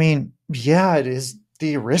 I mean, yeah, it is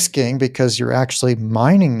de-risking because you're actually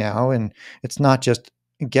mining now, and it's not just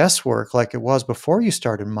guesswork like it was before you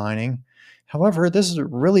started mining. However, this is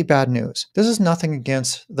really bad news. This is nothing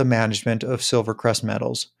against the management of Silvercrest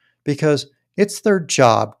Metals because it's their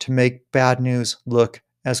job to make bad news look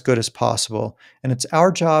as good as possible. And it's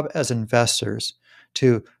our job as investors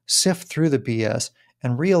to sift through the BS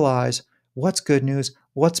and realize what's good news,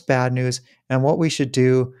 what's bad news, and what we should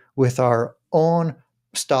do with our own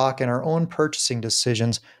stock and our own purchasing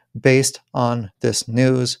decisions based on this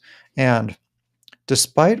news. And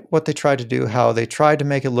despite what they tried to do, how they tried to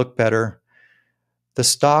make it look better, the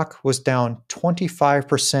stock was down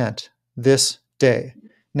 25% this day.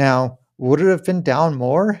 Now, would it have been down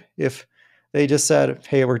more if they just said,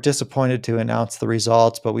 hey, we're disappointed to announce the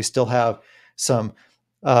results, but we still have some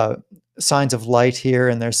signs of light here,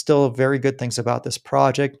 and there's still very good things about this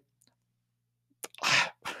project?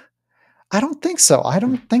 I don't think so. I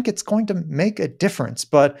don't think it's going to make a difference.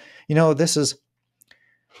 But, you know, this is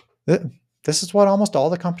what almost all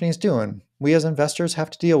the companies do, and we as investors have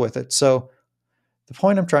to deal with it. So the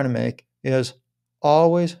point I'm trying to make is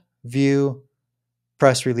always view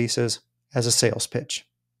press releases as a sales pitch,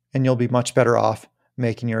 and you'll be much better off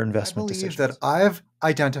making your investment decisions. I believe that I've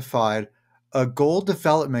identified a gold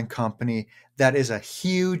development company that is a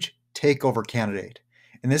huge takeover candidate.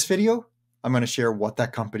 In this video, I'm going to share what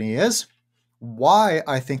that company is, why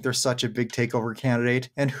I think they're such a big takeover candidate,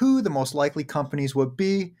 and who the most likely companies would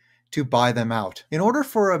be to buy them out. In order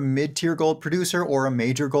for a mid-tier gold producer or a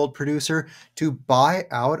major gold producer to buy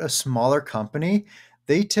out a smaller company,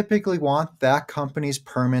 they typically want that company's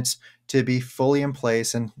permits to be fully in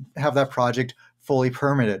place and have that project fully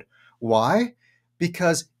permitted. Why?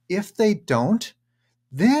 Because if they don't,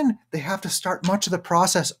 then they have to start much of the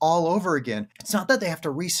process all over again. It's not that they have to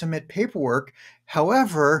resubmit paperwork.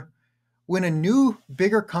 However, when a new,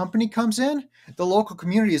 bigger company comes in, the local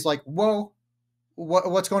community is like, whoa,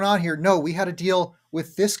 what's going on here? No, we had a deal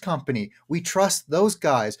with this company. We trust those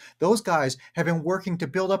guys. Those guys have been working to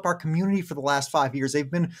build up our community for the last 5 years. They've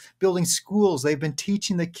been building schools. They've been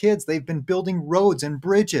teaching the kids. They've been building roads and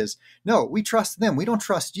bridges. No, we trust them. We don't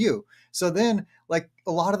trust you. So then, like,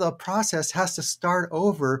 a lot of the process has to start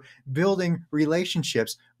over building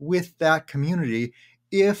relationships with that community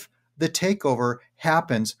if the takeover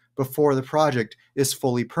happens before the project is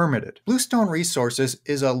fully permitted. Bluestone Resources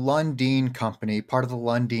is a Lundin company, part of the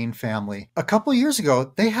Lundin family. A couple years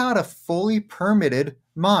ago, they had a fully permitted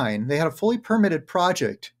mine. They had a fully permitted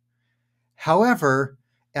project. However,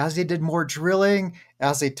 as they did more drilling,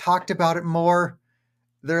 as they talked about it more,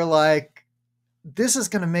 they're like, this is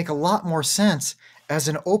going to make a lot more sense as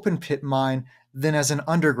an open pit mine than as an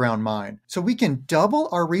underground mine. So we can double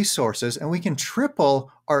our resources and we can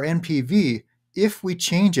triple our NPV if we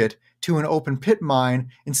change it to an open pit mine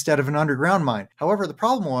instead of an underground mine. However, the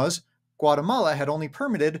problem was Guatemala had only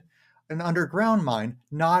permitted an underground mine,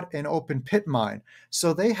 not an open pit mine.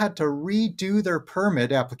 So they had to redo their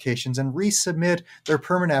permit applications and resubmit their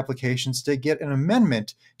permit applications to get an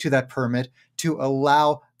amendment to that permit to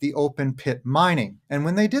allow the open pit mining. And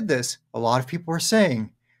when they did this, a lot of people were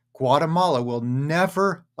saying, Guatemala will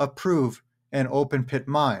never approve an open pit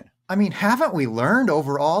mine. I mean, haven't we learned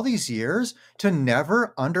over all these years to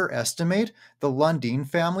never underestimate the Lundin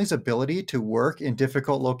family's ability to work in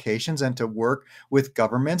difficult locations and to work with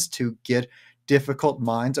governments to get difficult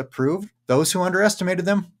mines approved? Those who underestimated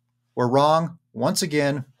them were wrong. Once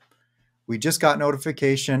again, we just got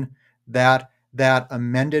notification that that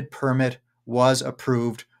amended permit was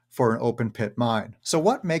approved for an open pit mine. So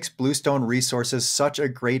what makes Bluestone Resources such a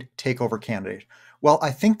great takeover candidate? Well,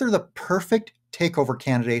 I think they're the perfect takeover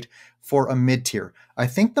candidate for a mid-tier. I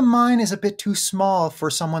think the mine is a bit too small for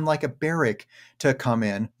someone like a Barrick to come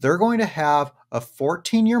in. They're going to have a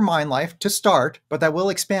 14-year mine life to start, but that will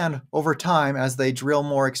expand over time as they drill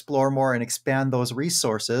more, explore more, and expand those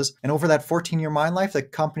resources. And over that 14-year mine life, the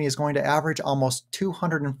company is going to average almost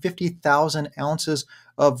 250,000 ounces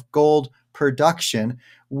of gold production,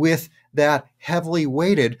 with that heavily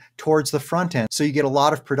weighted towards the front end. So you get a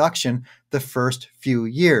lot of production the first few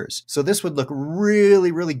years. So this would look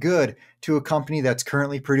really, really good to a company that's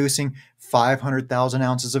currently producing 500,000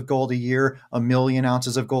 ounces of gold a year, 1,000,000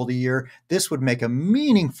 ounces of gold a year. This would make a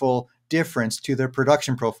meaningful difference to their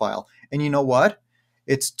production profile. And you know what?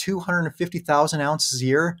 It's 250,000 ounces a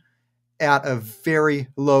year at a very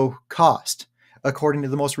low cost. According to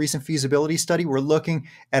the most recent feasibility study, we're looking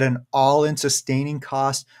at an all-in sustaining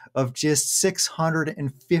cost of just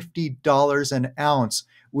 $650 an ounce,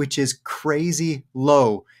 which is crazy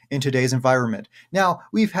low in today's environment. Now,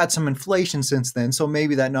 we've had some inflation since then, so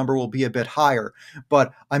maybe that number will be a bit higher.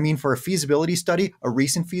 But I mean, for a feasibility study, a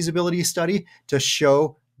recent feasibility study to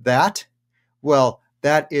show that, well,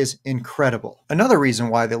 that is incredible. Another reason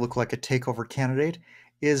why they look like a takeover candidate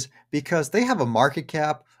is because they have a market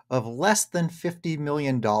cap of less than $50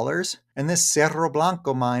 million, and this Cerro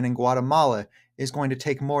Blanco mine in Guatemala is going to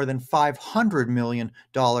take more than $500 million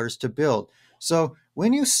to build. So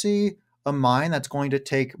when you see a mine that's going to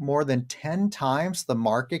take more than 10 times the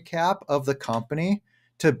market cap of the company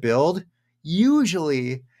to build,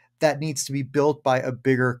 usually that needs to be built by a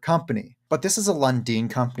bigger company. But this is a Lundin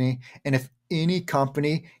company, and if any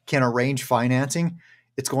company can arrange financing,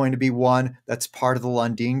 it's going to be one that's part of the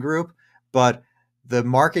Lundin group. But the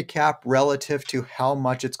market cap relative to how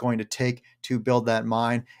much it's going to take to build that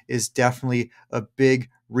mine is definitely a big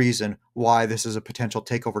reason why this is a potential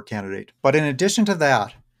takeover candidate. But in addition to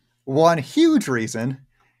that, one huge reason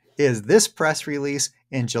is this press release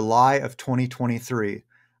in July of 2023.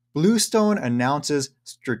 Bluestone announces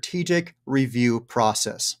strategic review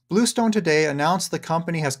process. Bluestone today announced the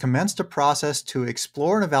company has commenced a process to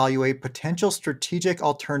explore and evaluate potential strategic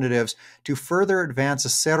alternatives to further advance the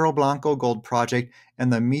Cerro Blanco gold project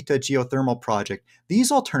and the Mita geothermal project.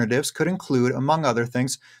 These alternatives could include, among other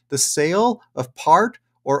things, the sale of part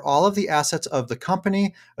or all of the assets of the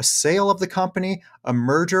company, a sale of the company, a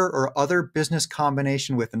merger or other business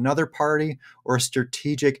combination with another party, or a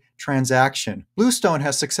strategic transaction. Bluestone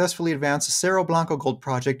has successfully advanced the Cerro Blanco gold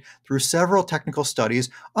project through several technical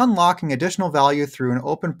studies, unlocking additional value through an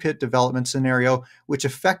open pit development scenario, which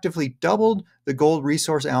effectively doubled the gold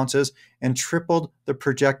resource ounces and tripled the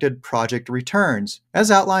projected project returns.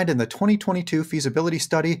 As outlined in the 2022 feasibility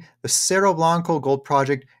study, the Cerro Blanco gold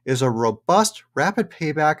project is a robust, rapid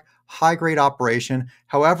payback, high-grade operation.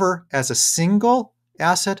 However, as a single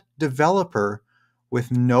asset developer,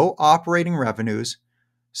 with no operating revenues,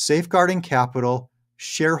 safeguarding capital,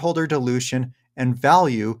 shareholder dilution, and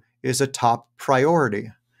value is a top priority.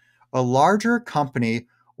 A larger company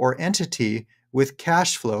or entity with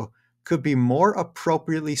cash flow could be more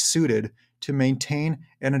appropriately suited to maintain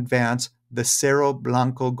and advance the Cerro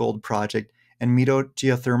Blanco gold project and Mito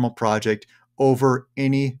geothermal project over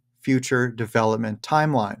any future development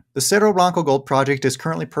timeline. The Cerro Blanco gold project is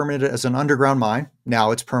currently permitted as an underground mine.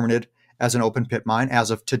 Now it's permitted as an open pit mine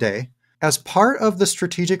as of today. As part of the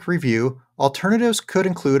strategic review, alternatives could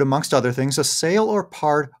include, amongst other things, a sale or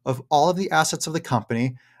part of all of the assets of the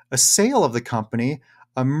company, a sale of the company,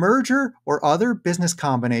 a merger or other business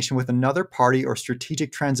combination with another party or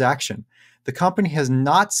strategic transaction. The company has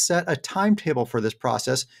not set a timetable for this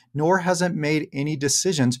process, nor has it made any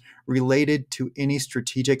decisions related to any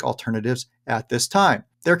strategic alternatives at this time.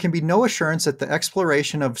 There can be no assurance that the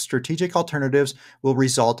exploration of strategic alternatives will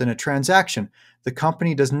result in a transaction. The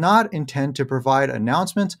company does not intend to provide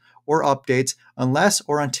announcements or updates unless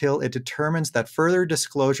or until it determines that further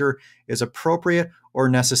disclosure is appropriate or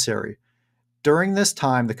necessary. During this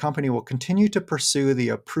time, the company will continue to pursue the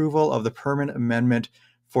approval of the permit amendment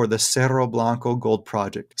for the Cerro Blanco gold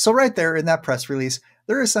project. So right there in that press release,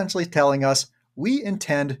 they're essentially telling us we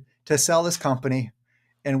intend to sell this company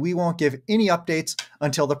and we won't give any updates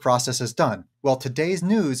until the process is done. Well, today's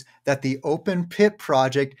news that the open pit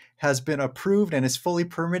project has been approved and is fully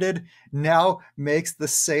permitted now makes the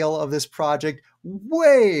sale of this project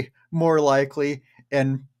way more likely,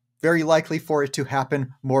 and very likely for it to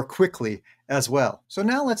happen more quickly as well. So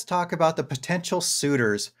now let's talk about the potential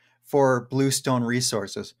suitors for Bluestone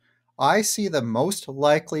Resources. I see the most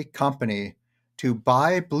likely company to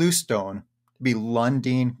buy Bluestone to be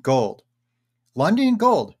Lundin Gold. Lundin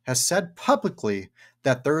Gold has said publicly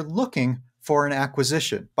that they're looking for an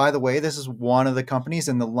acquisition. By the way, this is one of the companies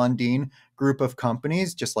in the Lundin group of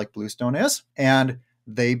companies, just like Bluestone is. And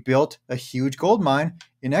they built a huge gold mine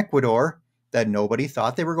in Ecuador that nobody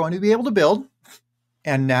thought they were going to be able to build.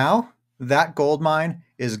 And now that gold mine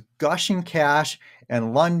is gushing cash,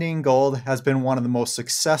 and Lundin Gold has been one of the most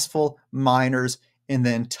successful miners in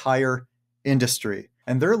the entire industry.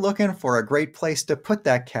 And they're looking for a great place to put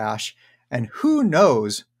that cash. And who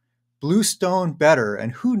knows Bluestone better,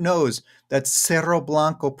 and who knows that Cerro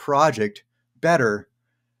Blanco project better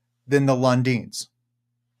than the Lundins?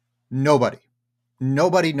 Nobody.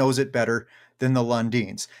 Nobody knows it better than the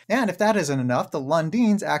Lundins. And if that isn't enough, the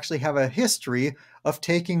Lundins actually have a history of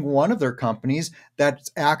taking one of their companies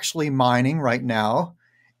that's actually mining right now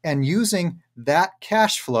and using that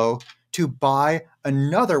cash flow to buy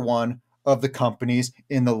another one of the companies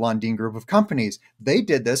in the Lundin group of companies. They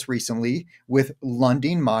did this recently with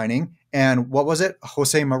Lundin Mining and what was it?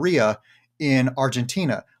 Jose Maria in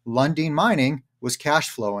Argentina. Lundin Mining was cash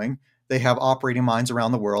flowing. They have operating mines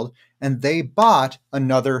around the world, and they bought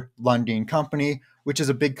another Lundin company, which is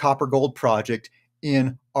a big copper gold project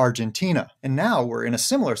in Argentina. And now we're in a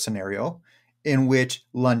similar scenario in which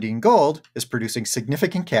Lundin Gold is producing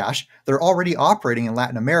significant cash. They're already operating in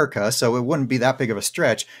Latin America, so it wouldn't be that big of a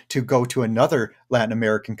stretch to go to another Latin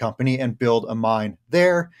American company and build a mine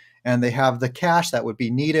there. And they have the cash that would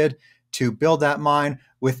be needed to build that mine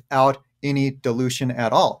without any dilution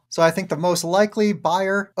at all. So I think the most likely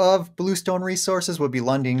buyer of Bluestone Resources would be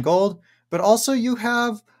Lundin Gold, but also you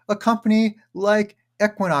have a company like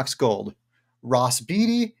Equinox Gold. Ross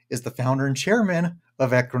Beatty is the founder and chairman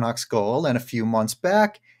of Equinox Gold, and a few months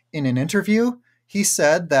back in an interview, he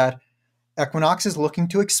said that Equinox is looking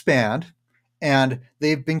to expand, and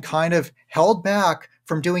they've been kind of held back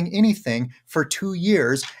from doing anything for 2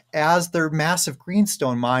 years as their massive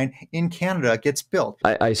greenstone mine in Canada gets built.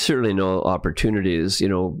 I certainly know opportunities. You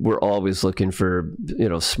know, we're always looking for,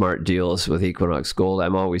 smart deals with Equinox Gold.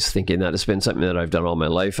 I'm always thinking that. It's been something that I've done all my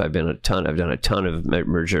life. I've done a ton of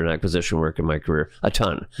merger and acquisition work in my career, a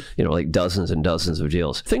ton, like dozens and dozens of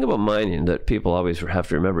deals. The thing about mining that people always have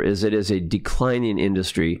to remember is it is a declining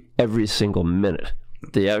industry every single minute.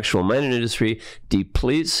 The actual mining industry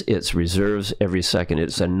depletes its reserves every second.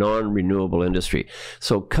 It's a non-renewable industry.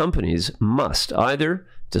 So companies must either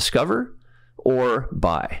discover or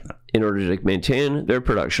buy in order to maintain their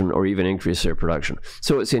production or even increase their production.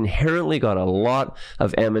 So it's inherently got a lot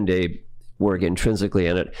of M&A work intrinsically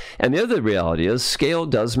in it. And the other reality is scale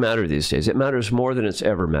does matter these days. It matters more than it's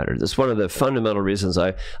ever mattered. That's one of the fundamental reasons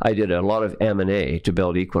I did a lot of M&A to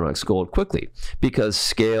build Equinox Gold quickly, because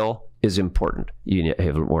scale is important. You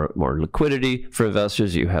have more liquidity for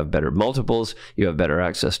investors. You have better multiples. You have better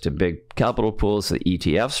access to big capital pools, the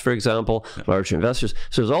ETFs, for example, large investors.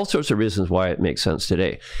 So there's all sorts of reasons why it makes sense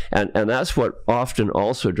today. And that's what often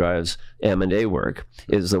also drives M&A work,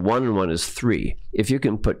 is the 1 and 1 is 3. If you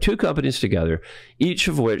can put two companies together, each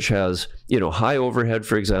of which has, high overhead,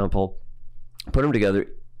 for example, put them together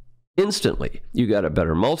instantly, you got a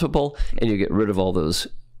better multiple and you get rid of all those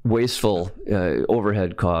wasteful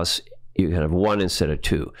overhead costs. You can have 1 instead of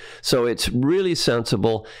 2. So it's really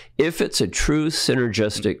sensible if it's a true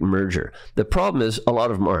synergistic merger. The problem is a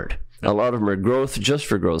lot of them aren't. A lot of them are growth just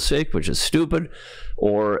for growth's sake, which is stupid,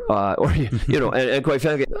 or and quite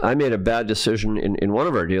frankly, I made a bad decision in one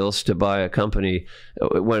of our deals to buy a company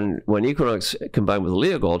when Equinox combined with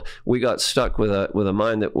Leagold. We got stuck with a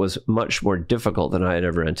mine that was much more difficult than I had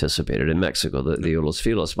ever anticipated in Mexico, the Los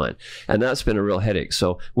Filos mine, and that's been a real headache.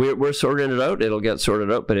 So we're sorting it out. It'll get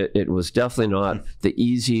sorted out, but it was definitely not the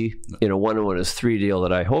easy 1 and 1 is 3 deal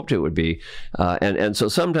that I hoped it would be, and so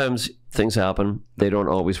sometimes things happen. They don't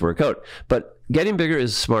always work out. But getting bigger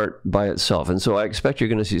is smart by itself. And so I expect you're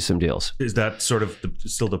going to see some deals. Is that sort of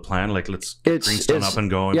still the plan? Like, let's Greenstone up and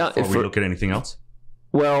go before we look at anything else?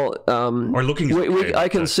 Well, or looking I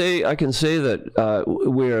can say that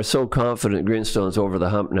we are so confident Greenstone's over the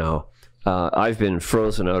hump now. I've been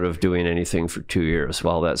frozen out of doing anything for 2 years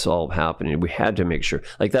while that's all happening. We had to make sure,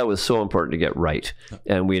 that was so important to get right.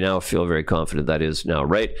 And we now feel very confident that is now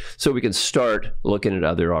right. So we can start looking at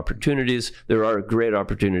other opportunities. There are great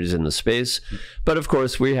opportunities in the space. But of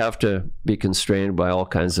course, we have to be constrained by all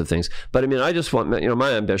kinds of things. But I mean, I just want,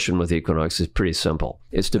 my ambition with Equinox is pretty simple.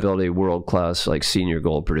 It's to build a world-class, senior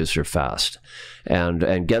gold producer fast,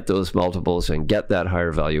 and get those multiples and get that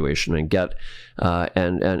higher valuation and get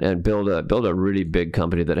and build a really big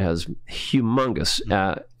company that has humongous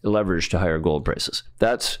leverage to higher gold prices.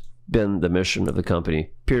 That's been the mission of the company,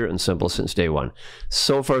 pure and simple, since day one.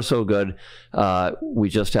 So far, so good. We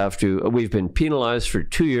just have to. We've been penalized for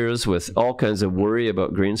 2 years with all kinds of worry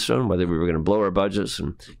about Greenstone, whether we were going to blow our budgets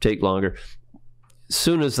and take longer. As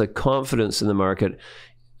soon as the confidence in the market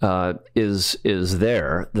is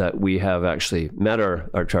there that we have actually met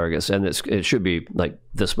our targets, and it should be like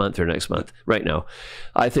this month or next month. Right now,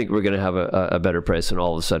 I think we're going to have a better price, and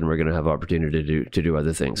all of a sudden we're going to have opportunity to do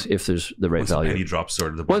other things if there's the right Once value. Once the penny drops,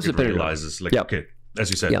 sort of the market realizes, okay, as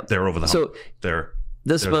you said, they're over the hump. So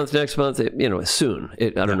this month, next month, soon. I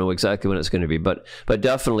don't know exactly when it's going to be, but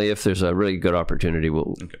definitely if there's a really good opportunity, we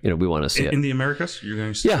want to see it. In the Americas, you're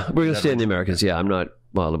going to stay? Yeah, we're going to stay in the Americas. Yeah, I'm not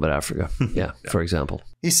wild about Africa. Yeah, for example.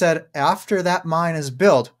 He said, after that mine is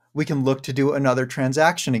built, we can look to do another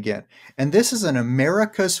transaction again. And this is an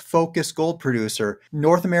America's focused gold producer.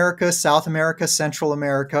 North America, South America, Central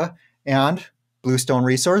America, and Bluestone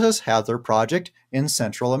Resources has their project in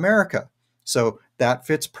Central America. So that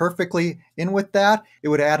fits perfectly in with that. It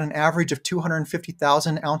would add an average of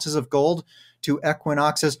 250,000 ounces of gold to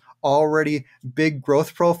Equinox's already big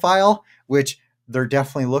growth profile, which they're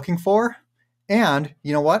definitely looking for. And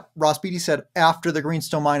you know what? Ross Beatty said after the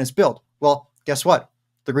Greenstone mine is built. Well, guess what?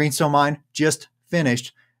 The Greenstone mine just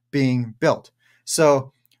finished being built.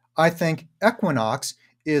 So I think Equinox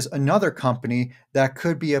is another company that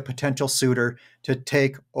could be a potential suitor to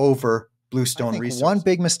take over Bluestone Resources. One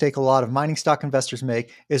big mistake a lot of mining stock investors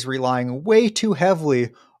make is relying way too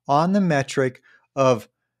heavily on the metric of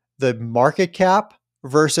the market cap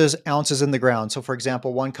versus ounces in the ground. So for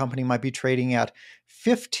example, one company might be trading at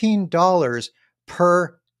 $15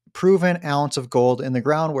 per proven ounce of gold in the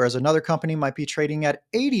ground, whereas another company might be trading at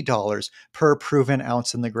 $80 per proven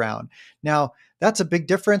ounce in the ground. Now, that's a big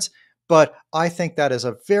difference, but I think that is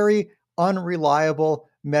a very unreliable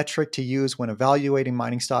metric to use when evaluating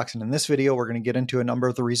mining stocks. And in this video, we're going to get into a number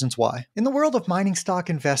of the reasons why. In the world of mining stock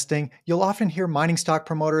investing, you'll often hear mining stock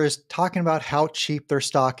promoters talking about how cheap their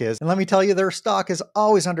stock is. And let me tell you, their stock is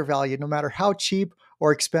always undervalued, no matter how cheap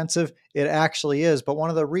or expensive it actually is. But one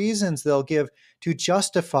of the reasons they'll give to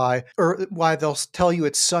justify, or why they'll tell you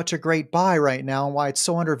it's such a great buy right now and why it's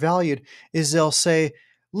so undervalued, is they'll say,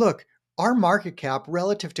 look, our market cap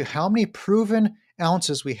relative to how many proven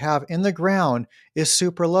ounces we have in the ground is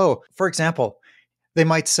super low. For example, they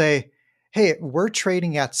might say, hey, we're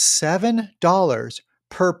trading at $7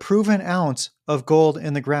 per proven ounce of gold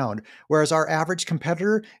in the ground, whereas our average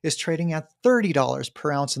competitor is trading at $30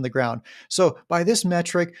 per ounce in the ground. So by this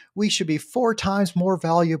metric, we should be 4 times more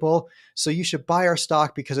valuable. So you should buy our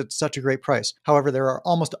stock because it's such a great price. However, there are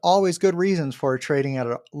almost always good reasons for trading at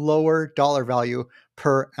a lower dollar value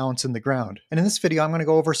per ounce in the ground. And in this video, I'm going to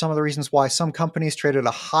go over some of the reasons why some companies trade at a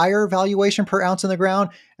higher valuation per ounce in the ground,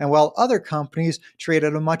 and while other companies trade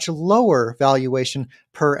at a much lower valuation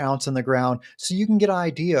per ounce in the ground, so you can get an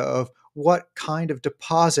idea of what kind of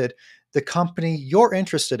deposit the company you're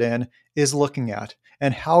interested in is looking at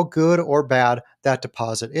and how good or bad that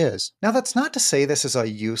deposit is. Now, that's not to say this is a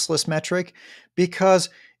useless metric, because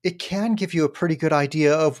it can give you a pretty good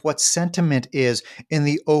idea of what sentiment is in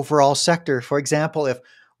the overall sector. For example, if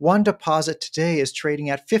one deposit today is trading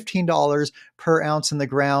at $15 per ounce in the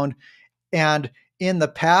ground, and in the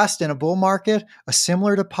past, in a bull market, a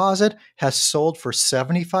similar deposit has sold for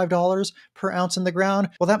 $75 per ounce in the ground,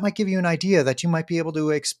 well, that might give you an idea that you might be able to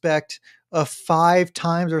expect a 5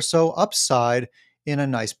 times or so upside in a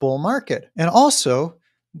nice bull market. And also,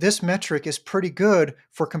 this metric is pretty good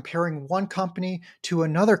for comparing one company to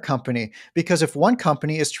another company, because if one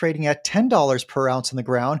company is trading at $10 per ounce in the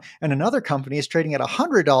ground and another company is trading at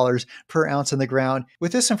 $100 per ounce in the ground,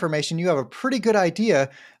 with this information, you have a pretty good idea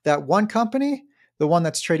that one company, the one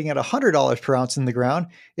that's trading at $100 per ounce in the ground,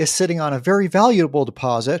 is sitting on a very valuable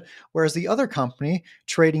deposit, whereas the other company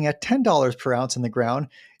trading at $10 per ounce in the ground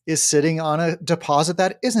is sitting on a deposit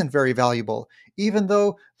that isn't very valuable, even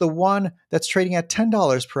though the one that's trading at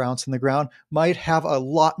 $10 per ounce in the ground might have a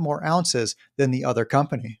lot more ounces than the other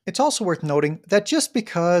company. It's also worth noting that just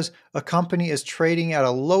because a company is trading at a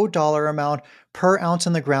low dollar amount per ounce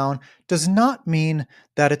in the ground does not mean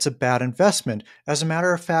that it's a bad investment. As a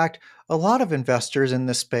matter of fact, a lot of investors in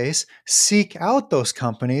this space seek out those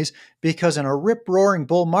companies because in a rip-roaring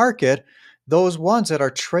bull market, those ones that are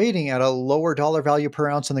trading at a lower dollar value per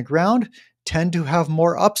ounce in the ground tend to have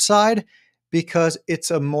more upside because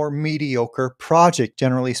it's a more mediocre project,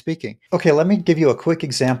 generally speaking. Okay, let me give you a quick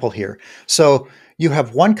example here. So you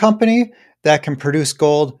have one company that can produce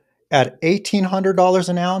gold at $1,800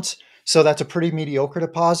 an ounce. So that's a pretty mediocre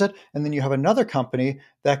deposit. And then you have another company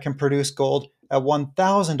that can produce gold at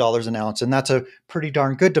 $1,000 an ounce, and that's a pretty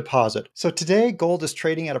darn good deposit. So today, gold is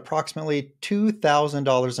trading at approximately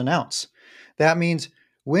 $2,000 an ounce. That means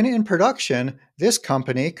when in production, this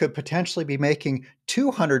company could potentially be making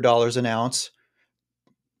 $200 an ounce.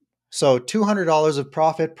 So $200 of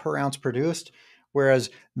profit per ounce produced,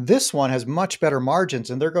 whereas this one has much better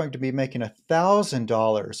margins and they're going to be making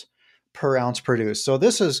 $1,000 per ounce produced. So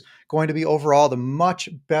this is going to be overall the much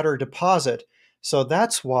better deposit. So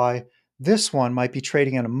that's why this one might be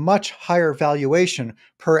trading at a much higher valuation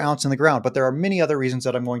per ounce in the ground. But there are many other reasons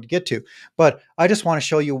that I'm going to get to. But I just want to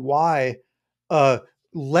show you why a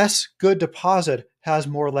less good deposit has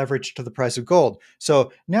more leverage to the price of gold.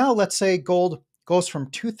 So now let's say gold goes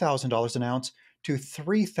from $2,000 an ounce to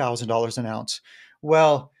 $3,000 an ounce.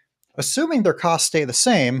 Well, assuming their costs stay the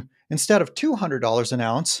same, instead of $200 an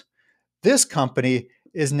ounce, this company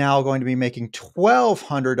is now going to be making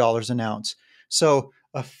 $1,200 an ounce. So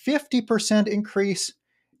a 50% increase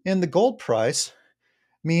in the gold price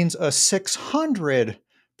means a 600%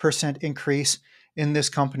 increase in this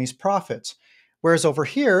company's profits. Whereas over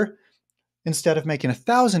here, instead of making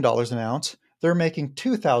 $1,000 an ounce, they're making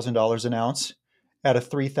 $2,000 an ounce at a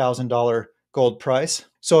 $3,000 gold price.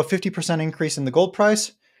 So a 50% increase in the gold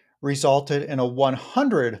price resulted in a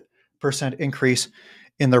 100% increase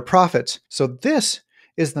in their profits. So this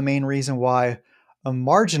is the main reason why a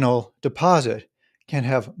marginal deposit can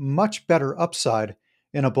have much better upside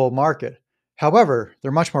in a bull market. However,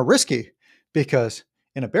 they're much more risky because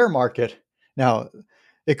in a bear market, now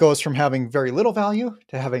it goes from having very little value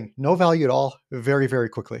to having no value at all very, very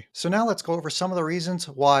quickly. So now let's go over some of the reasons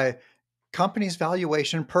why companies'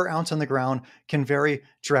 valuation per ounce on the ground can vary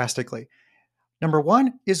drastically. Number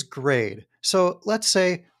one is grade. So let's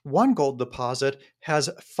say one gold deposit has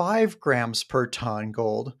 5 grams per ton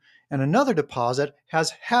gold, and another deposit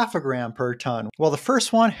has 0.5 gram per ton. Well, the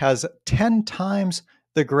first one has 10 times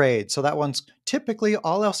the grade. So that one's typically,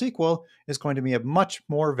 all else equal, is going to be a much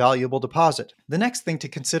more valuable deposit. The next thing to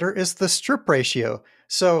consider is the strip ratio.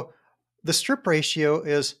 So the strip ratio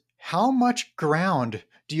is how much ground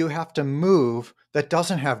do you have to move that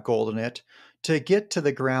doesn't have gold in it to get to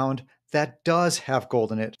the ground that does have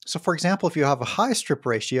gold in it. So for example, if you have a high strip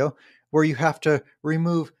ratio where you have to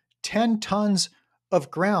remove 10 tons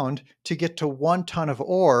of ground to get to 1 ton of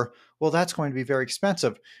ore, well, that's going to be very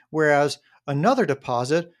expensive. Whereas another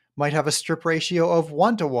deposit might have a strip ratio of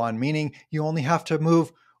 1-to-1, meaning you only have to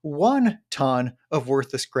move 1 ton of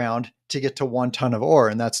worthless ground to get to 1 ton of ore,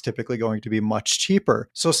 and that's typically going to be much cheaper.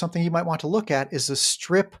 So something you might want to look at is the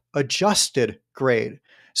strip adjusted grade.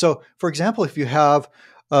 So for example, if you have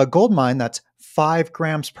a gold mine that's 5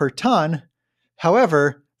 grams per ton,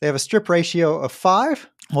 however, they have a strip ratio of 5,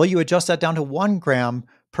 well, you adjust that down to 1 gram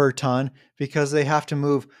per ton because they have to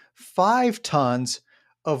move 5 tons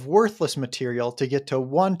of worthless material to get to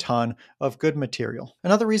 1 ton of good material.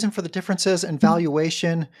 Another reason for the differences in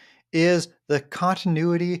valuation is the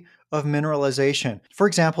continuity of mineralization. For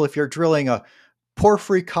example, if you're drilling a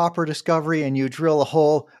porphyry copper discovery and you drill a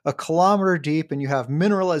hole 1 kilometer deep and you have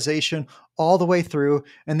mineralization all the way through,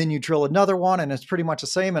 and then you drill another one and it's pretty much the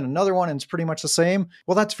same, and another one and it's pretty much the same,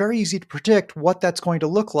 well, that's very easy to predict what that's going to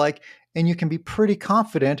look like, and you can be pretty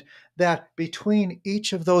confident that between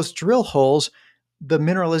each of those drill holes, the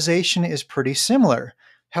mineralization is pretty similar.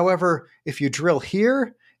 However, if you drill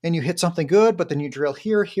here and you hit something good, but then you drill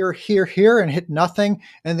here, here, here, here, and hit nothing,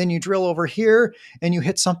 and then you drill over here and you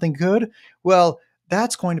hit something good, well,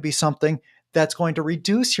 that's going to be something that's going to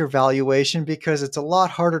reduce your valuation because it's a lot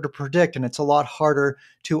harder to predict and it's a lot harder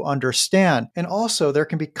to understand. And also, there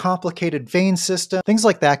can be complicated vein systems. Things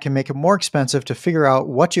like that can make it more expensive to figure out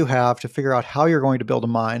what you have, to figure out how you're going to build a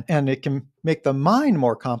mine, and it can make the mine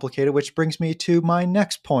more complicated, which brings me to my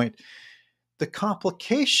next point. The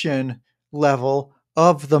complication level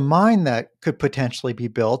of the mine that could potentially be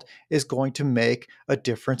built is going to make a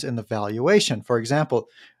difference in the valuation. For example,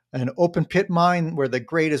 an open pit mine where the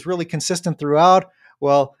grade is really consistent throughout,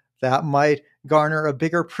 well, that might garner a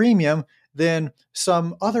bigger premium than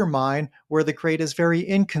some other mine where the grade is very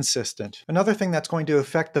inconsistent. Another thing that's going to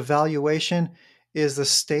affect the valuation is the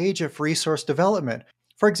stage of resource development.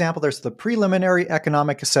 For example, there's the preliminary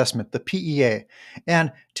economic assessment, the PEA.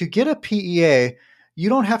 And to get a PEA, you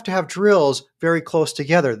don't have to have drills very close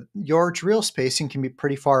together. Your drill spacing can be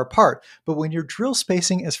pretty far apart. But when your drill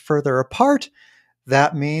spacing is further apart,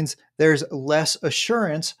 that means there's less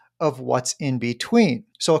assurance of what's in between.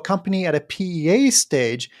 So a company at a PEA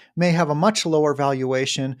stage may have a much lower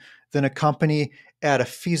valuation than a company at a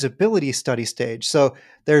feasibility study stage. So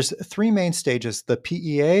there's 3 main stages: the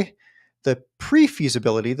PEA, the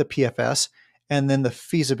pre-feasibility, the PFS, and then the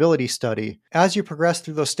feasibility study. As you progress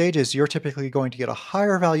through those stages, you're typically going to get a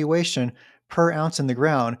higher valuation per ounce in the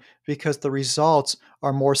ground because the results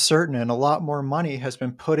are more certain and a lot more money has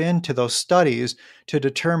been put into those studies to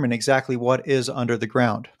determine exactly what is under the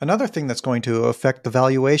ground. Another thing that's going to affect the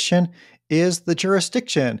valuation is the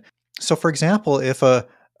jurisdiction. So for example, if a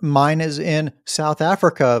mine is in South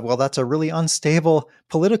Africa, well, that's a really unstable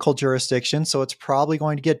political jurisdiction, so it's probably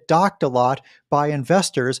going to get docked a lot by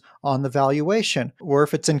investors on the valuation. Or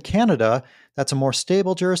if it's in Canada, that's a more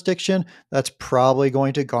stable jurisdiction, that's probably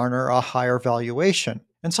going to garner a higher valuation.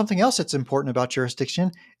 And something else that's important about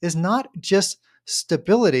jurisdiction is not just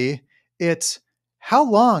stability, it's how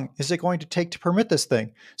long is it going to take to permit this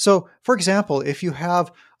thing? So, for example, if you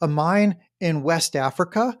have a mine in West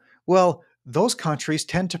Africa, well, those countries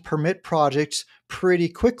tend to permit projects pretty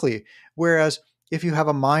quickly. Whereas if you have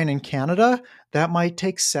a mine in Canada, that might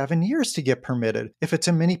take 7 years to get permitted. If it's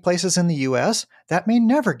in many places in the US, that may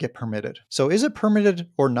never get permitted. So is it permitted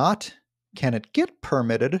or not? Can it get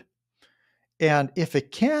permitted? And if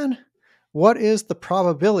it can, what is the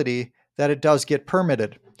probability that it does get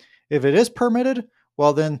permitted? If it is permitted,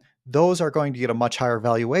 well, then those are going to get a much higher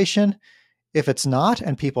valuation. If it's not,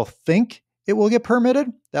 and people think it will get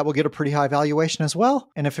permitted, that will get a pretty high valuation as well.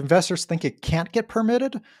 And if investors think it can't get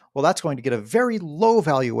permitted, well, that's going to get a very low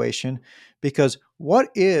valuation, because what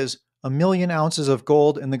is 1 million ounces of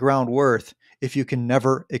gold in the ground worth if you can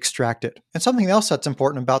never extract it? And something else that's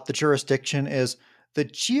important about the jurisdiction is the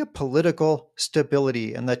geopolitical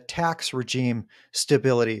stability and the tax regime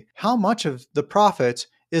stability. How much of the profits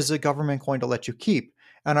is the government going to let you keep?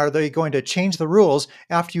 And are they going to change the rules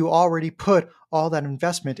after you already put all that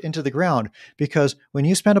investment into the ground? Because when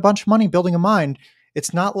you spend a bunch of money building a mine,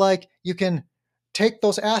 it's not like you can take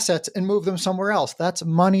those assets and move them somewhere else. That's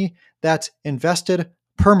money that's invested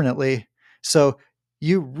permanently. So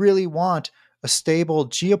you really want a stable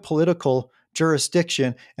geopolitical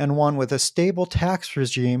jurisdiction and one with a stable tax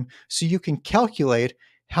regime so you can calculate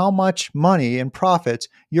how much money and profits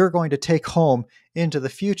you're going to take home into the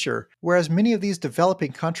future. Whereas many of these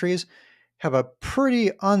developing countries have a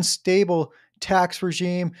pretty unstable tax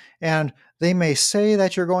regime, and they may say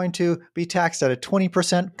that you're going to be taxed at a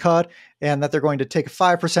 20% cut and that they're going to take a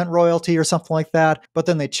 5% royalty or something like that. But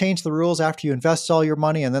then they change the rules after you invest all your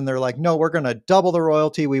money, and then they're like, no, we're going to double the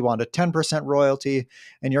royalty. We want a 10% royalty,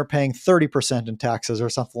 and you're paying 30% in taxes or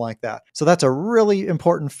something like that. So that's a really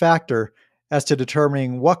important factor as to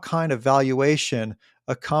determining what kind of valuation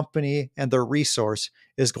a company and their resource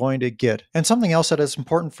is going to get. And something else that is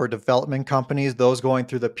important for development companies, those going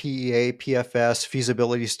through the PEA, PFS,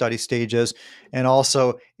 feasibility study stages, and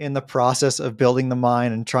also in the process of building the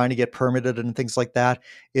mine and trying to get permitted and things like that,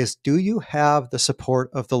 is do you have the support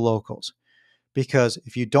of the locals? because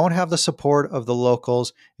if you don't have the support of the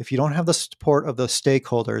locals, if you don't have the support of the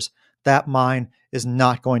stakeholders, that mine is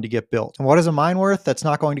not going to get built. And what is a mine worth that's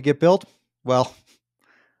not going to get built? Well,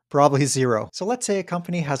 probably zero. So let's say a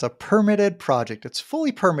company has a permitted project. It's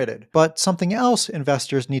fully permitted, but something else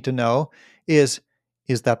investors need to know is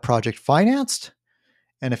that project financed?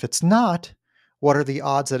 And if it's not, what are the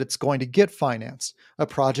odds that it's going to get financed? A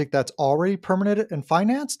project that's already permitted and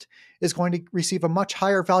financed is going to receive a much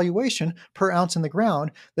higher valuation per ounce in the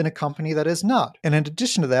ground than a company that is not. And in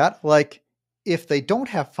addition to that, like if they don't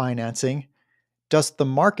have financing, does the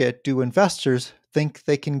market, do investors think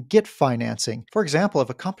they can get financing? For example, if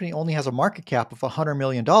a company only has a market cap of $100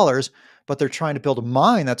 million, but they're trying to build a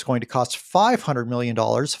mine that's going to cost $500 million,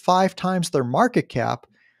 5 times their market cap,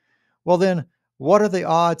 well then, what are the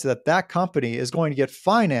odds that that company is going to get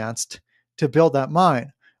financed to build that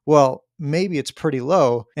mine? Well, maybe it's pretty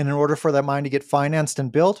low. And in order for that mine to get financed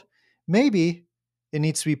and built, maybe it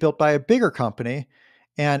needs to be built by a bigger company.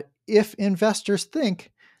 And if investors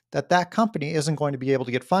think that that company isn't going to be able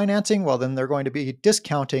to get financing, well, then they're going to be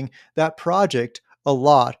discounting that project a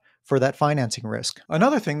lot for that financing risk.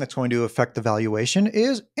 Another thing that's going to affect the valuation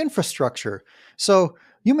is infrastructure. So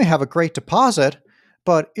you may have a great deposit,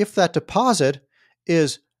 but if that deposit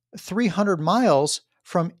is 300 miles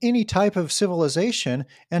from any type of civilization,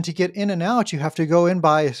 and to get in and out, you have to go in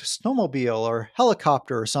by snowmobile or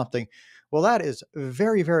helicopter or something, well, that is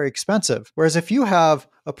very, very expensive. Whereas if you have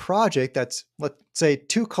a project that's, let's say,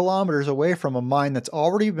 2 kilometers away from a mine that's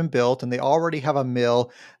already been built and they already have a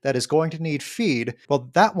mill that is going to need feed,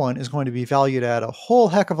 well, that one is going to be valued at a whole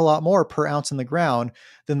heck of a lot more per ounce in the ground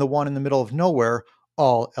than the one in the middle of nowhere,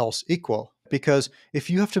 all else equal. Because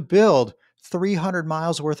if you have to build 300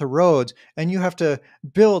 miles worth of roads and you have to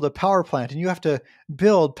build a power plant and you have to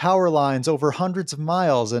build power lines over hundreds of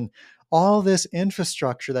miles and all this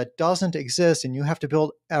infrastructure that doesn't exist and you have to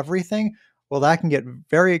build everything, well, that can get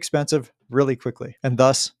very expensive really quickly and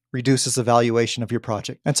thus reduces the valuation of your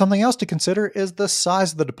project. And something else to consider is the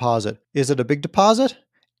size of the deposit. Is it a big deposit?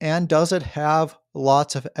 And does it have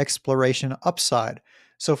lots of exploration upside?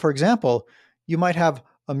 So for example, you might have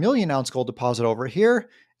a 1 million ounce gold deposit over here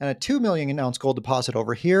and a 2 million ounce gold deposit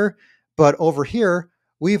over here. But over here,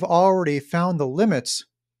 we've already found the limits.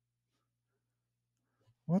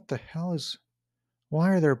 What the hell is, why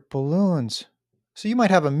are there balloons? So you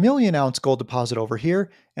might have a 1 million ounce gold deposit over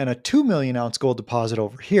here and a 2 million ounce gold deposit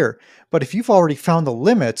over here. But if you've already found the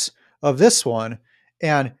limits of this one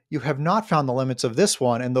and you have not found the limits of this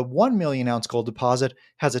one, and the 1 million ounce gold deposit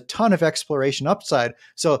has a ton of exploration upside.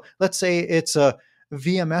 So let's say it's a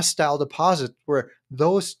VMS style deposit where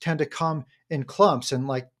those tend to come in clumps, and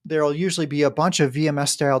like there'll usually be a bunch of VMS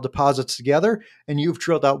style deposits together, and you've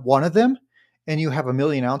drilled out one of them and you have 1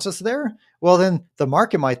 million ounces there. Well, then the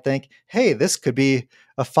market might think, hey, this could be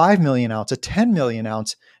a 5 million ounce, a 10 million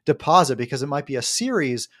ounce deposit because it might be a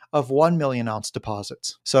series of 1 million ounce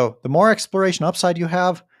deposits. So the more exploration upside you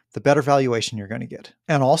have, the better valuation you're going to get.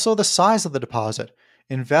 And also the size of the deposit.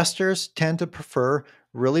 Investors tend to prefer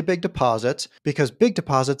really big deposits because big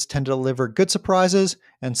deposits tend to deliver good surprises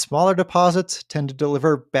and smaller deposits tend to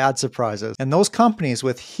deliver bad surprises. And those companies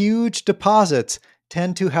with huge deposits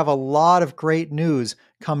tend to have a lot of great news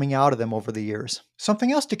coming out of them over the years.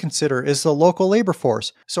 Something else to consider is the local labor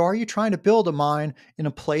force. So are you trying to build a mine in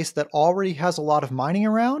a place that already has a lot of mining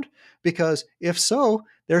around? Because if so,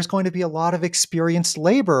 there's going to be a lot of experienced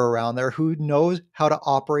labor around there who knows how to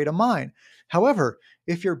operate a mine. However,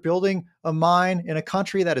 if you're building a mine in a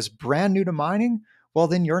country that is brand new to mining, well,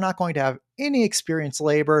 then you're not going to have any experienced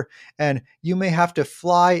labor, and you may have to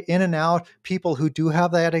fly in and out people who do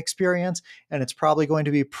have that experience, and it's probably going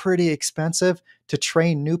to be pretty expensive to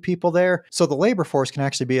train new people there. So the labor force can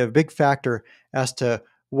actually be a big factor as to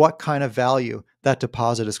what kind of value that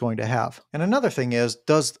deposit is going to have. And another thing is,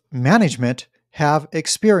 does management have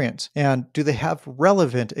experience, and do they have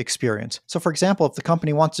relevant experience? So for example, if the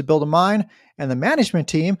company wants to build a mine and the management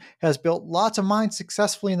team has built lots of mines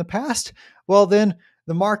successfully in the past, well then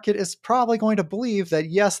the market is probably going to believe that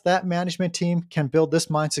yes, that management team can build this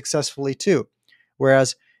mine successfully too.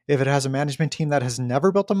 Whereas if it has a management team that has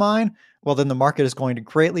never built a mine, well then the market is going to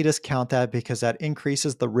greatly discount that because that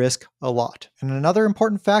increases the risk a lot. And another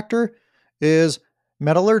important factor is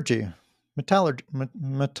metallurgy.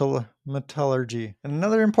 Metallurgy. And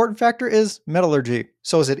another important factor is metallurgy.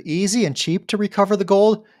 So is it easy and cheap to recover the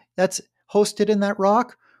gold that's hosted in that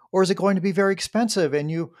rock? Or is it going to be very expensive and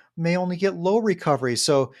you may only get low recovery?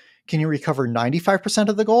 So can you recover 95%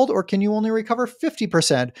 of the gold or can you only recover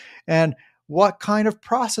 50%? And what kind of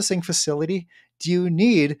processing facility do you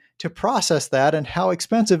need to process that, and how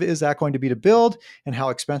expensive is that going to be to build, and how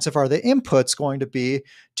expensive are the inputs going to be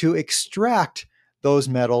to extract those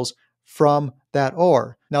metals from that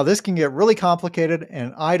ore? Now, this can get really complicated,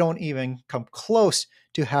 and I don't even come close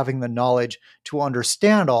to having the knowledge to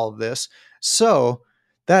understand all of this. So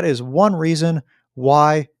that is one reason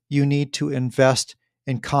why you need to invest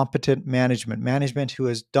in competent management who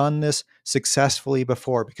has done this successfully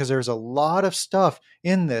before, because there's a lot of stuff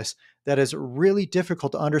in this that is really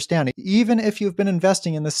difficult to understand. Even if you've been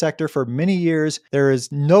investing in this sector for many years, there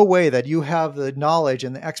is no way that you have the knowledge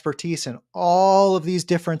and the expertise in all of these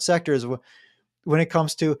different sectors when it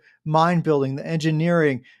comes to mine building, the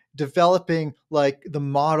engineering, developing like the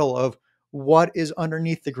model of what is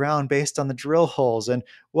underneath the ground based on the drill holes, and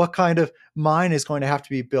what kind of mine is going to have to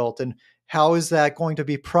be built, and how is that going to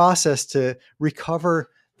be processed to recover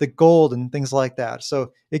the gold and things like that.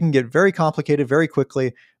 So it can get very complicated very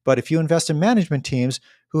quickly. But if you invest in management teams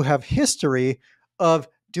who have history of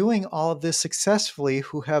doing all of this successfully,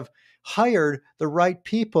 who have hired the right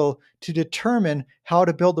people to determine how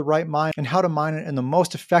to build the right mine and how to mine it in the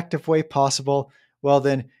most effective way possible, well,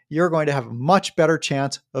 then you're going to have a much better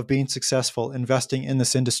chance of being successful investing in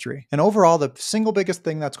this industry. And overall, the single biggest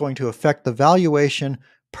thing that's going to affect the valuation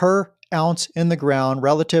per ounce in the ground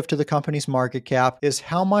relative to the company's market cap is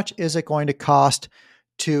how much is it going to cost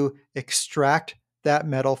to extract that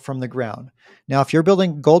metal from the ground. Now, if you're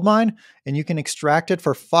building a gold mine and you can extract it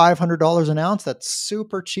for $500 an ounce, that's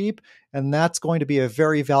super cheap, and that's going to be a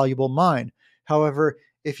very valuable mine. However,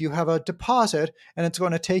 if you have a deposit and it's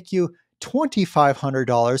going to take you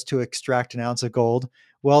 $2,500 to extract an ounce of gold,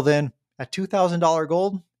 well then at $2,000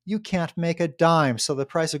 gold, you can't make a dime. So the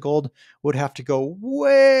price of gold would have to go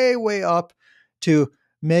way, way up to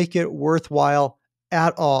make it worthwhile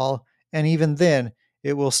at all. And even then,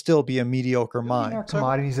 it will still be a mediocre mine.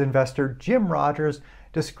 Commodities investor Jim Rogers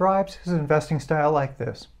describes his investing style like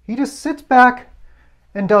this. He just sits back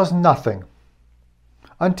and does nothing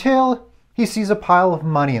until he sees a pile of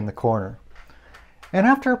money in the corner. And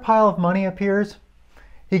after a pile of money appears,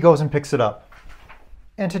 he goes and picks it up.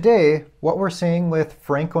 And today, what we're seeing with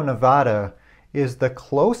Franco-Nevada is the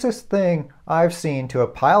closest thing I've seen to a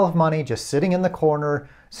pile of money just sitting in the corner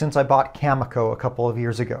since I bought Cameco a couple of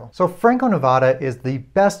years ago. So Franco-Nevada is the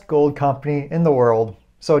best gold company in the world,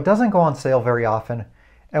 so it doesn't go on sale very often.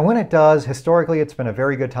 And when it does, historically, it's been a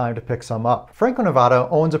very good time to pick some up. Franco-Nevada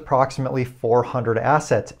owns approximately 400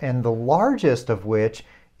 assets, and the largest of which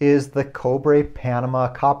is the Cobre Panama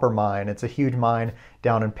copper mine. It's a huge mine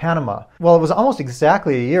down in Panama. Well, it was almost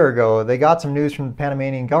exactly a year ago. They got some news from the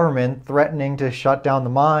Panamanian government threatening to shut down the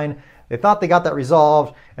mine. They thought they got that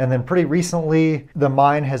resolved, and then pretty recently, the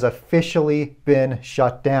mine has officially been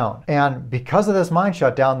shut down. And because of this mine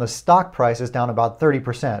shutdown, the stock price is down about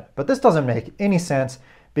 30%. But this doesn't make any sense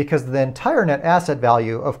because the entire net asset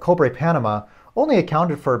value of Cobre Panama only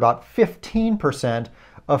accounted for about 15%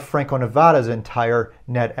 of Franco-Nevada's entire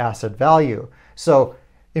net asset value. So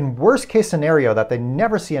in worst case scenario that they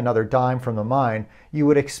never see another dime from the mine, you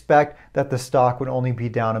would expect that the stock would only be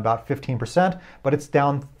down about 15%, but it's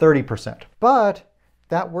down 30%. But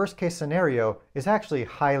that worst case scenario is actually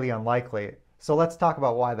highly unlikely. So let's talk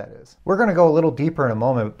about why that is. We're going to go a little deeper in a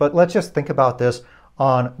moment, but let's just think about this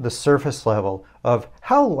on the surface level of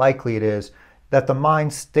how likely it is that the mine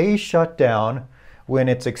stays shut down when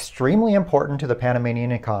it's extremely important to the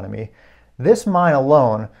Panamanian economy. This mine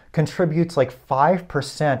alone contributes like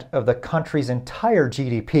 5% of the country's entire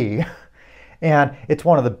GDP. And it's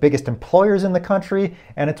one of the biggest employers in the country,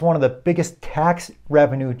 and it's one of the biggest tax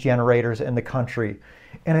revenue generators in the country.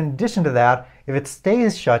 And in addition to that, if it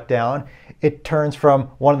stays shut down, it turns from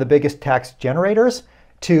one of the biggest tax generators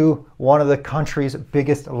to one of the country's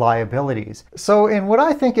biggest liabilities. So in what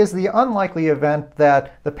I think is the unlikely event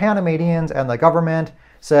that the Panamanians and the government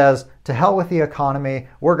says, to hell with the economy,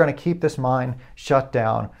 we're going to keep this mine shut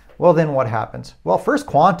down, well then what happens? Well, First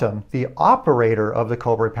Quantum, the operator of the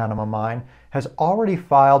Cobre Panama mine, has already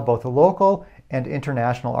filed both a local and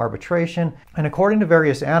international arbitration. And according to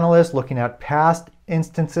various analysts looking at past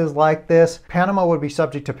instances like this, Panama would be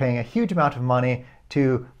subject to paying a huge amount of money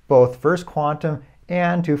to both First Quantum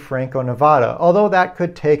and to Franco-Nevada, although that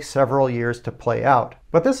could take several years to play out.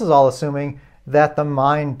 But this is all assuming that the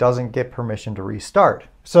mine doesn't get permission to restart.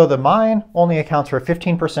 So the mine only accounts for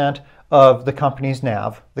 15% of the company's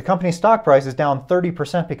NAV. The company's stock price is down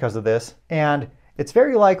 30% because of this, and it's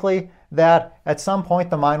very likely that at some point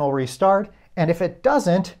the mine will restart, and if it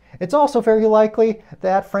doesn't, it's also very likely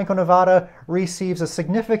that Franco-Nevada receives a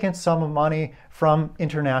significant sum of money from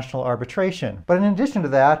international arbitration. But in addition to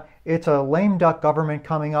that, it's a lame duck government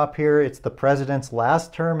coming up here. It's the president's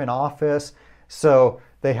last term in office. So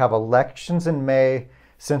they have elections in May.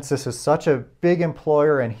 Since this is such a big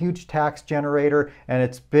employer and huge tax generator, and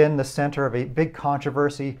it's been the center of a big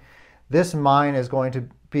controversy, this mine is going to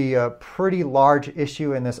be a pretty large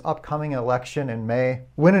issue in this upcoming election in May.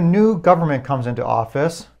 When a new government comes into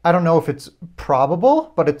office, I don't know if it's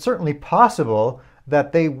probable, but it's certainly possible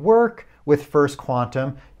that they work with First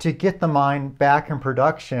Quantum to get the mine back in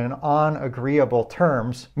production on agreeable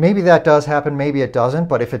terms. Maybe that does happen, maybe it doesn't,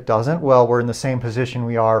 but if it doesn't, well, we're in the same position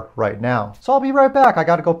we are right now. So I'll be right back. I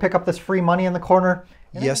gotta go pick up this free money in the corner.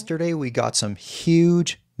 Yesterday, we got some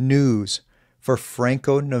huge news for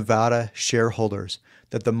Franco-Nevada shareholders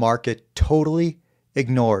that the market totally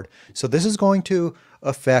ignored. So this is going to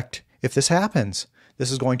affect, if this happens,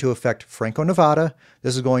 this is going to affect Franco-Nevada,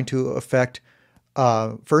 this is going to affect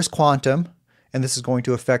First Quantum, and this is going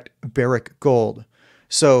to affect Barrick Gold.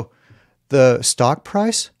 So the stock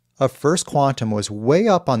price of First Quantum was way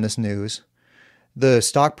up on this news. The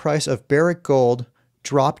stock price of Barrick Gold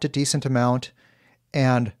dropped a decent amount,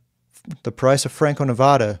 and the price of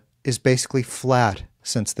Franco-Nevada is basically flat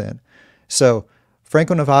since then. So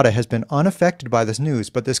Franco-Nevada has been unaffected by this news,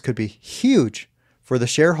 but this could be huge for the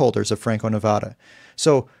shareholders of Franco-Nevada.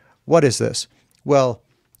 So what is this? Well,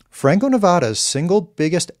 Franco-Nevada's single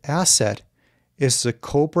biggest asset is the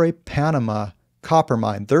Cobre Panama copper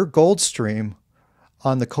mine, their gold stream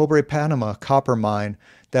on the Cobre Panama copper mine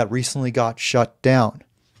that recently got shut down.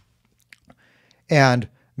 And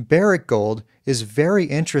Barrick Gold is very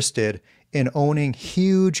interested in owning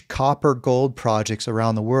huge copper gold projects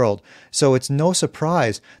around the world. So it's no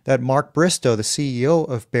surprise that Mark Bristow, the CEO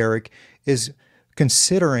of Barrick, is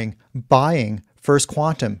considering buying First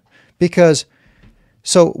Quantum, because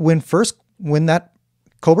so when that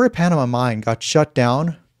Cobre Panama mine got shut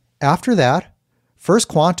down, after that, First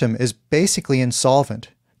Quantum is basically insolvent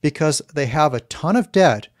because they have a ton of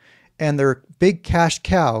debt and their big cash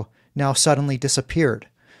cow now suddenly disappeared.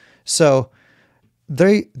 So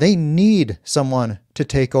they need someone to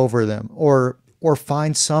take over them or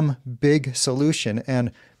find some big solution,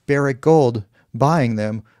 and Barrick Gold buying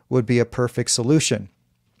them would be a perfect solution.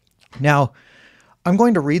 Now, I'm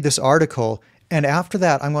going to read this article, and after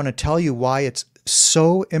that, I'm going to tell you why it's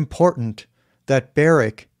so important that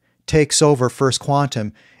Barrick takes over First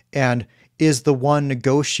Quantum and is the one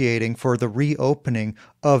negotiating for the reopening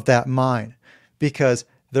of that mine, because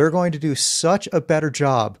they're going to do such a better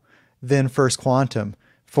job than First Quantum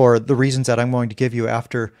for the reasons that I'm going to give you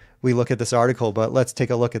after we look at this article. But let's take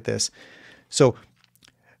a look at this. So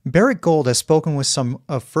Barrick Gold has spoken with some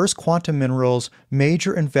of First Quantum Minerals'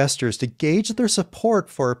 major investors to gauge their support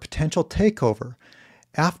for a potential takeover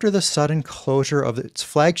after the sudden closure of its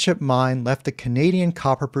flagship mine left the Canadian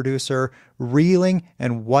copper producer reeling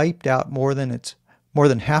and wiped out more than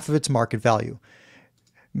half of its market value.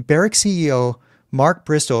 Barrick CEO Mark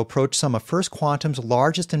Bristow approached some of First Quantum's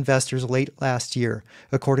largest investors late last year,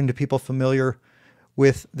 according to people familiar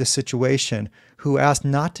with the situation, who asked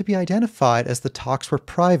not to be identified as the talks were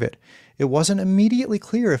private. It wasn't immediately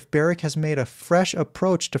clear if Barrick has made a fresh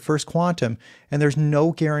approach to First Quantum, and there's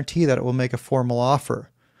no guarantee that it will make a formal offer.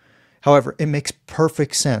 However, it makes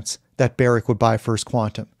perfect sense that Barrick would buy First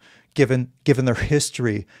Quantum, given their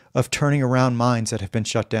history of turning around mines that have been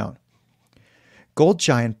shut down. Gold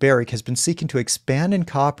giant Barrick has been seeking to expand in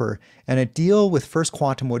copper, and a deal with First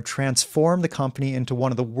Quantum would transform the company into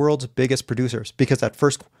one of the world's biggest producers, because that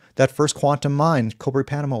First Quantum mine, Cobre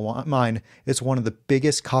Panama mine, is one of the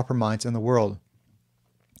biggest copper mines in the world.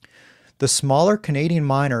 The smaller Canadian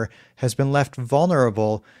miner has been left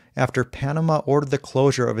vulnerable after Panama ordered the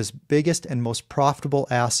closure of his biggest and most profitable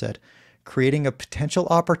asset, creating a potential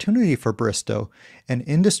opportunity for Bristow, an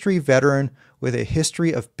industry veteran with a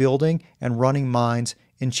history of building and running mines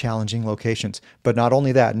in challenging locations. But not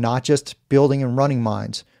only that, not just building and running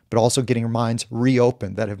mines, but also getting mines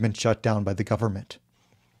reopened that have been shut down by the government.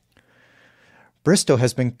 Bristow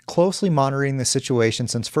has been closely monitoring the situation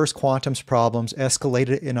since First Quantum's problems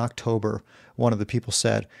escalated in October, one of the people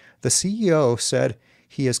said. The CEO said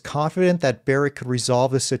he is confident that Barrick could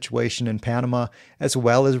resolve the situation in Panama as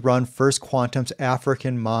well as run First Quantum's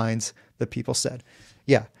African mines, the people said.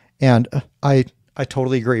 Yeah, and I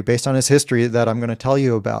totally agree based on his history that I'm going to tell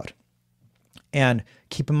you about. And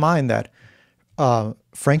keep in mind that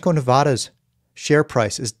Franco-Nevada's share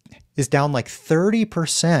price is down like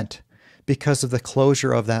 30% because of the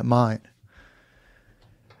closure of that mine.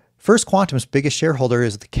 First Quantum's biggest shareholder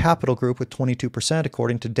is the Capital Group with 22%,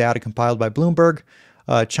 according to data compiled by Bloomberg.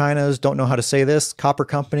 China's, don't know how to say this, copper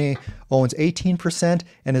company owns 18%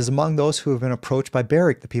 and is among those who have been approached by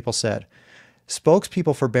Barrick, the people said.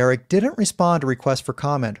 Spokespeople for Barrick didn't respond to requests for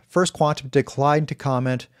comment. First Quantum declined to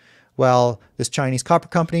comment while this Chinese copper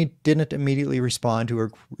company didn't immediately respond to a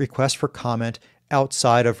request for comment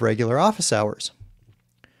outside of regular office hours.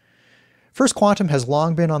 First Quantum has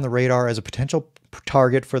long been on the radar as a potential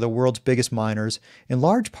target for the world's biggest miners, in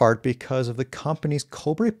large part because of the company's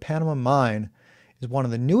Cobre Panama mine is one of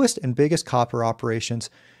the newest and biggest copper operations.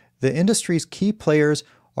 The industry's key players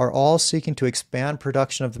are all seeking to expand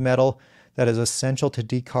production of the metal that is essential to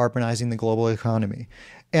decarbonizing the global economy.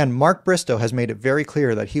 And Mark Bristow has made it very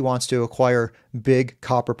clear that he wants to acquire big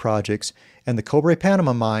copper projects, and the Cobre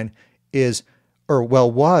Panama mine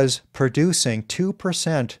was producing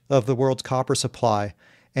 2% of the world's copper supply,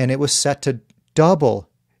 and it was set to double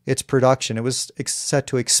its production. It was set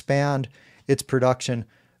to expand its production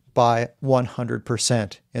by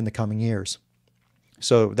 100% in the coming years.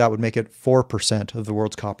 So that would make it 4% of the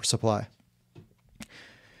world's copper supply.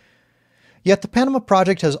 Yet the Panama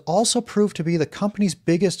project has also proved to be the company's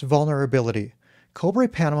biggest vulnerability. Cobre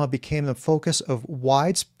Panama became the focus of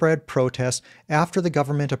widespread protests after the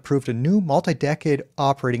government approved a new multi-decade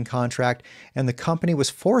operating contract, and the company was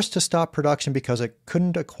forced to stop production because it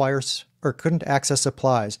couldn't access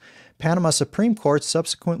supplies. Panama's Supreme Court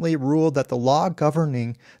subsequently ruled that the law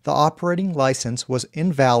governing the operating license was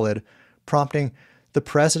invalid, prompting the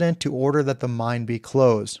president to order that the mine be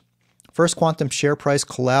closed. First Quantum's share price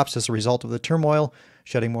collapsed as a result of the turmoil,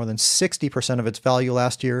 shedding more than 60% of its value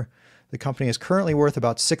last year. The company is currently worth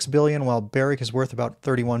about $6 billion, while Barrick is worth about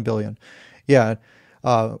 $31 billion. Yeah,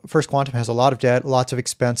 First Quantum has a lot of debt, lots of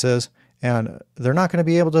expenses, and they're not going to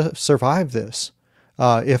be able to survive this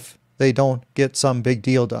if they don't get some big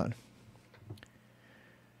deal done.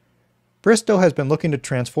 Bristow has been looking to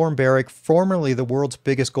transform Barrick, formerly the world's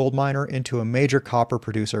biggest gold miner, into a major copper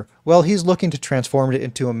producer. Well, he's looking to transform it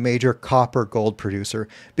into a major copper gold producer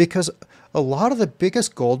because a lot of the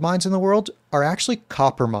biggest gold mines in the world are actually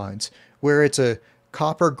copper mines, where it's a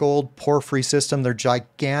copper gold porphyry system. They're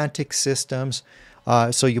gigantic systems,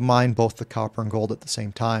 so you mine both the copper and gold at the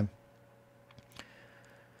same time.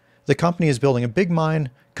 The company is building a big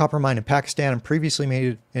copper mine in Pakistan, and previously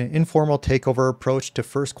made an informal takeover approach to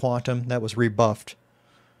First Quantum that was rebuffed.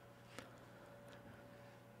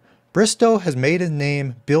 Bristow has made his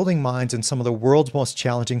name building mines in some of the world's most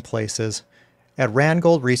challenging places. At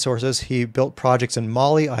Randgold Resources, he built projects in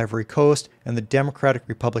Mali, Ivory Coast, and the Democratic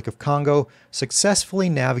Republic of Congo, successfully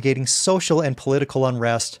navigating social and political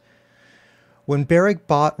unrest. When Barrick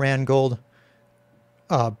bought Randgold,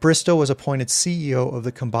 Bristow was appointed CEO of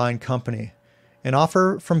the combined company. An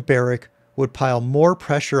offer from Barrick would pile more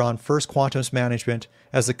pressure on First Quantum's management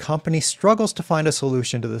as the company struggles to find a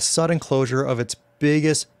solution to the sudden closure of its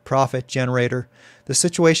biggest profit generator. The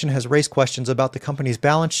situation has raised questions about the company's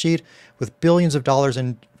balance sheet, with billions of dollars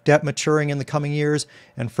in debt maturing in the coming years,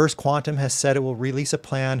 and First Quantum has said it will release a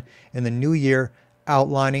plan in the new year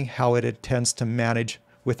outlining how it intends to manage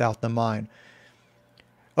without the mine.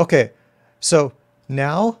 Okay, so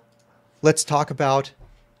now let's talk about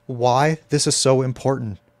why this is so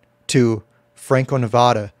important to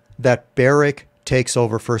Franco-Nevada that Barrick takes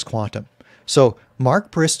over First Quantum. So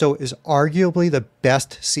Mark Bristow is arguably the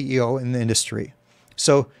best CEO in the industry.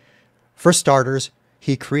 So for starters,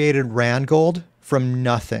 he created Randgold from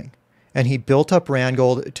nothing, and he built up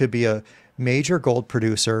Randgold to be a major gold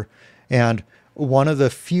producer and one of the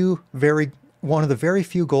very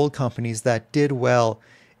few gold companies that did well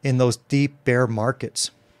in those deep bear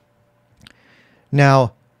markets.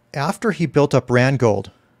 Now, after he built up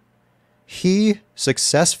Randgold, he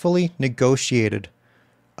successfully negotiated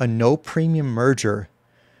a no-premium merger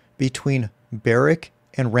between Barrick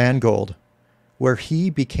and Randgold, where he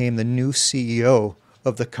became the new CEO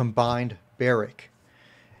of the combined Barrick.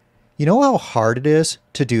 You know how hard it is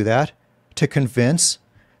to do that? To convince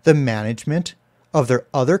the management of their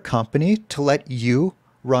other company to let you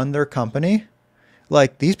run their company?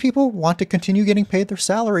 Like, these people want to continue getting paid their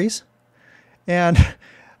salaries. And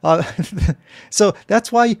so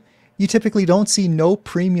that's why you typically don't see no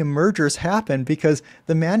premium mergers happen, because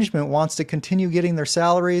the management wants to continue getting their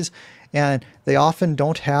salaries, and they often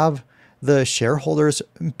don't have the shareholders'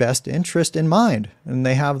 best interest in mind, and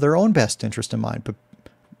they have their own best interest in mind.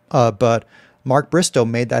 But Mark Bristow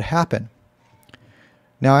made that happen.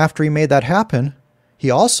 Now, after he made that happen, he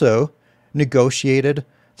also negotiated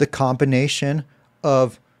the combination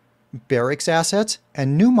of Barrick's assets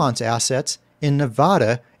and Newmont's assets in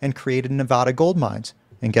Nevada and created Nevada Gold Mines.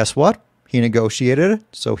 And guess what? He negotiated it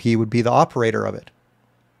so he would be the operator of it.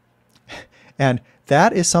 And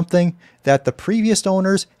that is something that the previous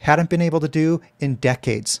owners hadn't been able to do in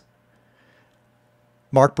decades.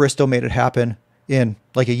 Mark Bristow made it happen in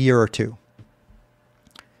like a year or two.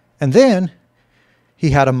 And then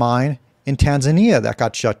he had a mine in Tanzania that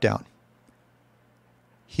got shut down.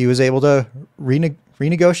 he was able to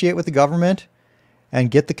renegotiate with the government and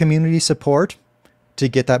get the community support to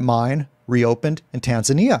get that mine reopened in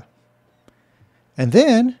Tanzania. And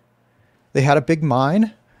then they had a big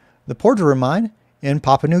mine, the Porgera mine in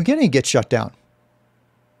Papua New Guinea, get shut down.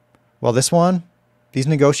 Well, these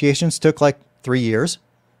negotiations took like 3 years,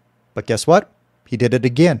 but guess what? He did it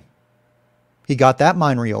again. He got that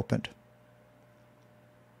mine reopened.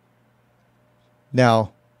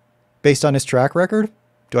 Now, based on his track record,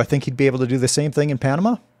 do I think he'd be able to do the same thing in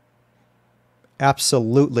Panama?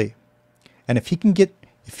 Absolutely. And if he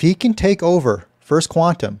can take over First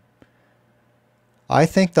Quantum, I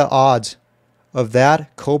think the odds of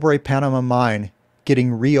that Cobre Panama mine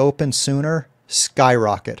getting reopened sooner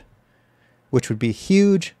skyrocket, which would be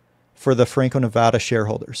huge for the Franco-Nevada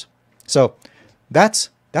shareholders. So that's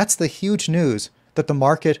the huge news that the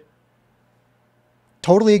market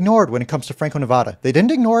totally ignored when it comes to Franco-Nevada. They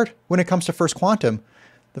didn't ignore it when it comes to First Quantum.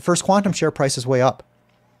 The First Quantum share price is way up,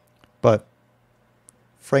 but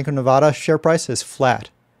Franco-Nevada share price is flat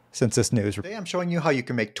since this news. Today I'm showing you how you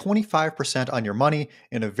can make 25% on your money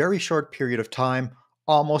in a very short period of time,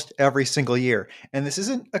 almost every single year. And this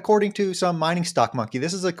isn't according to some mining stock monkey.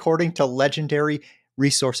 This is according to legendary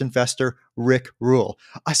resource investor Rick Rule.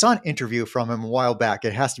 I saw an interview from him a while back.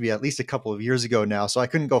 It has to be at least a couple of years ago now, so I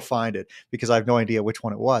couldn't go find it because I have no idea which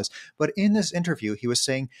one it was. But in this interview, he was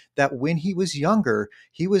saying that when he was younger,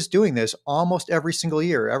 he was doing this almost every single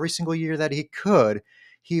year that he could.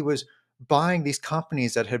 He was buying these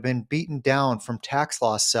companies that had been beaten down from tax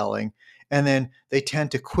loss selling, and then they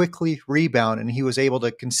tend to quickly rebound, and he was able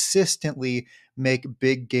to consistently make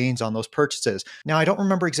big gains on those purchases. Now, I don't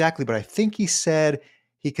remember exactly, but I think he said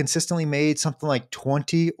he consistently made something like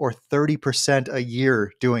 20 or 30% a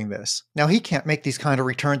year doing this. Now, he can't make these kind of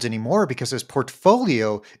returns anymore because his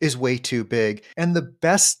portfolio is way too big, and the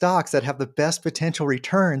best stocks that have the best potential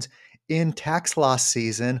returns in tax loss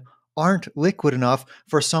season aren't liquid enough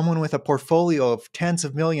for someone with a portfolio of tens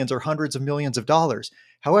of millions or hundreds of millions of dollars.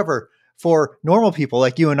 However, for normal people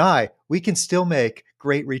like you and I, we can still make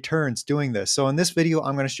great returns doing this. So in this video,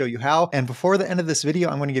 I'm going to show you how. And before the end of this video,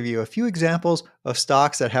 I'm going to give you a few examples of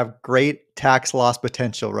stocks that have great tax loss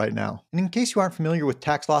potential right now. And in case you aren't familiar with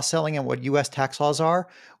tax loss selling and what US tax laws are,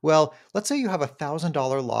 well, let's say you have a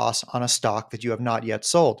 $1,000 loss on a stock that you have not yet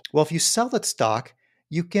sold. Well, if you sell that stock,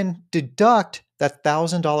 you can deduct that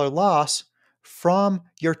 $1,000 loss from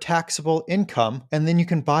your taxable income, and then you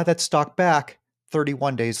can buy that stock back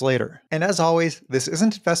 31 days later. And as always, this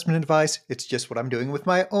isn't investment advice, it's just what I'm doing with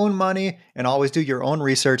my own money, and always do your own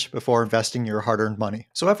research before investing your hard-earned money.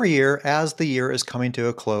 So every year, as the year is coming to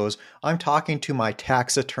a close, I'm talking to my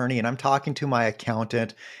tax attorney and I'm talking to my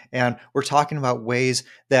accountant, and we're talking about ways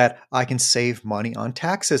that I can save money on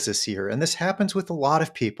taxes this year. And this happens with a lot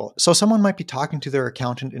of people. So someone might be talking to their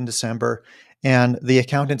accountant in December, and the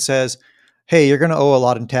accountant says, hey, you're going to owe a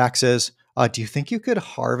lot in taxes. Do you think you could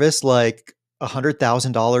harvest like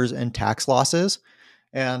 $100,000 in tax losses?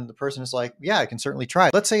 And the person is like, yeah, I can certainly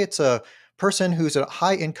try. Let's say it's a person who's a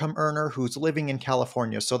high income earner who's living in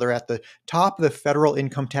California. So they're at the top of the federal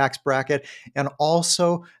income tax bracket, and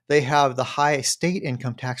also they have the high state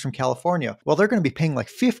income tax from California. Well, they're going to be paying like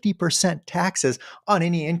 50% taxes on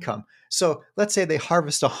any income. So let's say they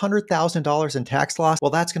harvest $100,000 in tax loss.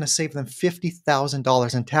 Well, that's going to save them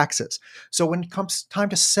 $50,000 in taxes. So when it comes time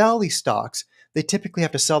to sell these stocks, they typically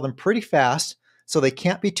have to sell them pretty fast, so they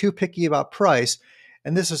can't be too picky about price.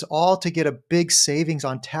 And this is all to get a big savings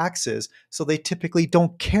on taxes, so they typically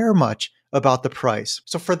don't care much about the price.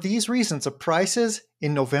 So for these reasons, the prices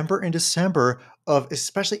in November and December of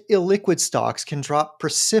especially illiquid stocks can drop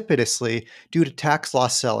precipitously due to tax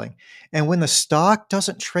loss selling. And when the stock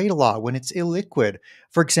doesn't trade a lot, when it's illiquid,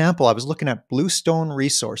 for example, I was looking at Bluestone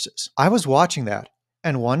Resources. I was watching that,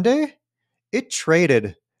 and one day it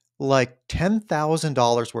traded like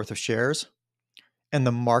 $10,000 worth of shares, and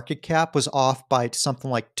the market cap was off by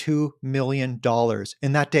something like $2 million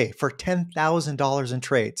in that day for $10,000 in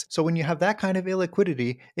trades. So when you have that kind of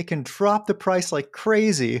illiquidity, it can drop the price like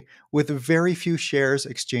crazy with very few shares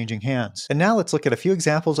exchanging hands. And now let's look at a few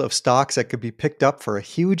examples of stocks that could be picked up for a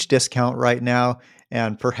huge discount right now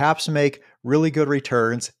and perhaps make really good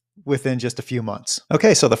returns within just a few months.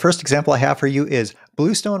 Okay, so the first example I have for you is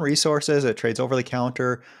Bluestone Resources. It trades over the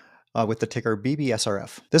counter with the ticker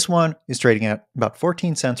BBSRF. This one is trading at about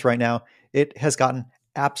 14 cents right now. It has gotten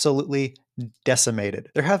absolutely decimated.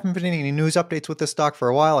 There haven't been any news updates with this stock for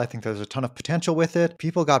a while. I think there's a ton of potential with it.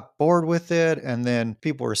 People got bored with it, and then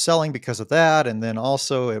people were selling because of that, and then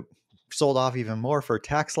also it sold off even more for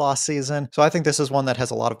tax loss season. So I think this is one that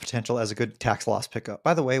has a lot of potential as a good tax loss pickup.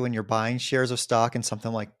 By the way, when you're buying shares of stock in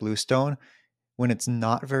something like Bluestone, when it's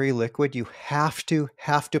not very liquid, you have to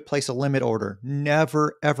place a limit order.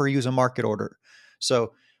 Never, ever use a market order.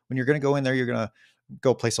 So when you're going to go in there, you're going to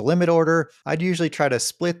go place a limit order. I'd usually try to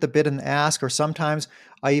split the bid and the ask, or sometimes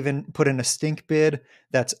I even put in a stink bid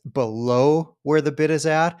that's below where the bid is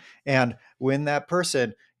at. And when that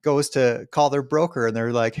person goes to call their broker and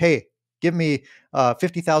they're like, hey, give me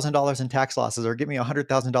 $50,000 in tax losses, or give me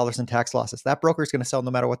 $100,000 in tax losses, that broker is going to sell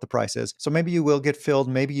no matter what the price is. So maybe you will get filled,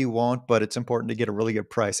 maybe you won't, but it's important to get a really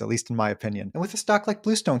good price, at least in my opinion. And with a stock like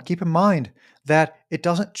Bluestone, keep in mind that it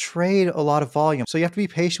doesn't trade a lot of volume. So you have to be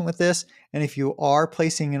patient with this. And if you are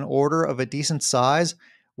placing an order of a decent size,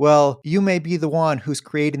 well, you may be the one who's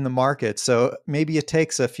creating the market. So maybe it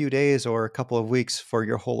takes a few days or a couple of weeks for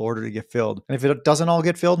your whole order to get filled. And if it doesn't all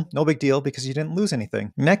get filled, no big deal, because you didn't lose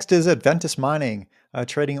anything. Next is Adventus Mining,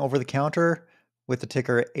 trading over the counter with the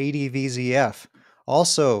ticker ADVZF.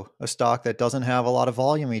 Also a stock that doesn't have a lot of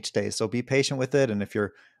volume each day. So be patient with it. And if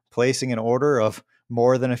you're placing an order of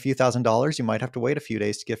more than a few $1,000s, you might have to wait a few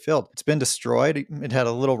days to get filled. It's been destroyed. It had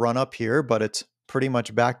a little run up here, but it's pretty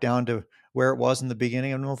much back down to where it was in the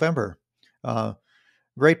beginning of November.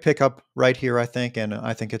 Great pickup right here, I think, and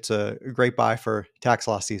I think it's a great buy for tax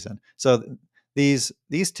loss season. So these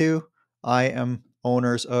two, I am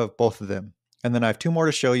owners of both of them. And then I have two more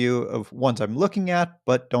to show you of ones I'm looking at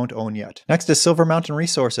but don't own yet. Next is Silver Mountain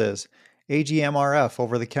Resources, AGMRF,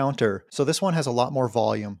 over the counter. So this one has a lot more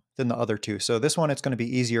volume than the other two. So this one, it's going to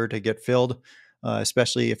be easier to get filled,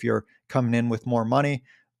 especially if you're coming in with more money.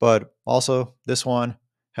 But also this one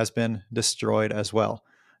has been destroyed as well.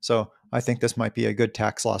 So I think this might be a good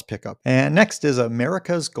tax loss pickup. And next is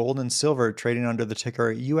America's Gold and Silver, trading under the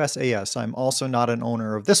ticker USAS. I'm also not an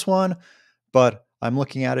owner of this one, but I'm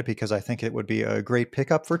looking at it because I think it would be a great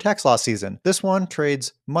pickup for tax loss season. This one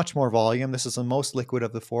trades much more volume. This is the most liquid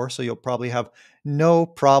of the four, so you'll probably have no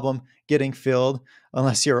problem getting filled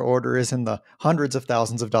unless your order is in the hundreds of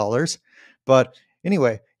thousands of dollars. But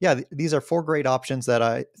anyway, yeah, these are four great options that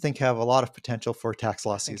I think have a lot of potential for tax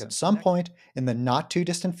loss season. At some point in the not too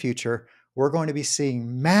distant future, we're going to be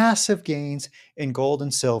seeing massive gains in gold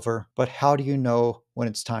and silver. But how do you know when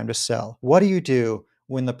it's time to sell? What do you do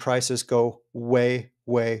when the prices go way,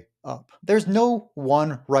 way up? There's no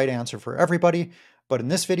one right answer for everybody, but in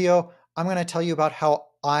this video, I'm going to tell you about how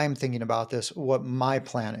I'm thinking about this, what my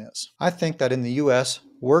plan is. I think that in the US,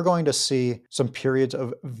 we're going to see some periods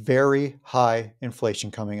of very high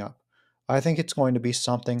inflation coming up. I think it's going to be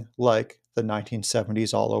something like the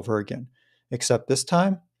 1970s all over again, except this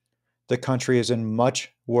time, the country is in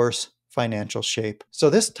much worse financial shape.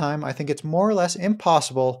 So this time, I think it's more or less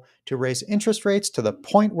impossible to raise interest rates to the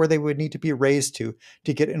point where they would need to be raised to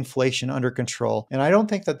get inflation under control. And I don't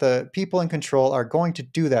think that the people in control are going to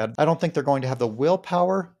do that. I don't think they're going to have the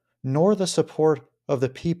willpower nor the support of the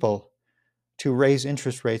people to raise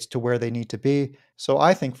interest rates to where they need to be. So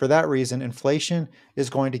I think for that reason, inflation is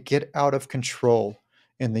going to get out of control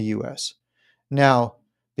in the US. Now,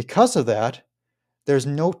 because of that, there's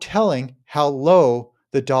no telling how low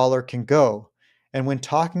the dollar can go. And when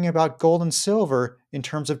talking about gold and silver in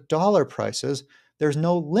terms of dollar prices, there's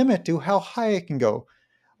no limit to how high it can go.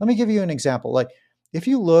 Let me give you an example. Like if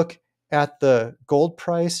you look at the gold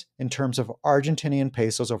price in terms of Argentinian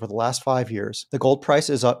pesos over the last 5 years, the gold price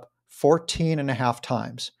is up 14.5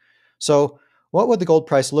 times. So what would the gold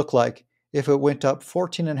price look like if it went up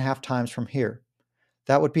 14.5 times from here?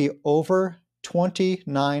 That would be over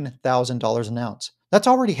 $29,000 an ounce. That's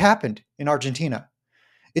already happened in Argentina.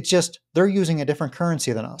 It's just they're using a different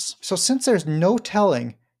currency than us. So since there's no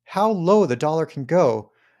telling how low the dollar can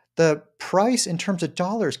go, the price in terms of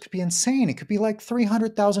dollars could be insane. It could be like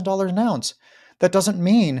 $300,000 an ounce. That doesn't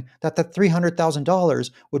mean that the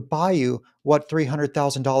 $300,000 would buy you what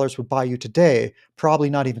 $300,000 would buy you today. Probably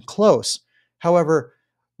not even close. However,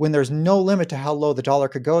 when there's no limit to how low the dollar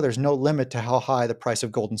could go, there's no limit to how high the price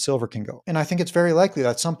of gold and silver can go. And I think it's very likely that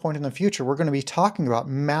at some point in the future, we're going to be talking about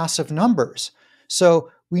massive numbers. So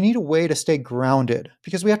we need a way to stay grounded,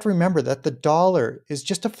 because we have to remember that the dollar is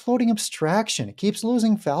just a floating abstraction. It keeps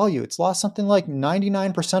losing value. It's lost something like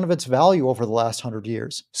 99% of its value over the last 100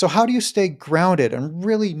 years. So how do you stay grounded and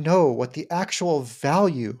really know what the actual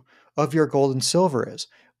value of your gold and silver is?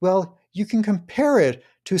 Well, you can compare it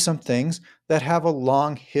to some things that have a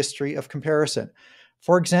long history of comparison.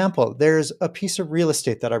 For example, there's a piece of real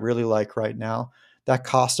estate that I really like right now that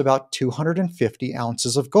cost about 250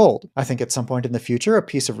 ounces of gold. I think at some point in the future, a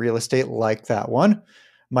piece of real estate like that one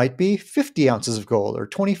might be 50 ounces of gold or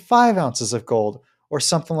 25 ounces of gold or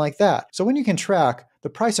something like that. So when you can track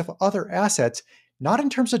the price of other assets, not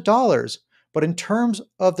in terms of dollars, but in terms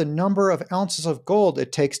of the number of ounces of gold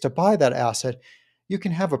it takes to buy that asset, you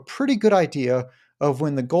can have a pretty good idea of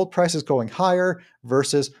when the gold price is going higher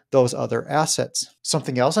versus those other assets.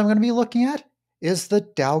 Something else I'm going to be looking at is the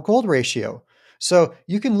Dow Gold ratio. So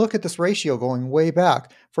you can look at this ratio going way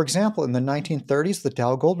back. For example, in the 1930s, the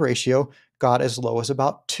Dow Gold ratio got as low as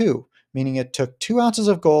about 2, meaning it took 2 ounces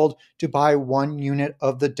of gold to buy 1 unit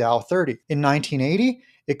of the Dow 30. In 1980,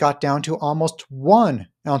 it got down to almost 1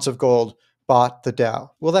 ounce of gold bought the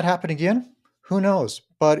Dow. Will that happen again? Who knows?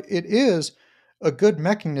 But it is a good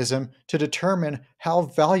mechanism to determine how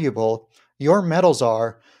valuable your metals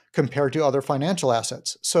are compared to other financial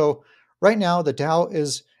assets. So right now, the Dow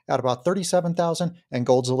is at about 37,000 and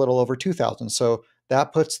gold's a little over 2,000. So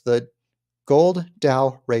that puts the gold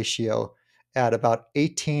Dow ratio at about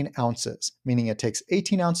 18 ounces, meaning it takes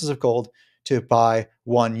 18 ounces of gold to buy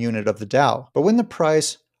 1 unit of the Dow. But when the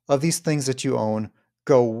price of these things that you own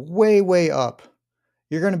go way, way up,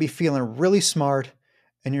 you're going to be feeling really smart,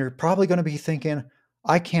 and you're probably going to be thinking,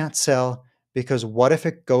 I can't sell because what if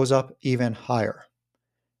it goes up even higher?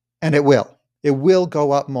 And it will. It will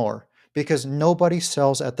go up more because nobody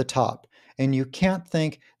sells at the top. And you can't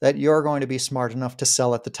think that you're going to be smart enough to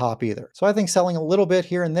sell at the top either. So I think selling a little bit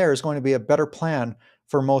here and there is going to be a better plan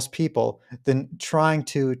for most people than trying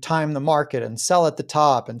to time the market and sell at the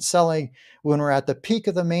top and selling when we're at the peak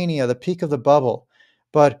of the mania, the peak of the bubble.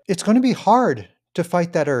 But it's going to be hard to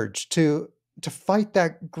fight that urge, to fight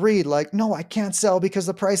that greed, like, no, I can't sell because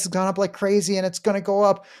the price has gone up like crazy and it's going to go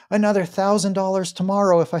up another $1,000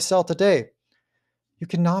 tomorrow if I sell today. You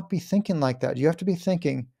cannot be thinking like that. You have to be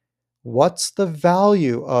thinking, what's the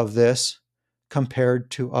value of this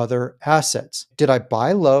compared to other assets? Did I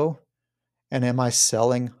buy low and am I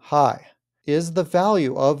selling high? Is the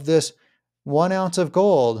value of this 1 ounce of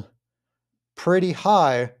gold pretty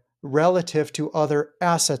high relative to other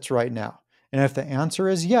assets right now? And if the answer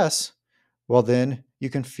is yes, well, then you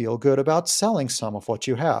can feel good about selling some of what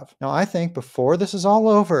you have. Now, I think before this is all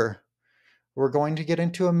over, we're going to get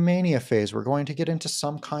into a mania phase. We're going to get into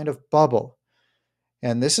some kind of bubble.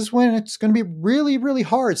 And this is when it's going to be really, really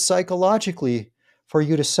hard psychologically for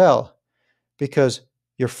you to sell because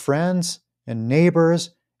your friends and neighbors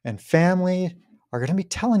and family are going to be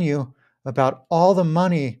telling you about all the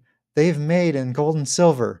money they've made in gold and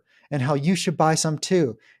silver and how you should buy some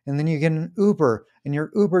too. And then you get an Uber and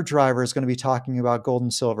your Uber driver is going to be talking about gold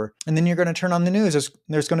and silver. And then you're going to turn on the news.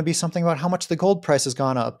 There's going to be something about how much the gold price has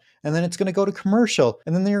gone up. And then it's going to go to commercial.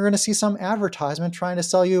 And then you're going to see some advertisement trying to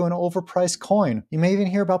sell you an overpriced coin. You may even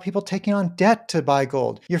hear about people taking on debt to buy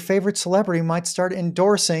gold. Your favorite celebrity might start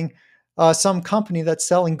endorsing some company that's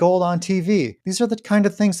selling gold on TV. These are the kind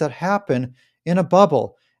of things that happen in a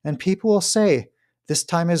bubble. And people will say, this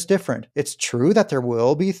time is different. It's true that there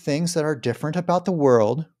will be things that are different about the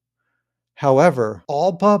world. However,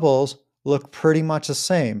 all bubbles look pretty much the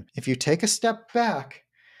same. If you take a step back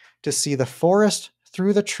to see the forest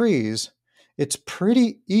through the trees, it's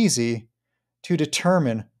pretty easy to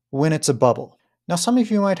determine when it's a bubble. Now, some of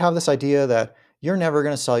you might have this idea that you're never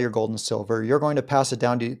going to sell your gold and silver. You're going to pass it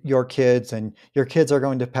down to your kids, and your kids are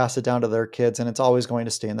going to pass it down to their kids, and it's always going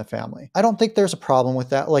to stay in the family. I don't think there's a problem with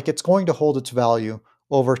that. Like, it's going to hold its value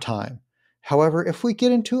over time. However, if we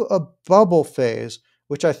get into a bubble phase,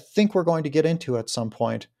 which I think we're going to get into at some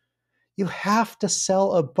point, you have to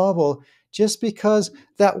sell a bubble just because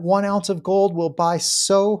that 1 ounce of gold will buy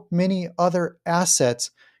so many other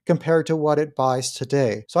assets compared to what it buys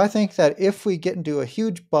today. So I think that if we get into a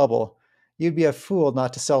huge bubble, you'd be a fool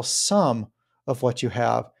not to sell some of what you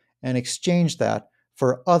have and exchange that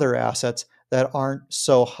for other assets that aren't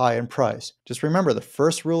so high in price. Just remember, the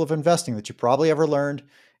first rule of investing that you probably ever learned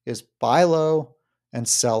is buy low and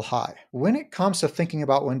sell high. When it comes to thinking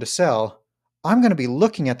about when to sell, I'm going to be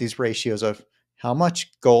looking at these ratios of how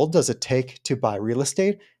much gold does it take to buy real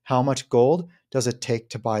estate? How much gold does it take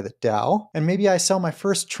to buy the Dow? And maybe I sell my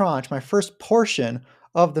first tranche, my first portion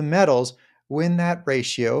of the metals when that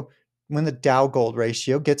ratio, when the Dow gold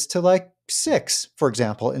ratio gets to like 6, for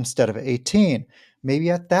example, instead of 18. Maybe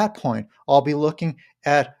at that point, I'll be looking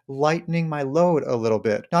at lightening my load a little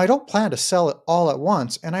bit. Now, I don't plan to sell it all at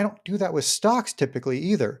once, and I don't do that with stocks typically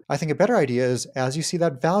either. I think a better idea is, as you see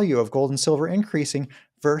that value of gold and silver increasing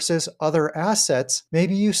versus other assets,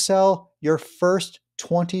 maybe you sell your first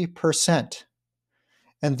 20%.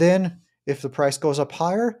 And then if the price goes up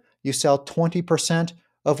higher, you sell 20%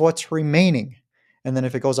 of what's remaining. And then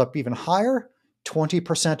if it goes up even higher,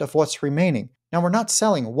 20% of what's remaining. Now, we're not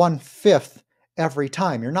selling 1/5 every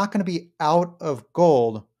time. You're not going to be out of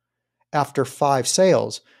gold after 5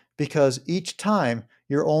 sales because each time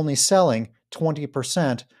you're only selling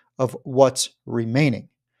 20% of what's remaining.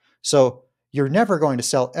 So you're never going to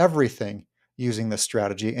sell everything. using this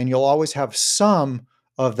strategy, and you'll always have some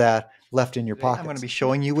of that left in your pocket. I'm going to be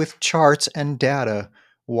showing you with charts and data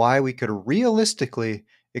why we could realistically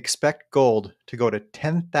expect gold to go to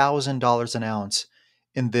 $10,000 an ounce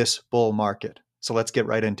in this bull market. So let's get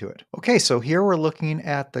right into it. Okay, so here we're looking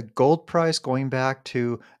at the gold price going back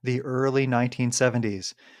to the early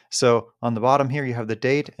 1970s. So on the bottom here, you have the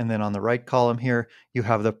date, and then on the right column here, you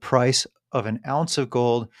have the price of an ounce of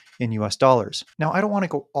gold in US dollars. Now, I don't want to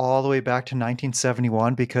go all the way back to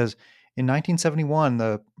 1971 because in 1971,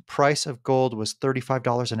 the price of gold was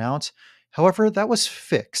 $35 an ounce. However, that was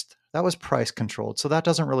fixed. That was price controlled. So that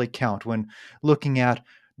doesn't really count when looking at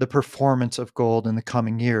the performance of gold in the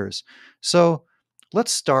coming years. So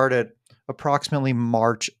let's start at approximately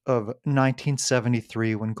March of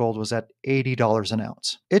 1973 when gold was at $80 an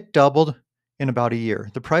ounce. It doubled in about a year.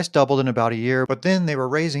 The price doubled in about a year, but then they were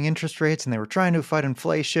raising interest rates and they were trying to fight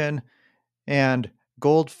inflation, and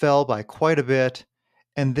gold fell by quite a bit.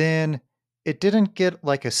 And then it didn't get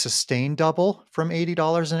like a sustained double from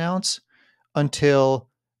 $80 an ounce until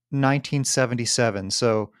 1977.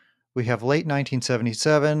 So we have late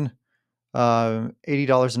 1977,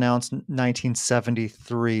 $80 an ounce,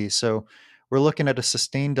 1973. So we're looking at a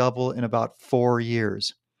sustained double in about 4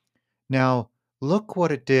 years. Now, look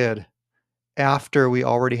what it did after we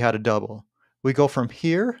already had a double. We go from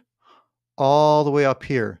here all the way up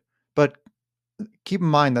here. But keep in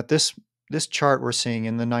mind that this chart we're seeing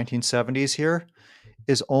in the 1970s here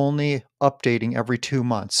is only updating every 2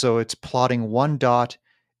 months. So it's plotting one dot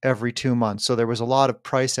every 2 months. So there was a lot of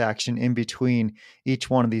price action in between each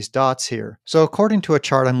one of these dots here. So according to a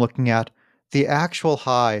chart I'm looking at, the actual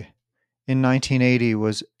high in 1980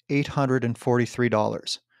 was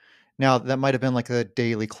 $843. Now that might have been like a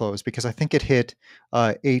daily close because I think it hit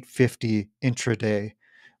 $850 intraday.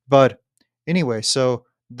 But anyway, so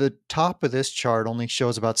the top of this chart only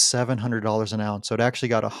shows about $700 an ounce. So it actually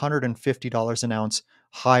got $150 an ounce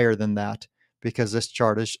higher than that because this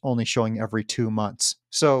chart is only showing every 2 months.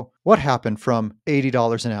 So what happened from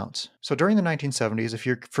 $80 an ounce? So during the 1970s, if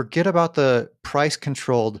you forget about the price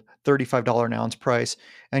controlled $35 an ounce price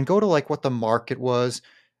and go to like what the market was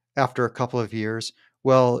after a couple of years,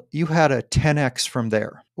 well, you had a 10x from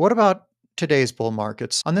there. What about today's bull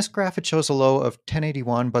markets? On this graph, it shows a low of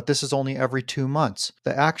 1081, but this is only every 2 months.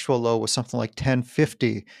 The actual low was something like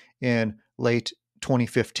 1050 in late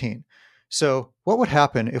 2015. So what would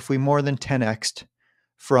happen if we more than 10x'd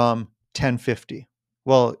from 1050?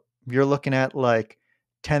 Well, you're looking at like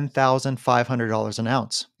 $10,500 an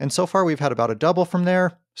ounce. And so far we've had about a double from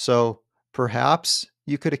there. So perhaps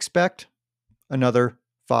you could expect another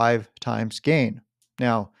 5 times gain.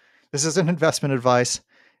 Now, this isn't investment advice,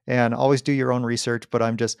 and always do your own research, but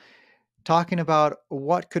I'm just talking about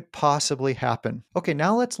what could possibly happen. Okay,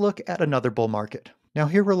 now let's look at another bull market. Now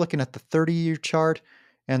here we're looking at the 30-year chart,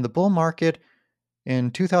 and the bull market in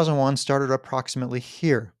 2001 started approximately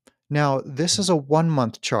here. Now, this is a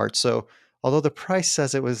 1-month chart, so although the price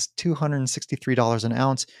says it was $263 an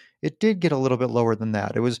ounce, it did get a little bit lower than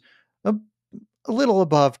that. It was a little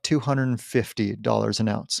above $250 an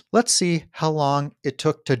ounce. Let's see how long it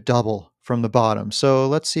took to double from the bottom. So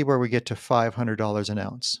let's see where we get to $500 an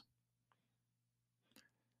ounce.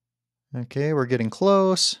 Okay, we're getting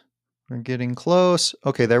close. We're getting close.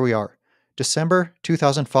 Okay, there we are. December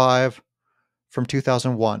 2005 from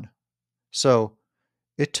 2001. So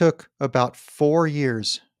it took about 4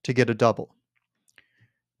 years to get a double.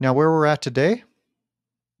 Now where we're at today,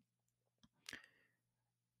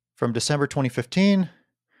 from December 2015,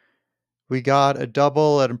 we got a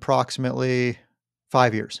double at approximately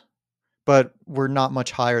 5 years. But we're not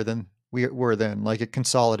much higher than we were then. Like it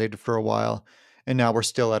consolidated for a while, and now we're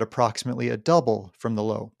still at approximately a double from the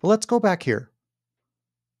low. But let's go back here.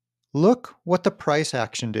 Look what the price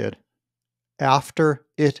action did after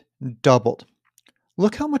it doubled.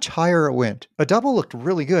 Look how much higher it went. A double looked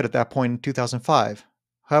really good at that point in 2005.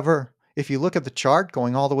 However, if you look at the chart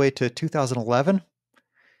going all the way to 2011,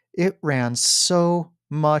 it ran so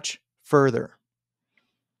much further.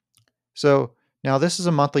 So now this is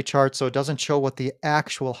a monthly chart, so it doesn't show what the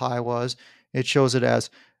actual high was. It shows it as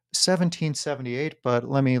 1778, but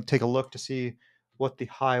let me take a look to see what the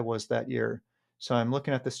high was that year. So I'm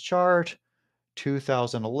looking at this chart,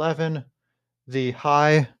 2011. The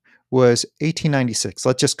high was 1896.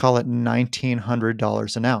 Let's just call it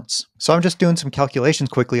 $1,900 an ounce. So I'm just doing some calculations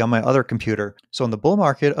quickly on my other computer. So in the bull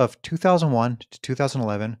market of 2001 to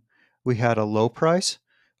 2011, we had a low price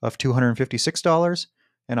of $256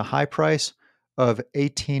 and a high price of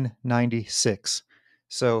 $1,896.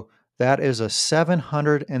 So that is a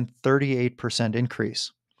 738%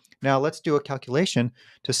 increase. Now let's do a calculation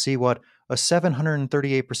to see what a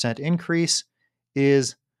 738% increase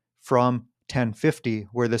is from 1050,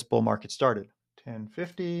 where this bull market started.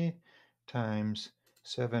 1050 times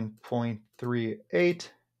 7.38.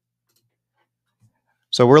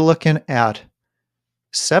 So we're looking at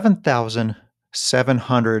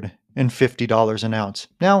 $7,750 an ounce.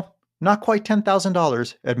 Now, not quite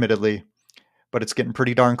 $10,000, admittedly, but it's getting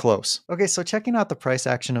pretty darn close. Okay, so checking out the price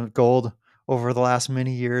action of gold over the last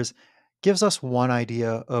many years gives us one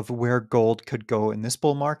idea of where gold could go in this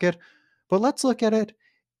bull market, but let's look at it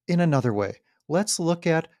in another way. Let's look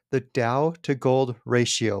at the Dow to gold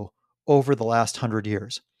ratio over the last 100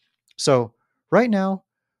 years. So right now,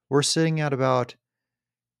 we're sitting at about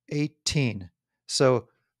 18. So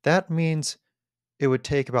that means it would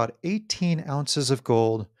take about 18 ounces of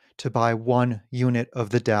gold to buy 1 unit of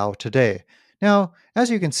the Dow today. Now,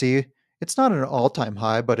 as you can see, it's not an all-time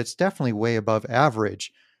high, but it's definitely way above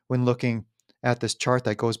average when looking at this chart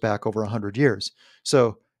that goes back over 100 years.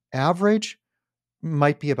 So average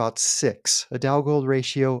might be about 6, a Dow gold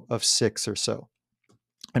ratio of 6 or so.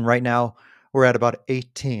 And right now, we're at about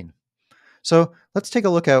 18. So let's take a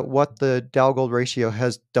look at what the Dow gold ratio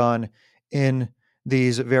has done in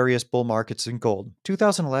these various bull markets in gold.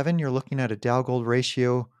 2011, you're looking at a Dow gold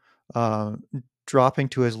ratio dropping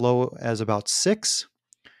to as low as about 6.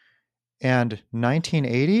 And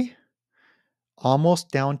 1980,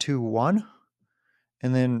 almost down to 1.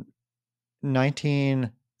 And then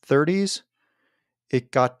 1930s,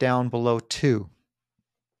 it got down below 2.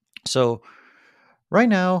 So right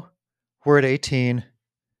now, we're at 18.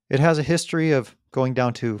 It has a history of going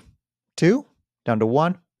down to 2, down to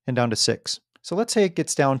 1, and down to 6. So let's say it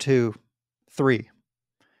gets down to 3,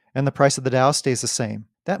 and the price of the Dow stays the same.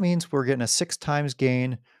 That means we're getting a 6 times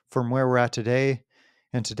gain from where we're at today.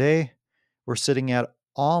 And today, we're sitting at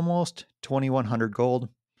almost 2,100 gold.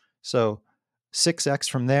 So 6x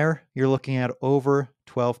from there, you're looking at over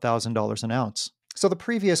 $12,000 an ounce. So the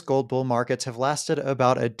previous gold bull markets have lasted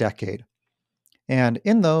about a decade. And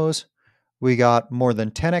in those, we got more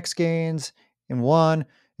than 10x gains in one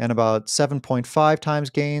and about 7.5 times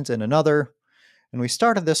gains in another. And we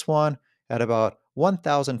started this one at about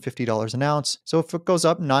 $1,050 an ounce. So if it goes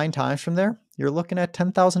up 9 times from there, you're looking at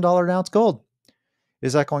 $10,000 an ounce gold.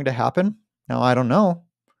 Is that going to happen? Now, I don't know,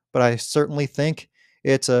 but I certainly think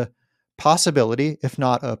it's a possibility, if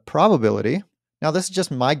not a probability. Now, this is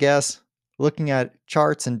just my guess, looking at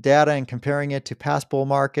charts and data and comparing it to past bull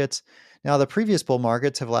markets. Now, the previous bull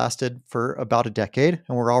markets have lasted for about a decade,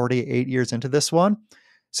 and we're already 8 years into this one.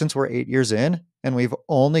 Since we're 8 years in and we've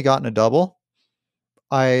only gotten a double,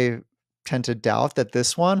 I tend to doubt that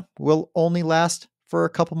this one will only last for a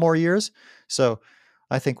couple more years. So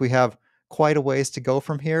I think we have quite a ways to go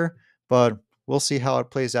from here, but we'll see how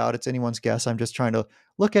it plays out. It's anyone's guess. I'm just trying to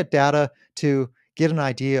look at data to get an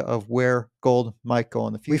idea of where gold might go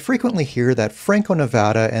in the future. We frequently hear that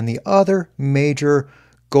Franco-Nevada and the other major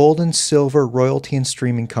gold and silver royalty and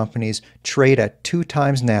streaming companies trade at 2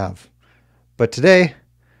 times NAV. But today,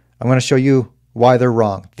 I'm going to show you why they're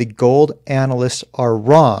wrong. The gold analysts are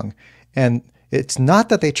wrong. And it's not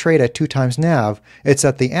that they trade at 2 times NAV, it's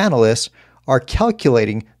that the analysts are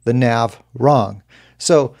calculating the NAV wrong.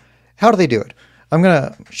 So how do they do it? I'm going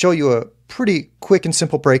to show you a pretty quick and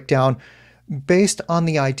simple breakdown based on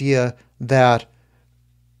the idea that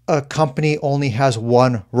a company only has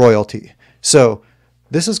one royalty. So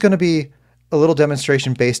this is going to be a little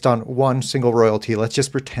demonstration based on one single royalty. Let's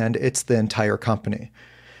just pretend it's the entire company.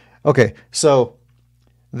 Okay, so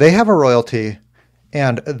they have a royalty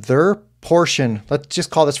and their portion, let's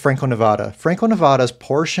just call this Franco-Nevada. Franco-Nevada's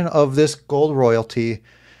portion of this gold royalty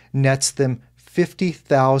nets them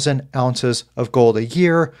 50,000 ounces of gold a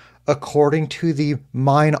year according to the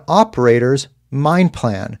mine operator's mine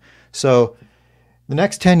plan. So the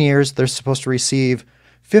next 10 years, they're supposed to receive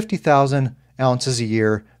 50,000 ounces a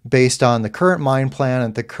year based on the current mine plan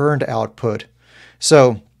and the current output.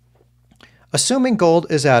 So assuming gold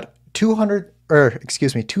is at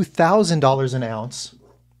 $2,000 an ounce,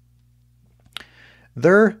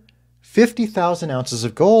 their 50,000 ounces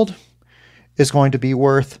of gold is going to be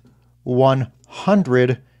worth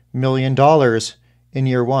 $100 million in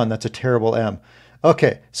year one. That's a terrible M.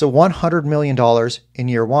 Okay, so $100 million in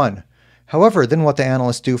year one. However, then what the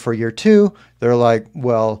analysts do for year two, they're like,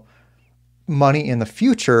 well, money in the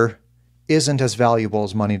future isn't as valuable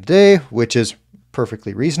as money today, which is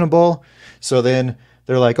perfectly reasonable. So then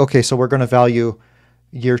they're like, okay, so we're going to value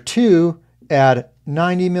year two at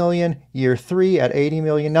 90 million, year 3 at 80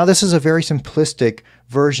 million. Now, this is a very simplistic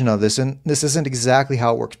version of this, and this isn't exactly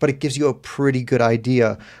how it works, but it gives you a pretty good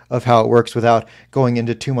idea of how it works without going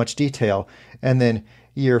into too much detail. And then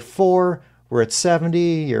year 4, we're at 70,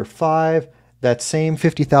 year 5, that same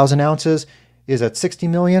 50,000 ounces is at 60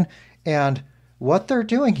 million. And what they're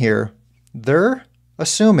doing here, they're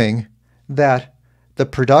assuming that the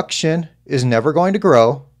production is never going to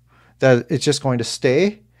grow, that it's just going to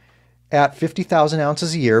stay at 50,000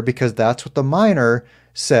 ounces a year because that's what the miner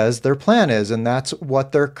says their plan is, and that's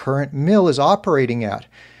what their current mill is operating at.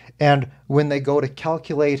 And when they go to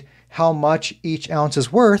calculate how much each ounce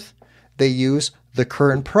is worth, they use the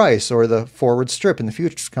current price or the forward strip in the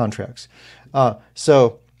futures contracts.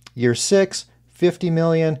 So year 6, 50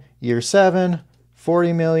 million, year 7,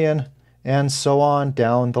 40 million, and so on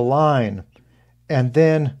down the line. And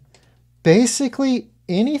then basically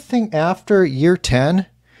anything after year 10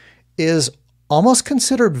 is almost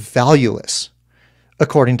considered valueless,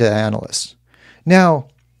 according to analysts. Now,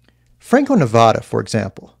 Franco-Nevada, for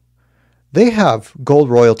example, they have gold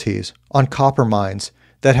royalties on copper mines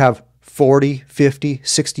that have 40, 50,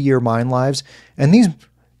 60-year mine lives, and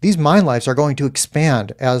these mine lives are going to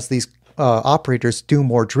expand as these operators do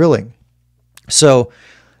more drilling. So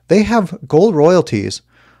they have gold royalties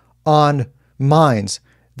on mines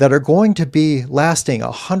that are going to be lasting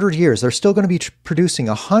 100 years. They're still going to be producing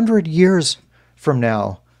 100 years from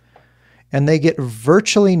now, and they get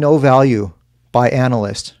virtually no value by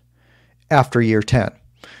analysts after year 10.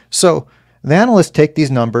 So the analysts take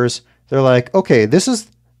these numbers. They're like, okay, this is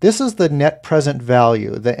the net present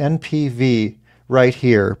value, the NPV right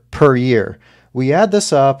here per year. We add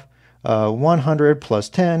this up, 100 plus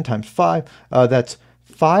 10 times 5, that's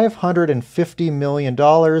 $550 million.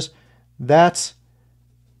 That's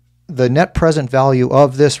the net present value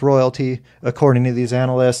of this royalty, according to these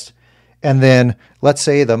analysts. And then let's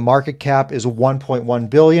say the market cap is 1.1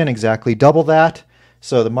 billion, exactly double that.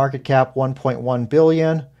 So the market cap 1.1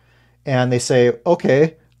 billion. And they say,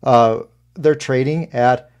 okay, they're trading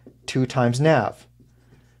at 2 times NAV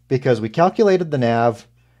because we calculated the NAV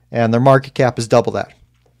and their market cap is double that.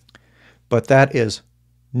 But that is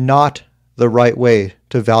not the right way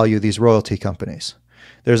to value these royalty companies.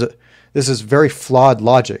 This is very flawed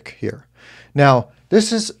logic here. Now,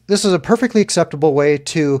 this is a perfectly acceptable way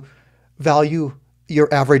to value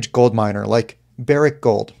your average gold miner, like Barrick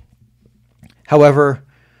Gold. However,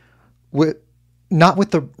 not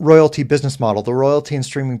with the royalty business model, the royalty and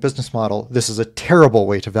streaming business model. This is a terrible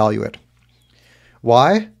way to value it.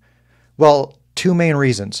 Why? Well, 2 main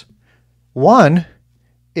reasons. One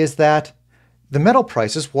is that the metal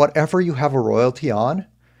prices, whatever you have a royalty on,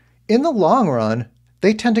 in the long run,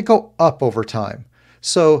 they tend to go up over time.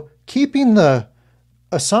 So keeping the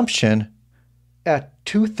assumption at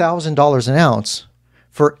 $2,000 an ounce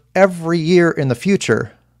for every year in the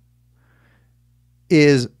future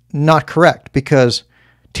is not correct, because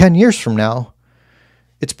 10 years from now,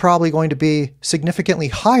 it's probably going to be significantly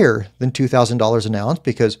higher than $2,000 an ounce,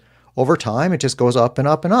 because over time it just goes up and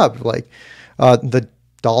up and up. Like the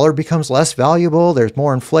dollar becomes less valuable, there's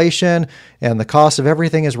more inflation, and the cost of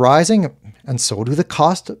everything is rising, and so do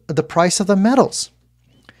the price of the metals.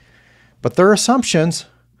 But their assumptions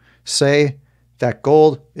say that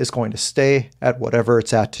gold is going to stay at whatever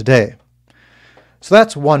it's at today. So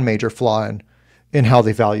that's one major flaw in how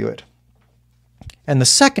they value it. And the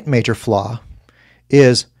second major flaw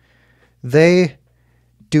is they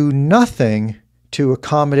do nothing to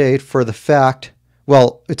accommodate for the fact,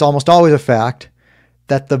 well, it's almost always a fact,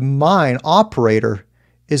 that the mine operator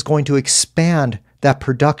is going to expand that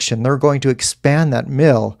production. They're going to expand that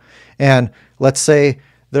mill. And let's say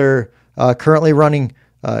they're currently running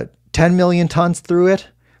 10 million tons through it.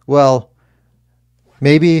 Well,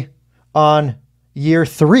 maybe on year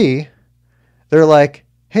 3, they're like,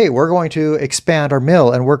 hey, we're going to expand our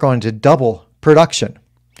mill and we're going to double production.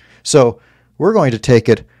 So we're going to take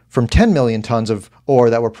it from 10 million tons of ore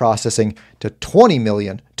that we're processing to 20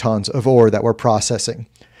 million tons of ore that we're processing.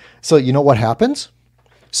 So you know what happens?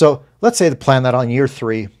 So let's say they plan that on year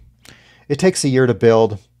 3. It takes a year to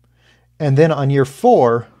build. And then on year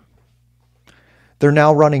 4, they're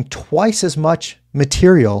now running twice as much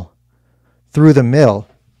material through the mill.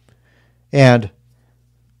 And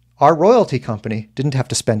our royalty company didn't have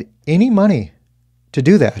to spend any money to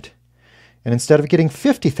do that. And instead of getting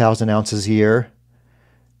 50,000 ounces a year,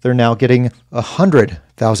 they're now getting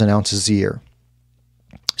 100,000 ounces a year.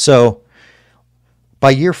 So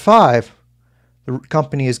by year 5, the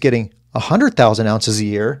company is getting 100,000 ounces a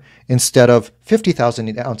year instead of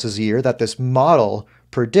 50,000 ounces a year that this model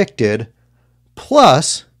predicted,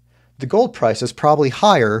 plus the gold price is probably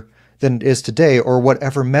higher than it is today, or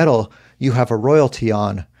whatever metal you have a royalty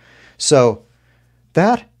on. So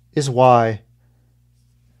that is why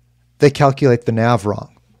they calculate the NAV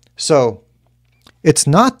wrong. So it's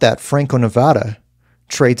not that Franco-Nevada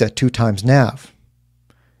trades at 2 times NAV.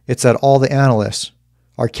 It's that all the analysts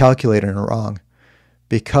are calculating it wrong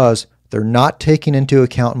because they're not taking into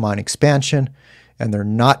account mine expansion, and they're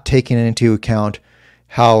not taking into account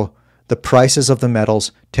how the prices of the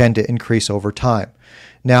metals tend to increase over time.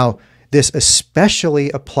 Now, this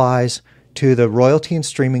especially applies to the royalty and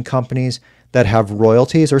streaming companies that have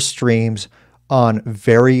royalties or streams on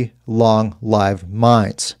very long-lived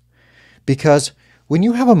mines. Because when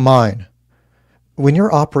you have a mine, when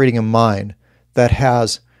you're operating a mine that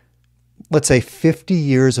has, let's say, 50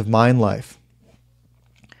 years of mine life,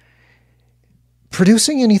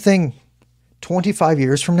 producing anything 25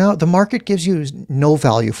 years from now, the market gives you no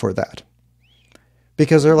value for that.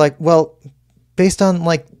 Because they're like, well, based on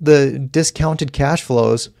like the discounted cash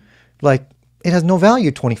flows, like it has no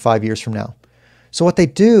value 25 years from now. So what they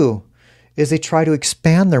do is they try to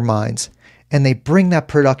expand their mines and they bring that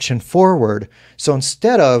production forward. So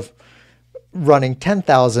instead of running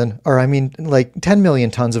 10,000, or I mean like 10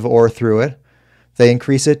 million tons of ore through it, they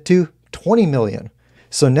increase it to 20 million.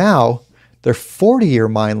 So now their 40-year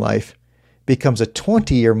mine life becomes a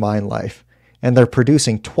 20-year mine life, and they're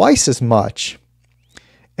producing twice as much,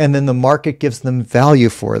 and then the market gives them value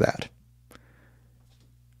for that.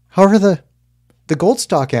 However, the gold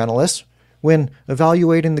stock analysts, when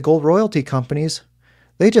evaluating the gold royalty companies,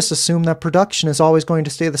 they just assume that production is always going to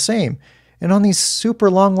stay the same. And on these super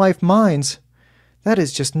long life mines, that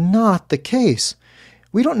is just not the case.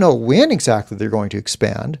 We don't know when exactly they're going to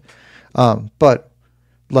expand, but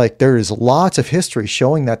like there is lots of history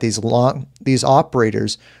showing that these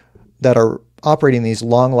operators that are operating these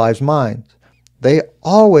long lives mines, they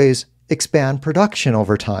always expand production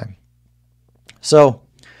over time. So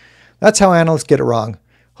that's how analysts get it wrong.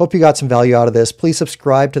 Hope you got some value out of this. Please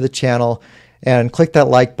subscribe to the channel and click that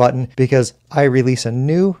like button, because I release a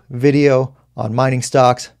new video on mining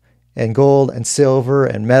stocks and gold and silver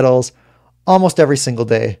and metals almost every single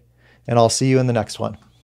day. And I'll see you in the next one.